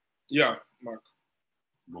 Yeah, Mac.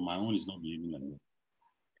 But my own is not behaving like that.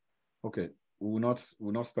 Okay. We will not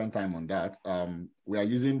spend time on that. We are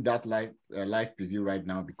using that live preview right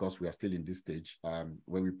now because we are still in this stage.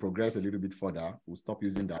 When we progress a little bit further, we'll stop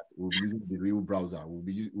using that. We'll be using the real browser.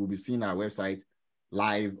 We'll be seeing our website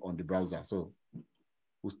live on the browser. So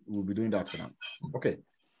we'll be doing that for now. Okay.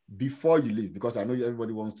 Before you leave, because I know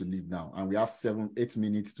everybody wants to leave now, and we have 7-8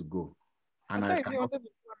 minutes to go. And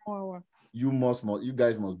you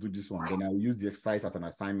guys must do this one. Then I'll use the exercise as an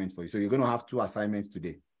assignment for you. So you're going to have 2 assignments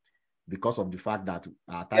today, because of the fact that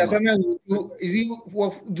is it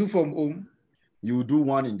do from home? You do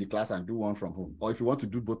one in the class and do one from home. Or if you want to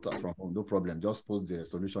do both from home, no problem. Just post the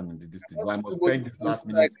solution in the distance. I must spend this last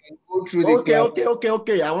minute.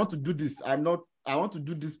 Okay. I want to do this. I want to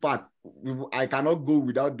do this part. I cannot go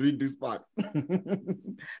without doing this part.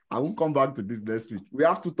 I won't come back to this next week. We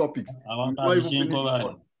have 2 topics.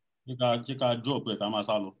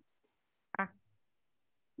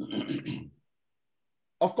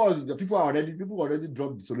 Of course, the people already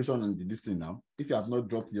dropped the solution on this thing now. If you have not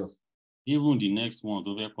dropped yours, even the next one,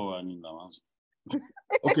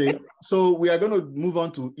 okay. So we are going to move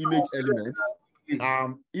on to image elements.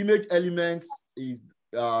 Image elements is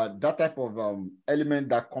that type of element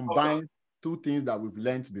that combines 2 things that we've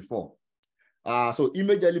learned before. So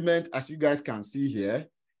image element, as you guys can see here,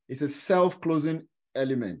 is a self-closing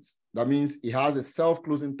element. That means it has a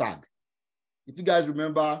self-closing tag. If you guys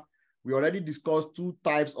remember, we already discussed 2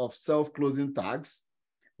 types of self-closing tags.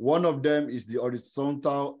 One of them is the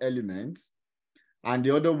horizontal element, and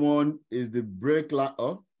the other one is the break line.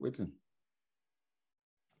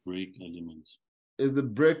 Break element. Is the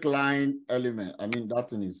break line element. I mean, that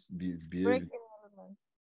thing is behaving.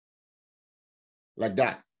 like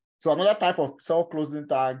that. So another type of self-closing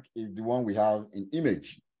tag is the one we have in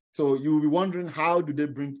image. So you'll be wondering, how do they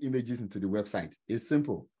bring images into the website? It's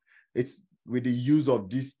simple. It's with the use of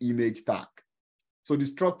this image tag. So the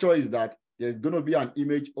structure is that there's going to be an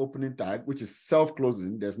image opening tag, which is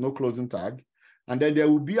self-closing. There's no closing tag. And then there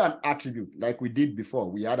will be an attribute like we did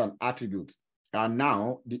before. We had an attribute. And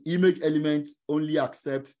now the image element only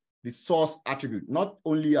accepts the source attribute, not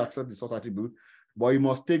only accept the source attribute, but you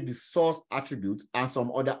must take the source attribute and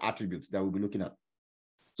some other attributes that we'll be looking at.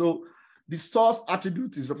 So the source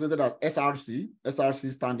attribute is represented as SRC,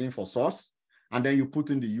 SRC standing for source, and then you put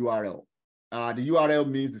in the URL. The URL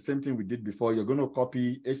means the same thing we did before. You're going to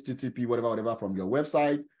copy HTTP, whatever from your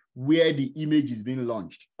website where the image is being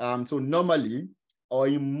launched. So normally, or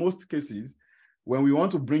in most cases, when we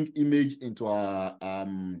want to bring image into our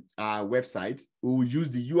website, we will use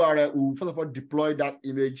the URL. We will first of all deploy that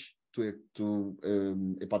image to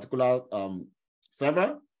a particular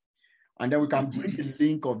server, and then we can bring the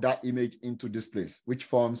link of that image into this place, which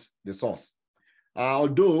forms the source.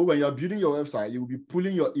 Although when you're building your website, you will be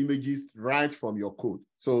pulling your images right from your code.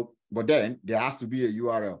 So, but then there has to be a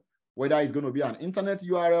URL, whether it's going to be an internet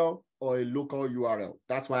URL or a local URL.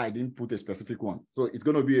 That's why I didn't put a specific one. So it's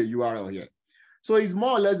going to be a URL here. So it's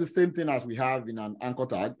more or less the same thing as we have in an anchor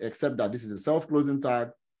tag, except that this is a self-closing tag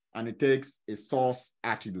and it takes a source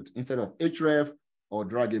attribute instead of href or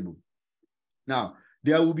draggable. Now,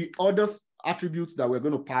 there will be other attributes that we're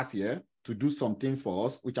going to pass here to do some things for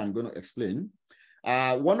us, which I'm going to explain.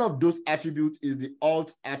 One of those attributes is the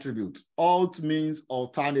alt attribute. Alt means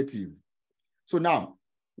alternative. So now,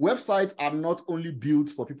 websites are not only built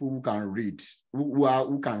for people who can read,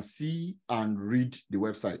 who can see and read the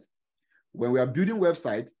website. When we are building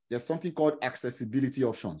websites, there's something called accessibility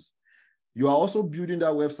options. You are also building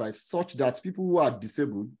that website such that people who are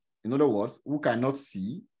disabled, in other words, who cannot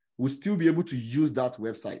see, will still be able to use that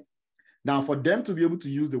website. Now, for them to be able to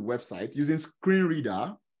use the website using screen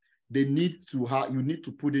reader, they need to you need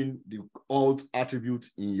to put in the alt attribute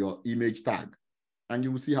in your image tag, and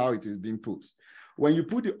you will see how it is being put. When you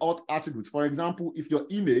put the alt attribute, for example, if your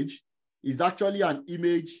image is actually an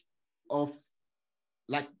image of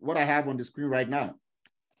like what I have on the screen right now,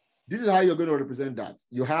 this is how you're going to represent that.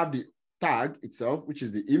 You have the tag itself, which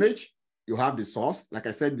is the image. You have the source. Like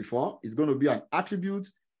I said before, it's going to be an attribute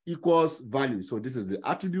equals value. So this is the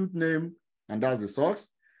attribute name, and that's the source.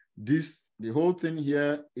 The whole thing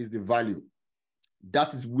here is the value.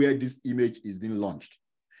 That is where this image is being launched.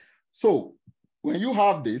 So when you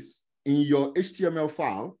have this in your HTML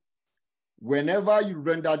file, whenever you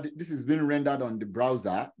render, this is being rendered on the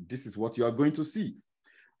browser, this is what you are going to see.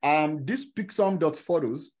 This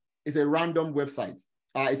pixum.photos is a random website.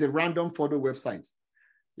 It's a random photo website.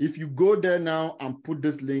 If you go there now and put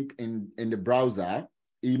this link in the browser,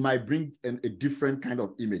 it might bring a different kind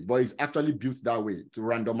of image, but it's actually built that way to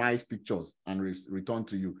randomize pictures and return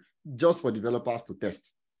to you, just for developers to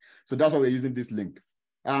test. So that's why we're using this link.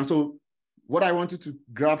 So what I wanted to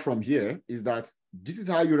grab from here is that this is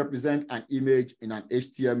how you represent an image in an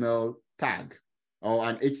HTML tag or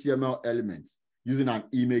an HTML element using an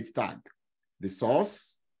image tag. The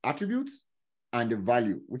source attribute and the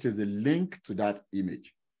value, which is the link to that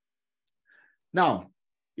image. Now,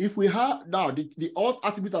 if we have now the alt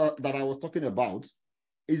attribute that I was talking about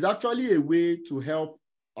is actually a way to help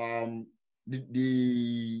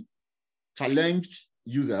the challenged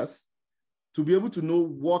users to be able to know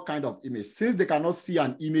what kind of image, since they cannot see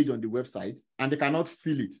an image on the website and they cannot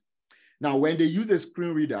feel it. Now, when they use a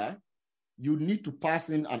screen reader, you need to pass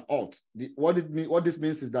in an alt. What this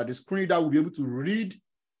means is that the screen reader will be able to read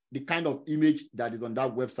the kind of image that is on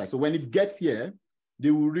that website. So when it gets here, they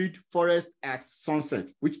will read forest at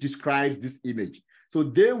sunset, which describes this image. So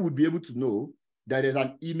they would be able to know that there's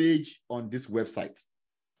an image on this website.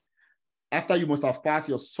 After you must have passed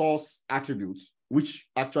your source attributes, which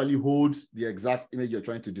actually holds the exact image you're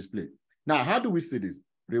trying to display. Now, how do we see this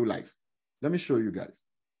real life? Let me show you guys.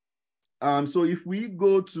 So if we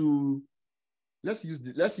go to, let's use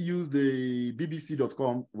the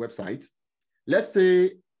bbc.com website. Let's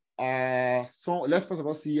say, so let's first of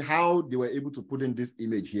all see how they were able to put in this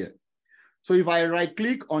image here. So if I right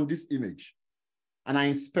click on this image and I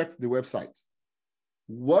inspect the website,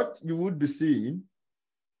 what you would be seeing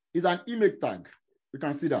is an image tag. You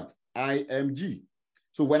can see that, IMG.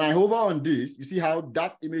 So when I hover on this, you see how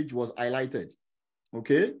that image was highlighted,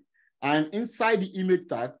 okay? And inside the image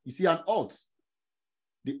tag, you see an alt.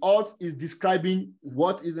 The alt is describing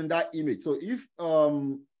what is in that image. So if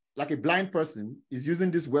like a blind person is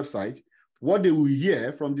using this website, what they will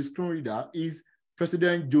hear from the screen reader is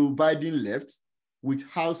President Joe Biden left with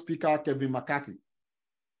House Speaker Kevin McCarthy.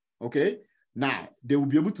 Okay, Now, they will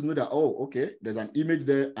be able to know that, oh, okay, there's an image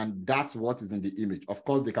there, and that's what is in the image. Of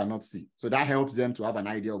course, they cannot see. So that helps them to have an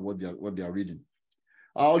idea of what they are reading.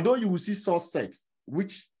 Although you will see source set,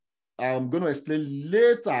 which I'm going to explain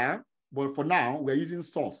later, but for now, we're using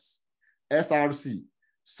source, SRC.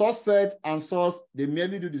 Source set and source, they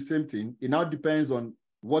merely do the same thing. It now depends on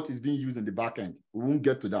what is being used in the backend. We won't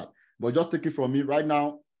get to that. But just take it from me right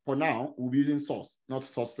now. For now, we'll be using source, not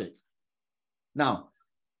source set. Now,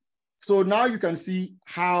 so now you can see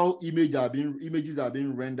how images are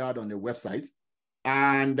being rendered on the website.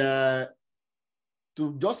 And to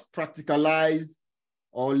just practicalize,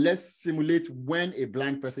 or let's simulate when a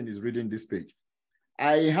blind person is reading this page.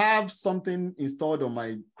 I have something installed on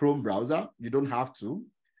my Chrome browser. You don't have to.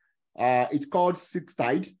 It's called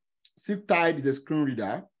SickTide. SickTide is a screen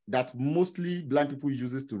reader that mostly blind people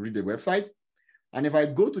use to read the website. And if I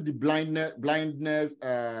go to the blindness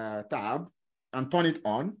tab and turn it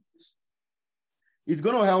on, it's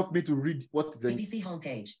going to help me to read what is in BBC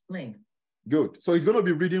homepage link. Good. So it's going to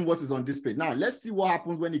be reading what is on this page. Now let's see what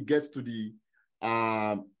happens when it gets to the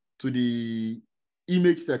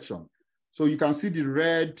image section. So you can see the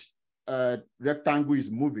red rectangle is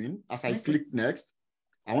moving as I click next.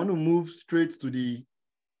 I want to move straight to the,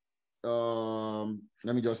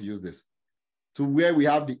 let me just use this, to where we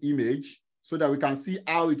have the image so that we can see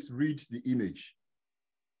how it reads the image.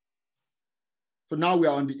 So now we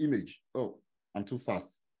are on the image. Oh, I'm too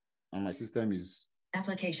fast. And my system is...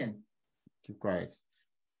 Application. Keep quiet.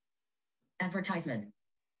 Advertisement.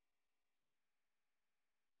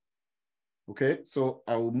 Okay, so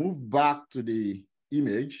I will move back to the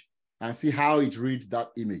image and see how it reads that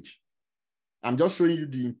image. I'm just showing you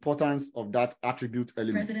the importance of that attribute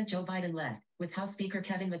element. President Joe Biden left with House Speaker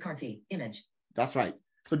Kevin McCarthy, image. That's right.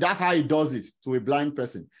 So that's how it does it to a blind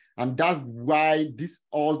person. And that's why this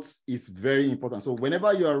alt is very important. So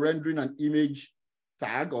whenever you are rendering an image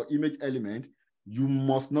tag or image element, you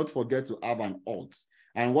must not forget to have an alt.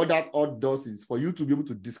 And what that alt does is for you to be able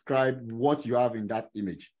to describe what you have in that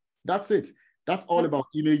image. That's it. That's all about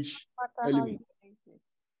image element.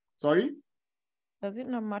 Sorry? Does it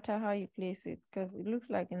not matter how you place it? Because it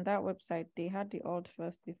looks like in that website, they had the alt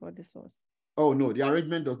first before the source. Oh, no, the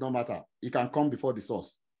arrangement does not matter. It can come before the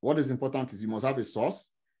source. What is important is you must have a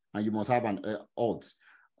source and you must have an alt.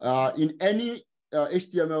 In any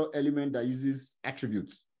HTML element that uses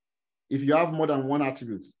attributes, if you have more than one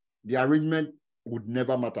attribute, the arrangement would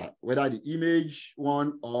never matter, whether the image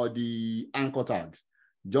one or the anchor tags.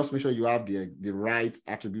 Just make sure you have the right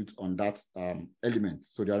attribute on that element.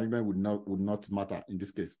 So the arrangement would not matter in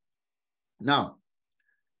this case. Now,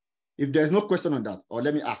 if there's no question on that, or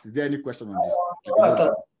let me ask, is there any question on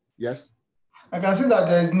this? Yes? I can see that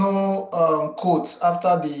there is no quote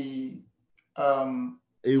after the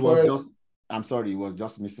it was just, I'm sorry, it was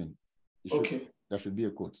just missing. Okay. There should be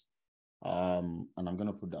a quote. And I'm going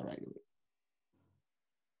to put that right away.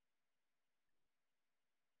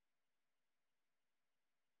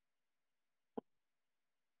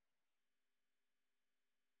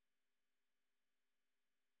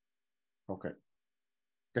 Okay.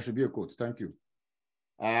 There should be a quote. Thank you.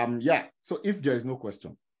 Yeah. So if there is no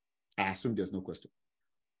question, I assume there's no question.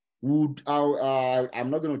 I'm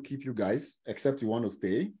not going to keep you guys, except you want to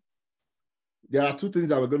stay. There are two things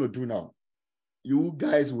that we're going to do now. You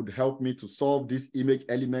guys would help me to solve this image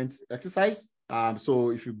elements exercise.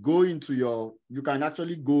 So if you go into you can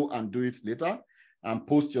actually go and do it later and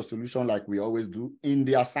post your solution like we always do in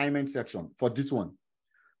the assignment section for this one.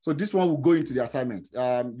 So this one will go into the assignment.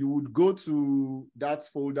 You would go to that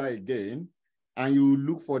folder again, and you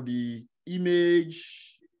look for the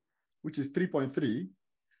image, which is 3.3.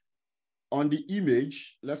 On the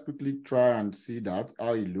image, let's quickly try and see that,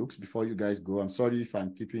 how it looks before you guys go. I'm sorry if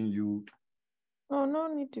I'm keeping you. Oh, no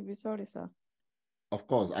need to be sorry, sir. Of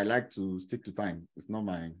course, I like to stick to time. It's not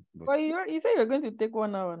mine. But you said you're going to take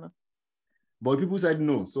 1 hour now. But people said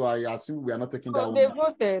no, so I assume we are not taking that one. They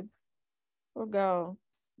voted. Oh, God.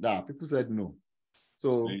 Yeah, people said no.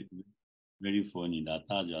 So very funny that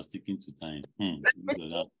you are sticking to time. You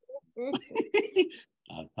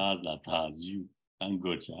thank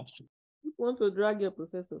God, Jack. You want to drag your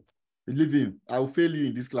professor? Believe him, I will fail you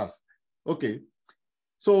in this class. Okay.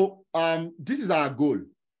 So this is our goal.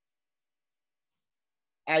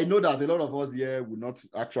 I know that a lot of us here will not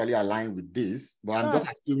actually align with this, but I'm just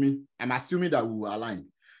assuming, that we will align.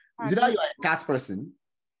 Is it that you are a cat person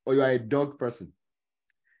or you are a dog person?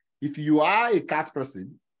 If you are a cat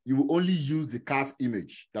person, you will only use the cat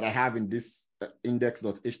image that I have in this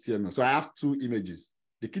index.html. So I have two images,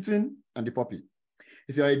 the kitten and the puppy.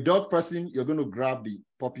 If you're a dog person, you're going to grab the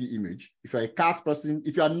puppy image. If you're a cat person,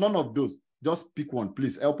 if you are none of those, just pick one.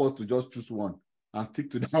 Please help us to just choose one and stick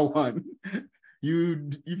to that one.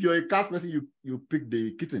 If you're a cat person, you pick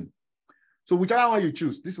the kitten. So whichever one you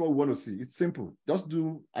choose, this is what we want to see. It's simple. Just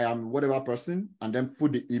do I am whatever person and then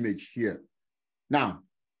put the image here. Now,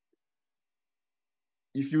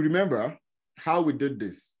 if you remember how we did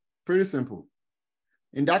this, pretty simple.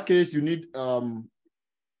 In that case, you need an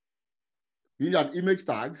image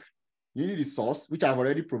tag. You need a source, which I've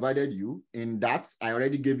already provided you. In that, I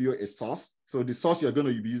already gave you a source. So the source you're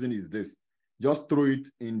going to be using is this. Just throw it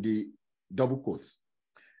in the double quotes.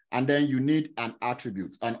 And then you need an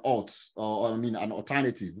attribute, an alt, or an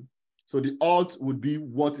alternative. So the alt would be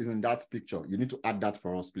what is in that picture. You need to add that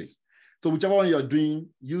for us, please. So whichever one you're doing,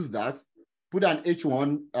 use that. Put an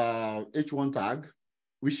H1 tag,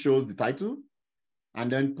 which shows the title,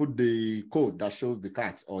 and then put the code that shows the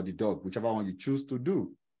cat or the dog, whichever one you choose to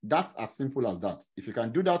do. That's as simple as that. If you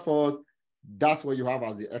can do that for us, that's what you have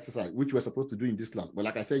as the exercise, which we're supposed to do in this class. But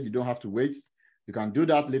like I said, you don't have to wait. You can do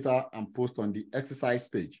that later and post on the exercise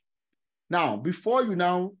page. Now, before we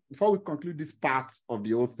conclude this part of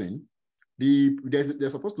the whole thing,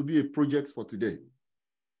 there's supposed to be a project for today.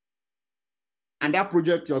 And that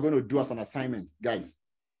project you're going to do as an assignment, guys.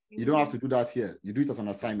 You don't have to do that here. You do it as an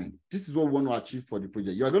assignment. This is what we want to achieve for the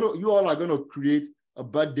project. You all are going to create a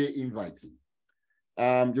birthday invite.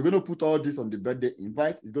 You're going to put all this on the birthday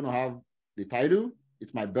invite. It's going to have the title.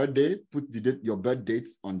 It's my birthday. Put your birth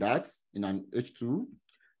dates on that in an H2.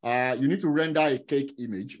 You need to render a cake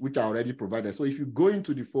image, which I already provided. So if you go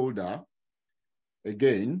into the folder,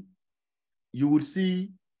 again, you will see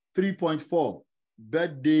 3.4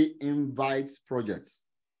 birthday invites projects.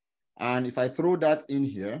 And if I throw that in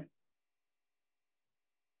here,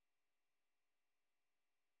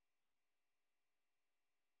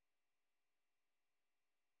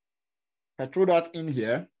 this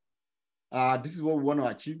is what we want to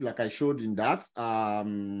achieve, like I showed in that.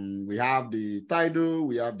 We have the title,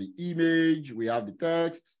 we have the image, we have the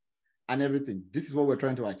text, and everything. This is what we're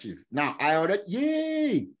trying to achieve. Now,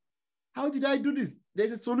 yay! How did I do this?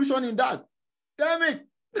 There's a solution in that. Damn it!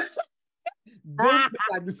 Don't look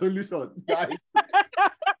at the solution, guys.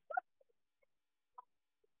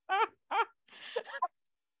 I'm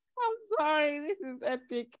sorry, this is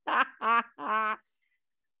epic. We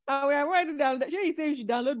are going to download. Sure, you say you should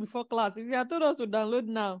download before class. If you had told us to download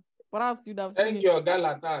now, perhaps you'd have. Thank you,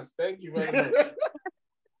 Galatas. Thank you very much.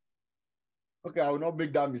 Okay, I will not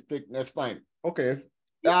make that mistake next time. Okay.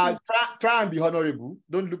 Try and be honorable.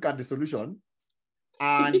 Don't look at the solution.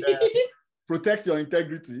 And protect your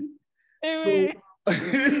integrity. So,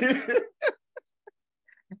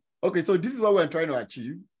 okay, so this is what we're trying to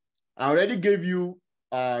achieve. I already gave you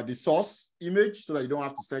the source image so that you don't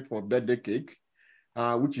have to search for birthday cake,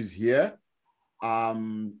 which is here.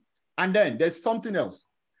 And then there's something else.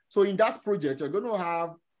 So in that project, you're going to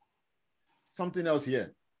have something else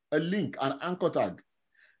here, a link, an anchor tag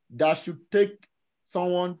that should take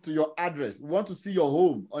someone to your address. We want to see your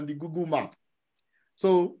home on the Google map.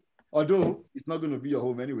 So although it's not going to be your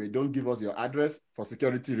home anyway, don't give us your address for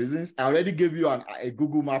security reasons. I already gave you a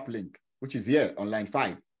Google map link, which is here on line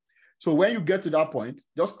 5. So when you get to that point,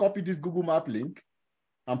 just copy this Google map link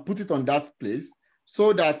and put it on that place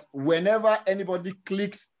so that whenever anybody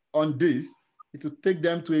clicks on this, it will take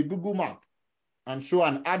them to a Google map and show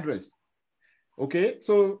an address. Okay,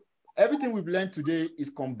 so everything we've learned today is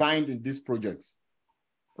combined in these projects,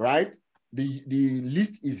 right? The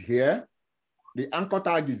list is here. The anchor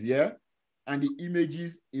tag is here, and the image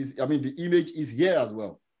is here as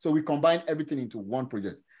well. So we combine everything into one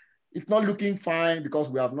project. It's not looking fine because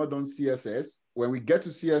we have not done CSS. When we get to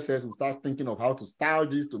CSS, we start thinking of how to style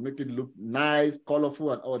this to make it look nice,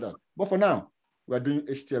 colorful, and all that. But for now, we're doing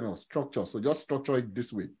HTML structure. So just structure it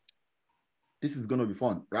this way. This is going to be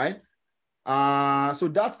fun, right? So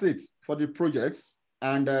that's it for the projects.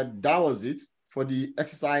 And that was it for the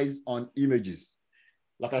exercise on images.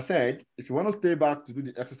 Like I said, if you want to stay back to do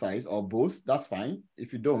the exercise or both, that's fine.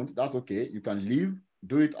 If you don't, that's okay. You can leave,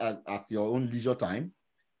 do it at your own leisure time.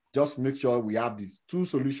 Just make sure we have these 2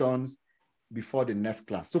 solutions before the next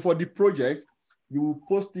class. So for the project, you will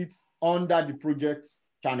post it under the project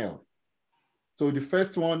channel. So the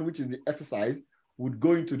first one, which is the exercise, would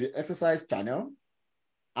go into the exercise channel,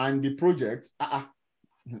 and the project, and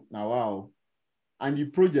the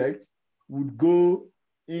project would go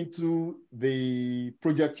into the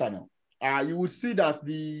project channel. You will see that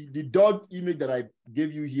the dog image that I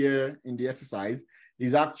gave you here in the exercise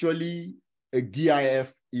is actually a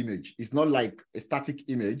GIF image. It's not like a static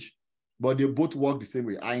image, but they both work the same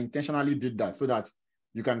way. I intentionally did that so that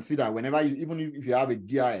you can see that whenever even if you have a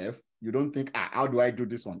GIF, you don't think, how do I do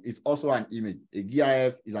this one? It's also an image. A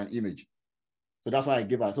GIF is an image. So that's why I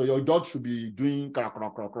gave her. So your dog should be doing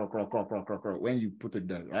when you put it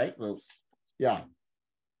there, right? So yeah.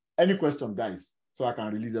 Any question, guys? So I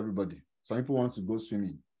can release everybody. Some people want to go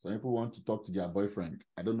swimming. Some people want to talk to their boyfriend.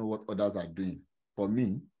 I don't know what others are doing. For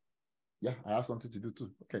me, yeah, I have something to do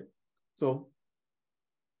too. Okay. So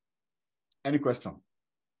any question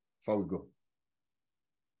before we go?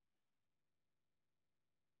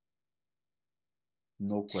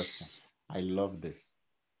 No question. I love this.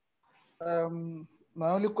 My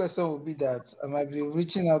only question would be that I might be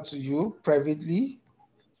reaching out to you privately,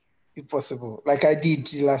 if possible, like I did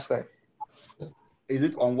the last time. Is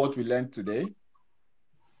it on what we learned today?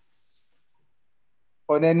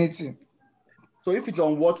 On anything. So if it's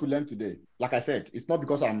on what we learned today, like I said, it's not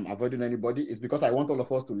because I'm avoiding anybody, it's because I want all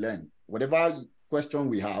of us to learn. Whatever question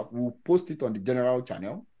we have, we'll post it on the general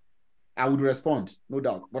channel. I would respond, no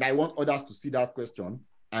doubt, but I want others to see that question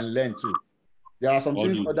and learn too. There are some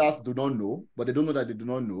things others do not know, but they don't know that they do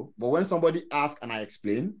not know. But when somebody asks and I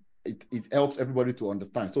explain, it helps everybody to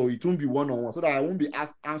understand. So it won't be one-on-one, so that I won't be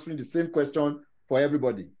answering the same question for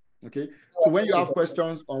everybody, okay? So when you have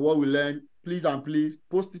questions on what we learned, please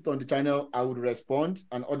post it on the channel. I would respond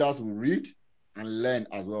and others will read and learn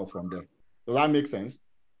as well from there. Does that make sense?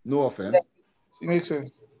 No offense. It makes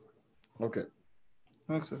sense. Okay.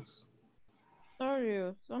 Makes sense.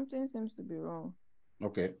 Sorry, something seems to be wrong.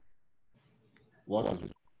 Okay. What was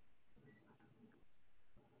it?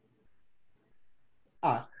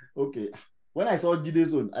 Okay. When I saw Jide's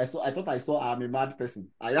zone, I thought I saw I'm a mad person.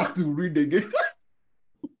 I have to read again.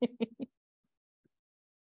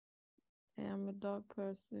 I am a dog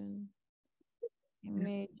person.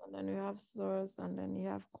 Image, and then you have source, and then you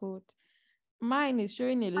have quote. Mine is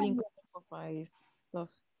showing a link for my stuff.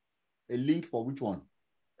 A link for which one?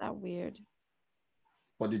 That weird.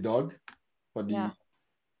 For the dog? For the... Yeah.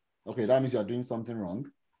 Okay, that means you're doing something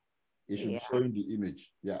wrong. It should be showing the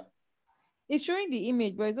image. Yeah. It's showing the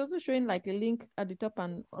image, but it's also showing like a link at the top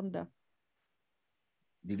and under.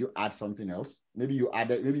 Did you add something else? Maybe you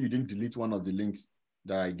didn't delete one of the links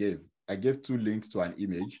that I gave. I gave 2 links to an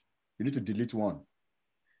image. You need to delete one.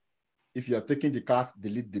 If you're taking the cat,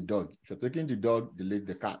 delete the dog. If you're taking the dog, delete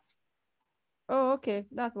the cat. Oh, okay.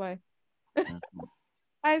 That's why.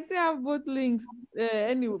 I still have both links.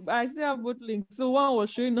 Anyway, I still have both links. So one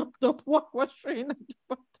was showing up top, one was showing at the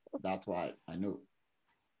bottom. That's why I know.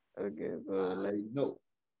 Okay, so no.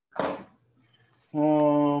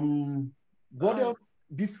 What else?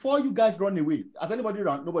 Before you guys run away, has anybody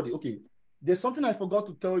run? Nobody. Okay. There's something I forgot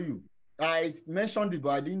to tell you. I mentioned it, but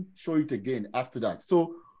I didn't show it again after that.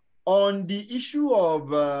 So on the issue of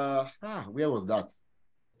where was that?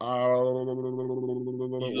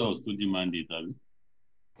 Issue of study mandate,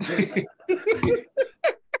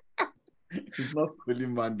 It's not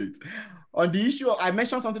stealing mandate. On the issue, I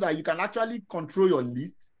mentioned something that you can actually control your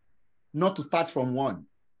list, not to start from one.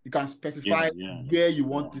 You can specify where you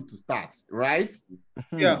want it to start, right?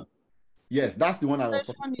 Yeah. Yes, that's the one I was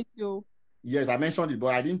talking about. Yes, I mentioned it,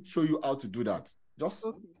 but I didn't show you how to do that. Just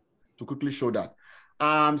to quickly show that.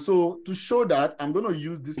 So to show that, I'm going to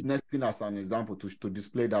use this nesting as an example to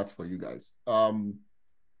display that for you guys.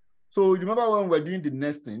 So remember when we're doing the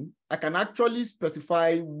nesting, I can actually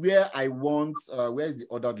specify where I want, where is the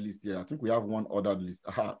ordered list here? I think we have one ordered list.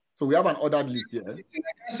 So we have an ordered list here. I can't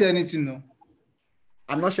see anything now.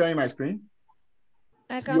 I'm not sharing my screen.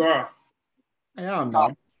 You are. I am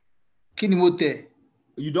now.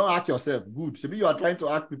 You don't act yourself. Good. Maybe you are trying to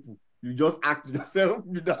act people. You just act yourself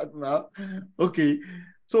with that now. Okay.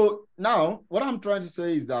 So now what I'm trying to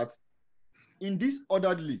say is that in this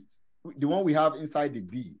ordered list, the one we have inside the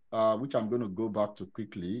B, which I'm going to go back to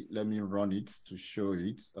quickly. Let me run it to show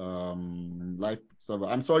it. Live server.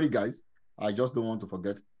 I'm sorry, guys. I just don't want to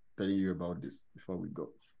forget telling you about this before we go.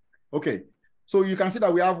 Okay. So you can see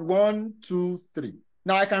that we have 1, 2, 3.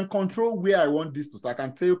 Now I can control where I want this to. So I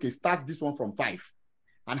can say, okay, start this one from 5.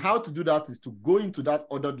 And how to do that is to go into that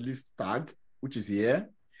ordered list tag, which is here.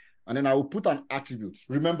 And then I will put an attribute.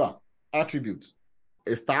 Remember, attribute.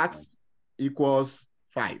 A start equals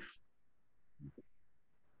 5.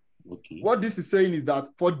 Okay. What this is saying is that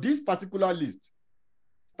for this particular list,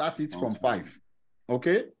 start it from 5.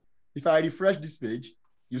 Okay? If I refresh this page,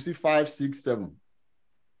 you see 5, 6, 7.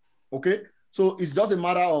 Okay? So it's just a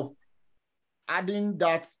matter of adding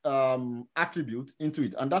that attribute into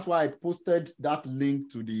it. And that's why I posted that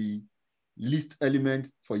link to the list element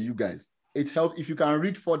for you guys. It helps. If you can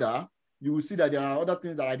read further, you will see that there are other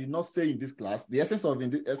things that I did not say in this class. The essence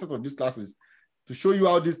of this class is to show you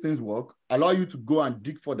how these things work, allow you to go and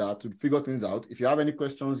dig further to figure things out. If you have any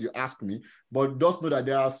questions, you ask me. But just know that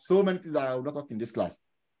there are so many things that I will not talk in this class.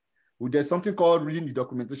 There's something called reading the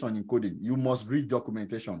documentation in coding. You must read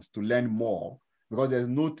documentations to learn more, because there's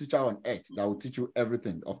no teacher on earth that will teach you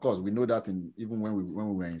everything. Of course, we know that even when we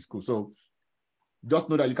were in school. So just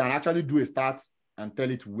know that you can actually do a start and tell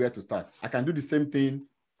it where to start. I can do the same thing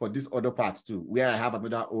for this other part too, where I have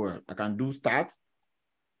another OR. I can do start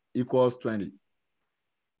equals 20.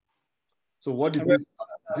 So what did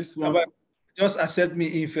this one? Just accept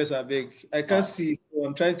me in first, I beg. I can't see, so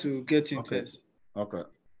I'm trying to get in first. Okay.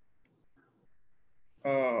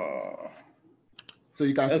 So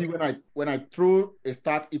you can see when I throw a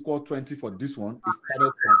start equal 20 for this one, it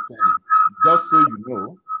started from 20. Just so you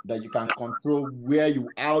know that you can control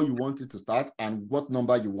how you want it to start and what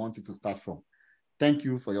number you want it to start from. Thank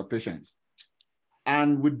you for your patience.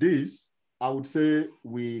 And with this, I would say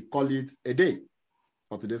we call it a day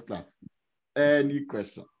for today's class. Any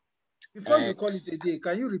question? Before you call it a day,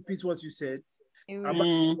 can you repeat what you said? I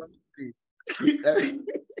want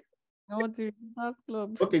to read that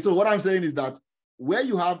club. Okay, so what I'm saying is that where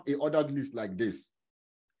you have a ordered list like this,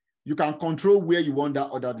 you can control where you want that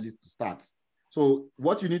ordered list to start. So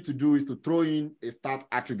what you need to do is to throw in a start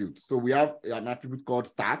attribute. So we have an attribute called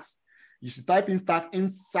stats. You should type in start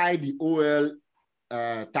inside the OL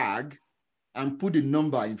tag and put the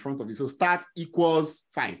number in front of it. So start equals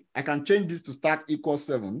 5. I can change this to start equals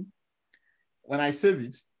 7. When I save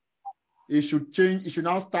it, it should change. It should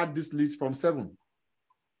now start this list from 7.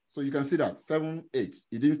 So you can see that 7, 8.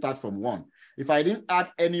 It didn't start from 1. If I didn't add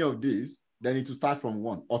any of this, then it will start from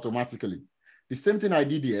 1 automatically. The same thing I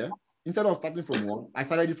did here. Instead of starting from 1, I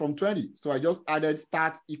started it from 20. So I just added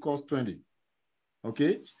start equals 20.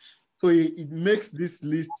 Okay. So it makes this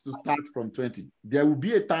list to start from 20. There will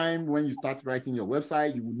be a time when you start writing your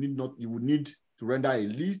website, you would need to render a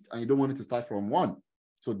list and you don't want it to start from 1.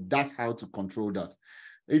 So that's how to control that.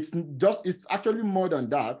 It's actually more than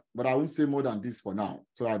that, but I won't say more than this for now,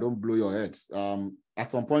 so I don't blow your heads.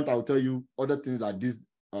 At some point, I'll tell you other things that this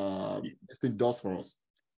thing does for us.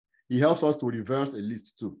 It helps us to reverse a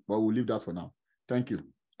list too, but we'll leave that for now. Thank you.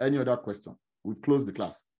 Any other question? We've closed the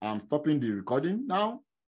class. I'm stopping the recording now.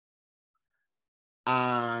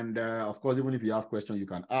 And of course, even if you have questions, you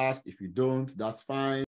can ask. If you don't, that's fine.